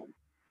touchdown?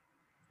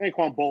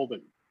 Anquan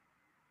Bolden.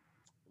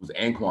 It was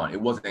Anquan.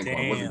 It wasn't Anquan. Damn.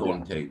 It wasn't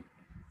Golden Tate.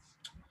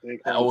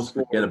 I always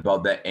forget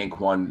about that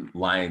Anquan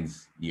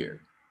Lions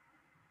year.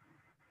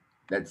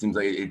 That seems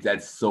like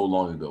that's so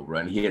long ago,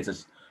 right? And he had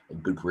such a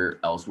good career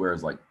elsewhere.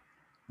 It's like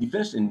he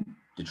finished in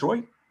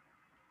Detroit.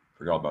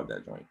 Forgot about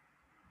that joint.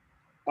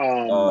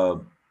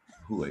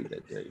 Who ate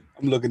that day?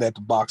 I'm looking at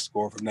the box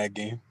score from that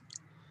game.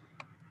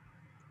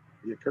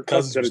 Yeah, Kirk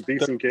Cousins had a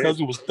decent game.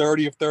 Cousins was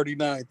 30 of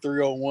 39,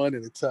 301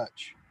 and a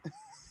touch.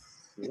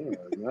 Yeah,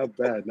 not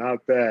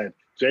bad.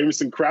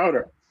 Jamison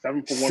Crowder,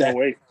 7 for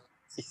 108.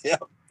 Yeah.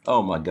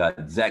 Oh my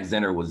God, Zach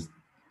Zenner was.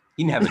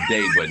 He didn't have a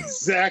day, but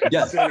Zach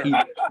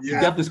Zenner. He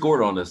definitely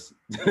scored on us.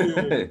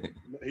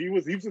 He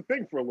was a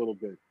thing for a little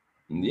bit.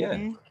 Yeah.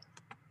 Mm-hmm.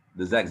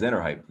 The Zach Zenner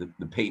hype,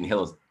 the Peyton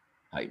Hillis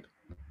hype.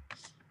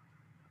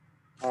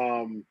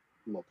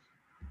 Look,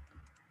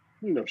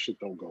 shit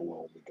don't go well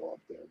when we go up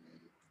there, man.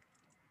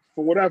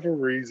 For whatever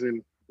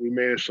reason, we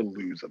managed to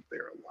lose up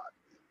there a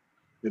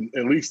lot,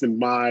 at least in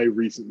my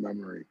recent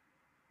memory.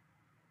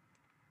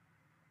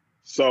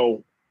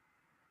 So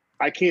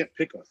I can't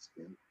pick us,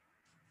 man.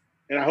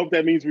 And I hope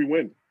that means we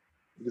win,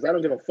 because I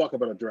don't give a fuck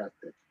about a draft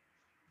pick.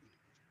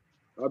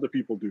 Other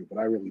people do, but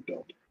I really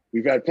don't.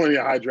 We've had plenty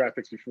of high draft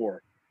picks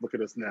before. Look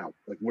at us now.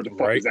 Like, where the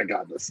fuck has that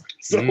gotten us?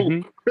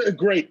 So,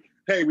 great.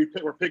 Hey,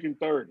 we're picking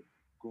third.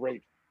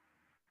 Great.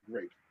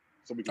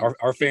 So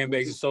our fan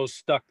base is so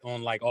stuck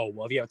on like, oh,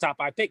 well, if you have a top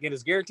 5 pick and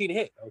it's guaranteed to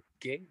hit.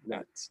 Okay,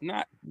 that's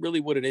not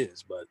really what it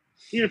is, but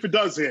even if it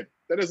does hit,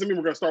 that doesn't mean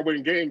we're going to start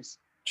winning games.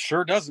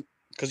 Sure doesn't,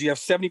 because you have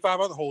 75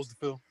 other holes to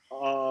fill.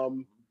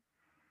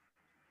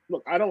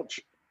 Look, I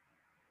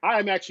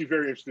am actually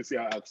very interested to see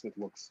how Alex Smith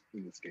looks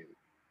in this game.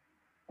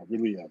 I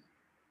really am.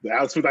 The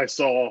Alex Smith I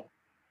saw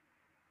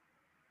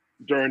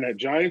during that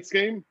Giants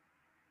game,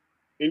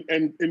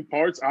 and in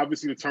parts,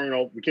 obviously the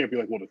turnover, we can't be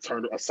like, well,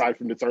 aside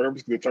from the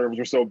turnovers, because the turnovers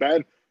were so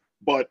bad,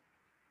 but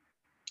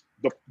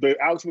the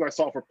Alex Smith I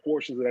saw for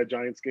portions of that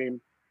Giants game,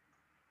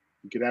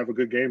 he could have a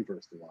good game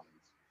versus the Lions.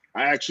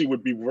 I actually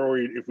would be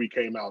worried if we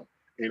came out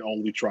and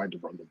only tried to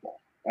run the ball.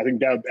 I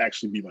think that would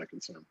actually be my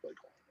concern play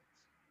call.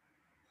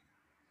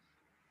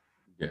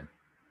 Yeah.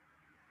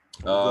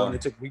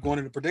 We going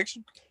into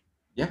prediction?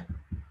 Yeah,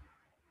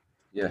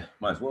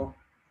 might as well.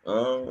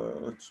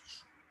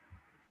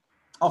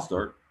 I'll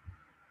start.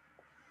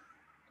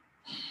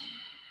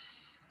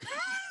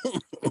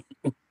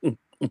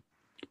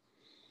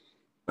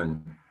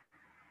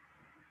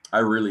 I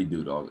really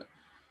do, dog.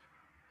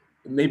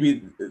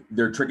 Maybe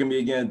they're tricking me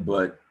again,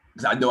 but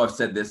because I know I've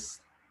said this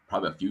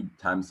probably a few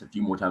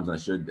more times than I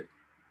should.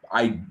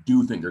 I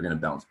do think they're going to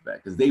bounce back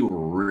because they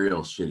were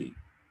real shitty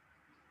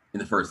in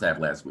the first half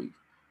last week.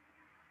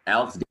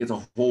 Alex gets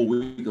a whole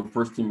week of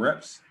first-team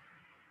reps.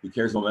 He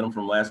carries momentum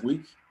from last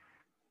week.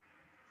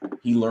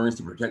 He learns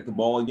to protect the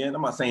ball again.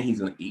 I'm not saying he's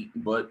going to eat,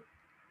 but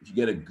if you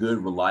get a good,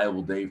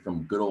 reliable day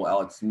from good old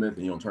Alex Smith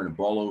and you don't turn the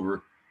ball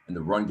over and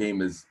the run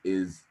game is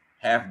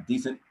half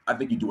decent, I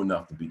think you do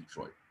enough to beat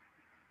Detroit.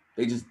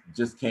 They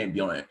just can't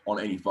be on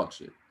any fuck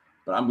shit.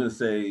 But I'm going to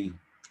say,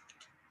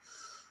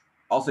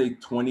 I'll say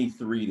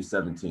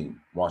 23-17,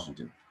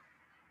 Washington.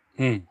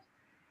 Let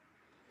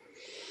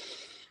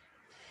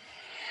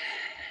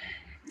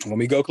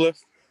me go, Cliff?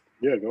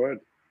 Yeah, go ahead.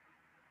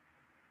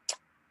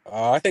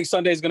 I think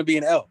Sunday is going to be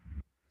an L.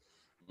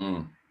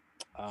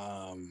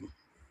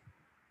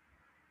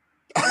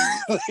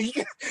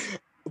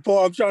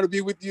 Paul, I'm trying to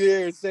be with you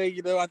here and say,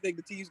 I think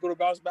the team's going to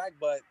bounce back,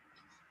 but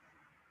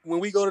when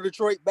we go to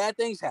Detroit, bad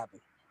things happen.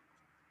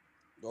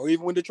 Or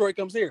even when Detroit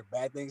comes here,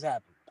 bad things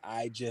happen.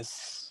 I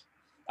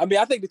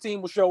think the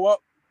team will show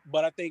up,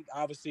 but I think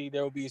obviously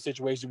there will be a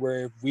situation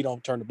where if we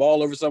don't turn the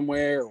ball over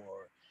somewhere or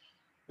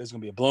there's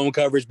going to be a blown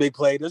coverage, big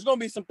play, there's going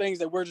to be some things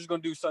that we're just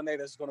going to do Sunday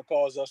that's going to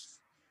cause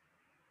us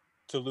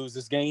to lose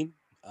this game.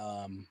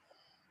 I'm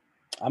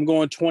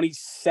going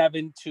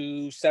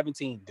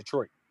 27-17,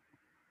 Detroit.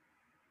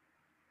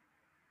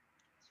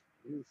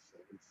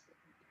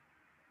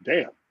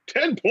 Damn,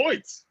 10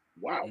 points.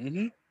 Wow.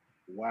 Mm-hmm.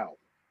 Wow.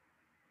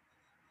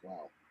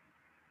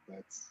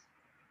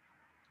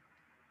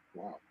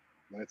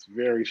 That's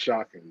very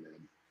shocking,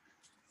 man.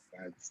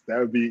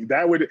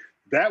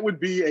 That would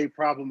be a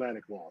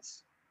problematic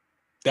loss.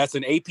 That's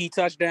an AP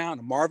touchdown,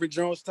 a Marvin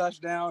Jones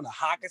touchdown, a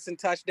Hockenson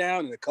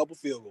touchdown, and a couple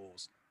field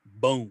goals.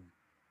 Boom.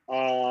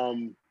 Yeah.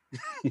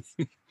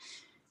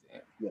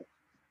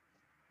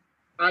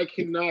 I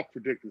cannot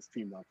predict this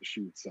team not to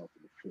shoot itself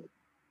in the foot.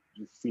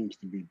 It just seems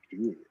to be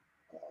doing it.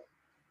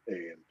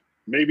 And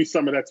maybe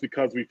some of that's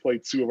because we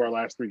played 2 of our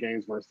last 3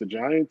 games versus the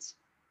Giants.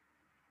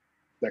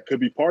 That could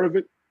be part of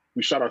it.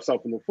 We shot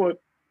ourselves in the foot.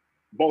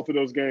 Both of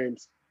those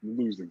games, you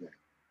lose the game.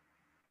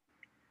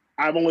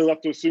 I'm only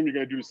left to assume you're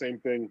going to do the same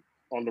thing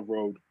on the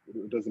road.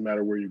 It doesn't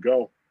matter where you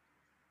go.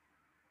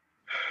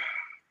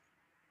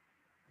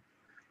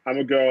 I'm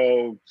going to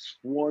go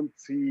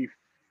 21-20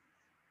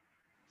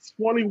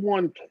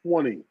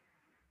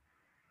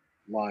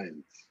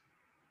 Lions.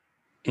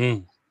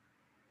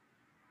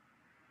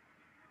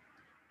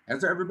 Has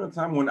there ever been a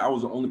time when I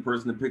was the only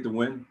person to pick the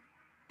win?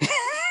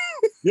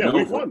 Yeah,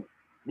 no,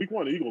 Week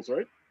 1, Eagles,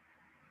 right?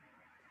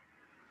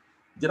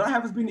 Did I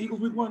have us being the Eagles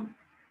week 1? I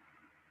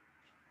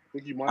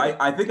think you might.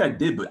 I think I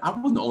did, but I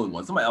wasn't the only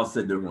one. Somebody else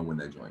said they were going to win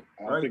that joint.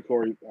 I don't think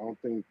Corey.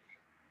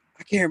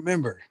 I can't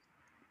remember.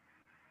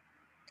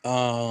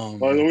 Well,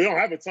 we don't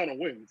have a ton of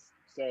wins,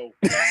 so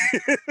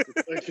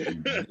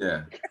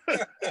yeah.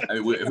 I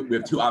mean, we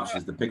have 2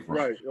 options to pick from.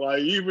 Right. Like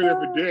even if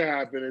it did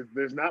happen,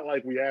 there's not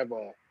like we have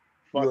a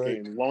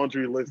fucking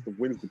laundry list of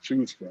wins to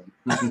choose from.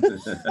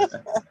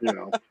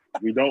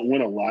 We don't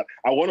win a lot.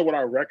 I wonder what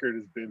our record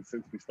has been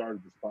since we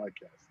started this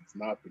podcast. It's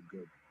not been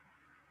good.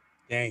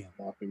 Damn. It's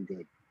not been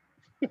good.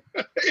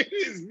 It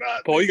is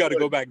not. Paul, you got to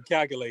go back and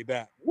calculate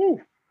that. Woo.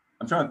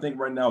 I'm trying to think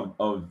right now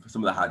of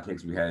some of the hot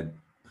takes we had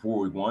before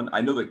we won. I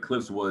know that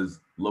Cliff's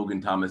was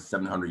Logan Thomas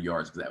 700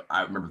 yards because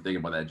I remember thinking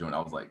about that joint. I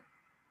was like,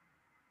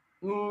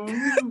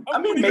 I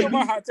mean, maybe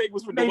my hot take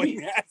was for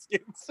Dwayne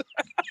Haskins.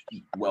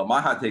 Well, my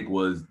hot take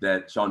was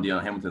that Sean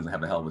Deion Hamilton's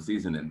have a hell of a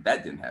season, and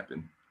that didn't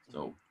happen.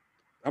 So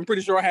I'm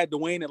pretty sure I had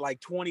Dwayne at like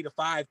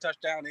 20-5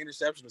 touchdown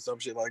interception or some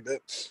shit like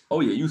that.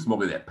 Oh yeah, you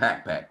smoking that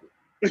pack. That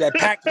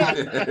pack.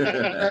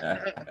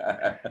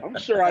 I'm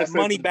sure I said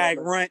money bag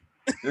runt.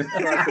 I'm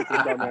sure I said some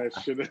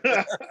dumbass shit.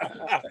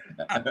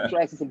 I'm sure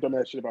I said some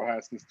dumbass shit about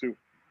Haskins too.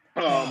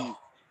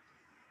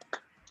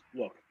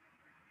 Look,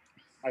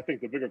 I think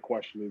the bigger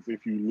question is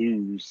if you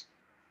lose,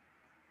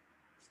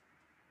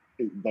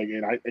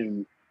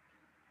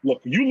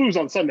 look, you lose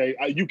on Sunday,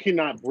 you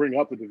cannot bring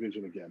up the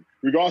division again,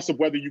 regardless of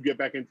whether you get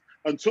back in.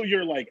 Until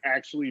you're like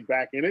actually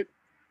back in it,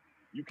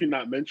 you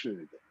cannot mention it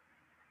again.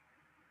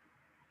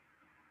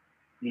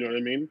 You know what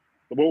I mean?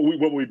 What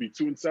would we be,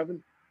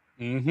 2-7?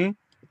 Mm-hmm.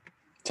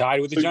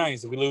 Tied with the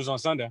Giants if we lose on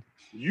Sunday.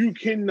 You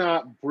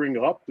cannot bring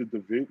up the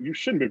division. You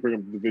shouldn't be bringing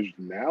up the division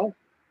now.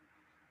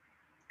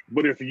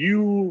 But if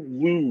you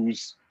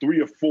lose 3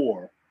 or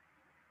 4,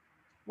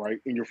 right,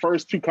 in your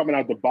first 2 coming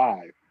out the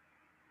bye,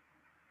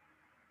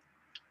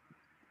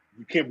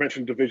 you can't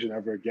mention division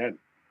ever again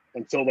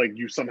until like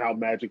you somehow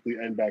magically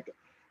end up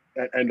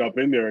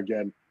in there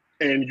again.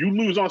 And you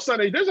lose on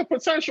Sunday, there's a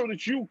potential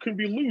that you can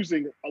be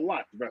losing a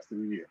lot the rest of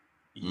the year.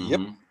 Yep.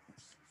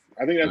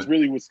 I think that's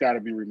really what's got to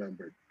be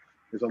remembered.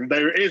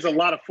 There is a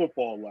lot of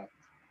football left.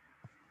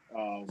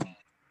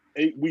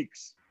 8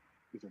 weeks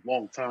is a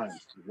long time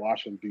in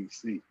Washington,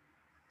 D.C.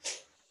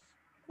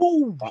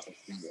 Ooh. I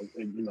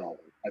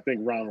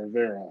think Ron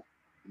Rivera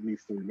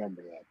needs to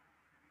remember that.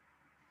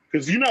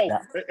 Because,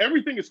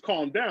 everything is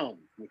calmed down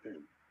with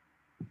him.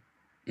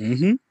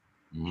 Mm-hmm.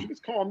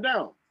 It's calmed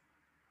down.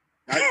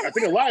 I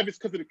think a lot of it's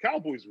because of the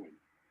Cowboys win.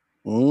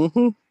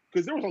 Mm-hmm.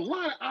 Because there was a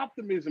lot of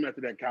optimism after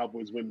that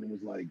Cowboys win. And it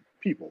was like,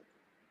 people,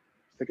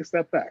 take a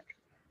step back.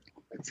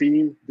 That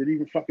team didn't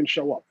even fucking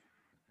show up.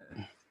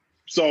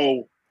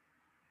 So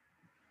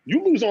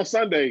you lose on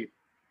Sunday.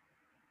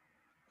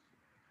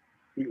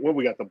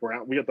 We got the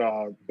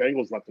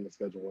Bengals left in the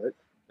schedule, right?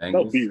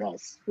 They'll beat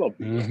us. Us.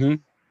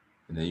 And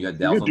then you got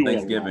Dallas on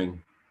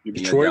Thanksgiving.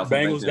 Detroit,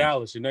 Bengals,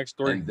 Dallas. Your next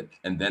 3.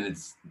 And then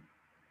it's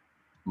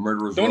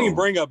Murderers Don't Row. even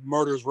bring up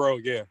Murderers Row,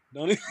 yeah.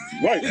 Right.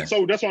 Yeah.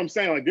 So that's what I'm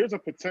saying. Like, there's a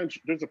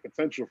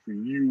potential for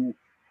you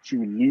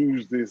to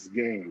lose this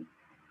game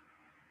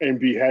and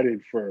be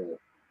headed for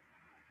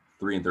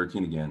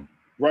 3-13 again.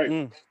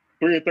 Right.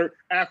 3-13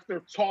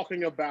 after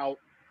talking about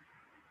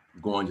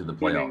going to the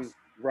playoffs.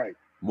 Right.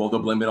 Well, they'll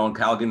blame it on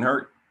Kyle getting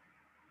hurt.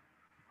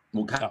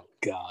 Well, oh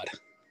God.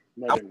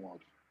 No, they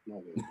won't.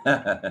 No, they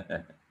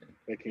won't.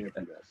 They can't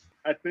do that.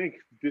 I think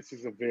this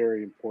is a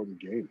very important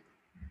game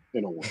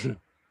in a way.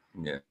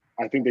 Yeah.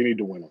 I think they need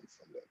to win on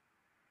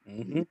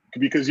Sunday.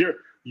 Because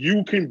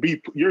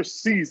your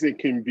season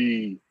can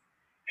be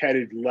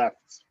headed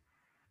left,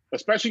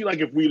 especially like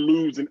if we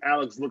lose and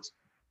Alex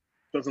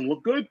doesn't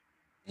look good.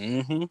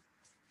 We'll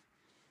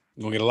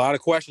get a lot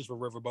of questions for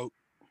Riverboat.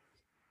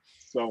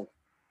 So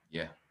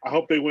yeah, I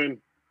hope they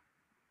win,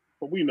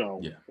 but we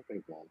know that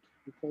they won't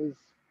because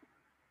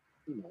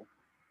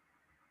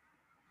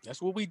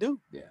that's what we do.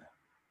 Yeah.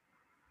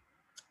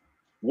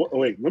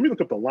 Wait, let me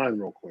look up the line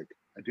real quick.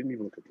 I didn't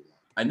even look at the line.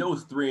 I know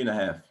it's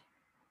 3.5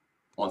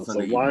 on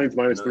Sunday. So Lions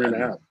minus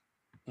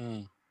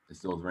 3.5. It's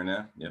still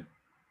 3.5. Yep.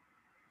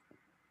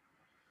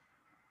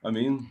 I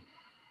mean,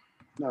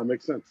 no, it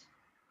makes sense.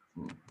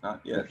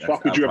 Yeah.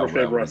 Fuck would you ever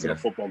favor us in a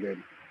football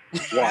game?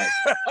 Why?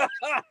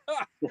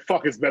 The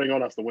fuck is betting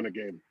on us to win a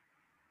game?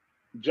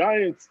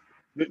 Giants.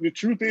 The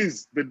truth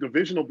is, the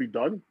division will be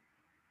done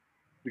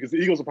because the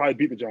Eagles will probably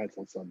beat the Giants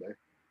on Sunday.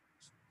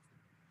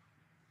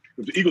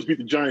 If the Eagles beat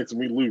the Giants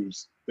and we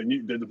lose,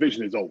 then the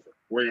division is over.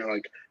 We're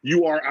like,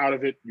 you are out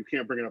of it. You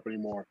can't bring it up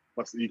anymore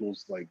unless the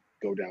Eagles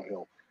go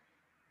downhill.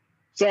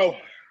 So,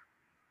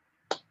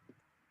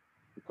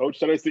 the coach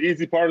said it's the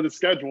easy part of the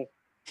schedule.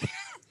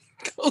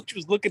 Coach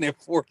was looking at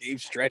 4-game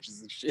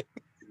stretches and shit.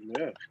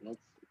 Yeah.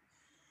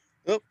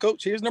 Oh,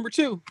 Coach, here's number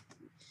 2.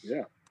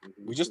 Yeah.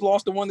 We just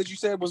lost the one that you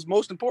said was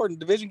most important,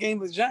 division game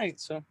with the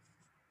Giants. So,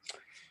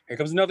 here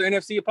comes another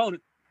NFC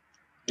opponent.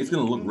 It's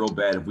going to look real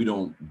bad if we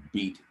don't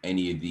beat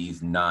any of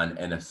these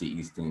non-NFC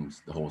East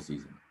teams the whole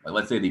season. Like,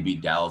 let's say they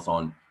beat Dallas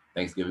on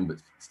Thanksgiving, but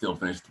still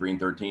finished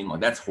 3-13.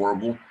 Like, that's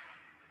horrible.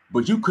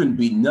 But you couldn't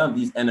beat none of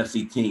these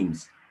NFC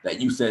teams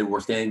that you said were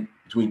standing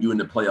between you and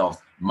the playoffs,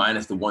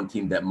 minus the one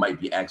team that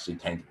might be actually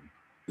tanking.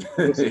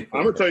 Listen,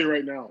 I'm going to tell you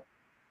right now.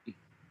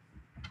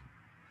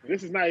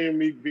 This is not even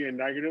me being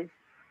negative,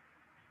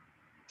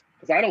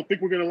 because I don't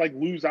think we're going to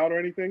lose out or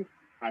anything.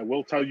 I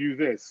will tell you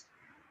this.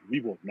 We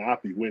will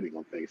not be winning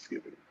on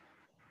Thanksgiving.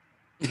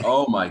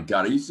 Oh, my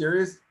God. Are you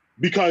serious?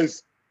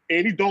 Because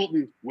Andy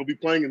Dalton will be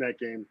playing in that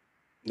game.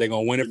 They're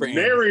going to win it for Andy.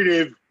 The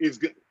narrative is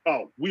good.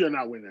 Oh, we are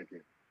not winning that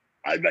game.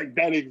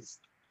 That is,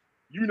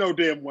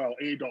 damn well,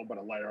 Andy Dalton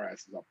better light our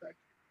asses up that game.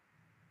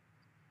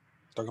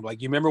 Talking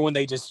like, you remember when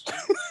they just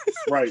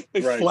right.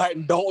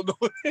 flattened Dalton?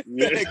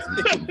 Yeah.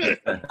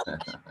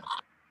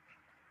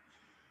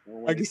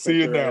 I can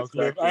see it now,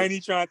 Cliff. I ain't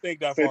even trying to think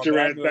that far. Set your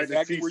ass back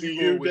to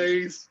TCU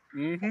days.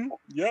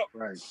 Yep.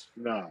 Right.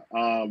 Nah.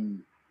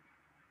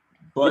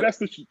 But that's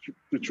the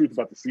truth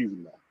about the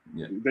season, though.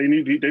 Yeah. They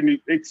need.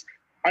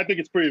 I think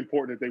it's pretty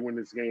important that they win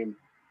this game,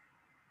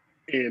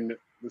 in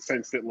the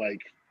sense that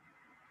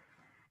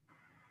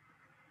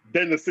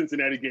then the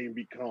Cincinnati game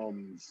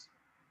becomes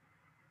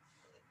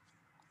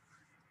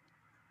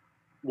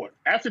what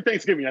after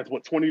Thanksgiving. That's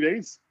 20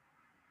 days.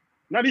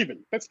 Not even.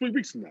 That's 3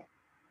 weeks from now.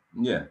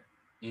 Yeah.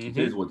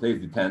 Today's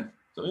the 10th.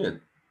 So yeah,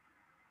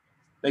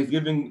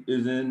 Thanksgiving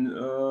is in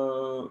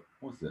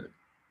what's that?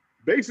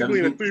 Basically,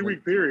 in a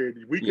 3-week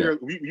period,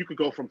 you could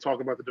go from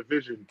talking about the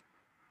division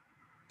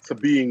to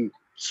being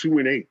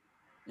 2-8.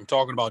 I'm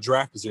talking about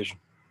draft position.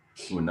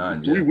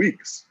 2-9. 3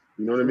 weeks.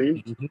 You know what I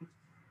mean?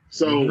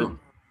 So you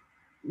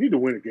need to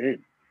win a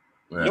game.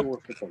 Yeah.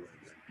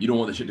 You don't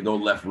want the shit to go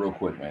left real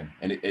quick, man.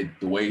 And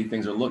the way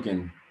things are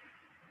looking,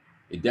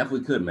 it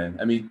definitely could, man.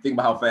 I mean, think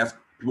about how fast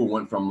people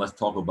went from let's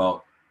talk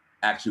about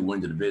actually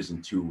winning the division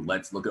to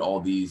let's look at all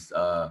these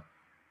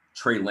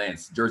Trey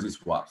Lance jersey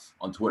swaps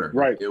on Twitter.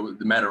 Right. It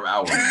was a matter of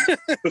hours.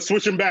 The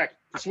switching back.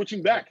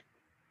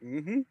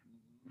 Mm-hmm.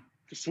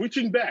 The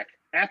switching back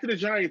after the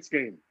Giants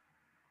game.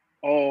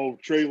 Oh,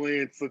 Trey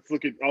Lance. Let's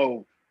look at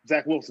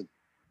Zach Wilson.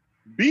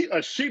 Beat a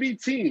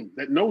shitty team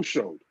that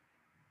no-showed.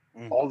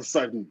 All of a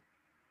sudden,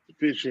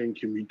 division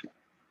can be.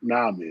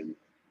 Nah, man.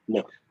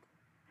 Look,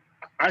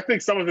 I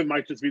think some of it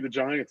might just be the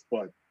Giants,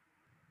 but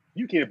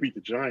you can't beat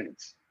the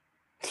Giants.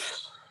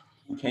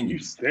 Can you?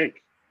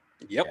 Stink.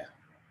 Yep.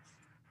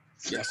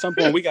 Yeah. At some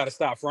point, we got to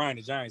stop frying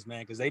the Giants,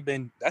 man, because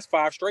that's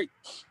 5 straight.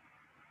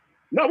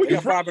 No, we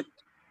can fry them.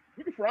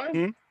 We can fry them.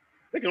 Mm-hmm.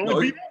 They can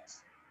only beat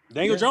us.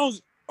 Daniel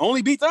Jones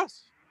only beats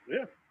us.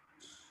 Yeah.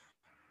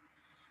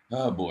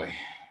 Oh, boy.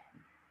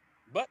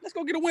 But let's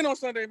go get a win on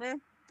Sunday,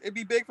 man. It'd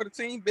be big for the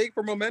team, big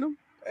for momentum.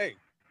 Hey,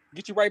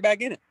 get you right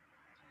back in it.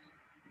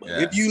 But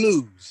if you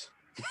lose.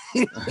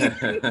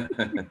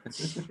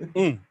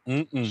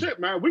 Shit,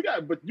 man.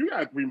 But you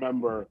got to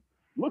remember,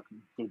 look,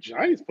 the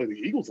Giants play the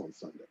Eagles on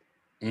Sunday.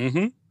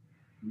 Mm-hmm.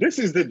 This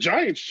is the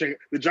Giants.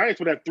 The Giants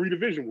would have 3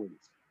 division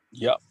wins.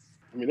 Yep.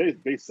 I mean,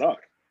 they suck.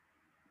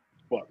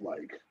 But,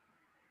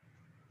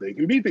 they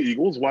can beat the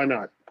Eagles. Why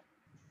not?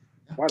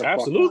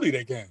 Absolutely,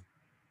 they can.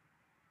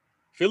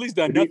 Philly's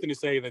done nothing to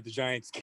say that the Giants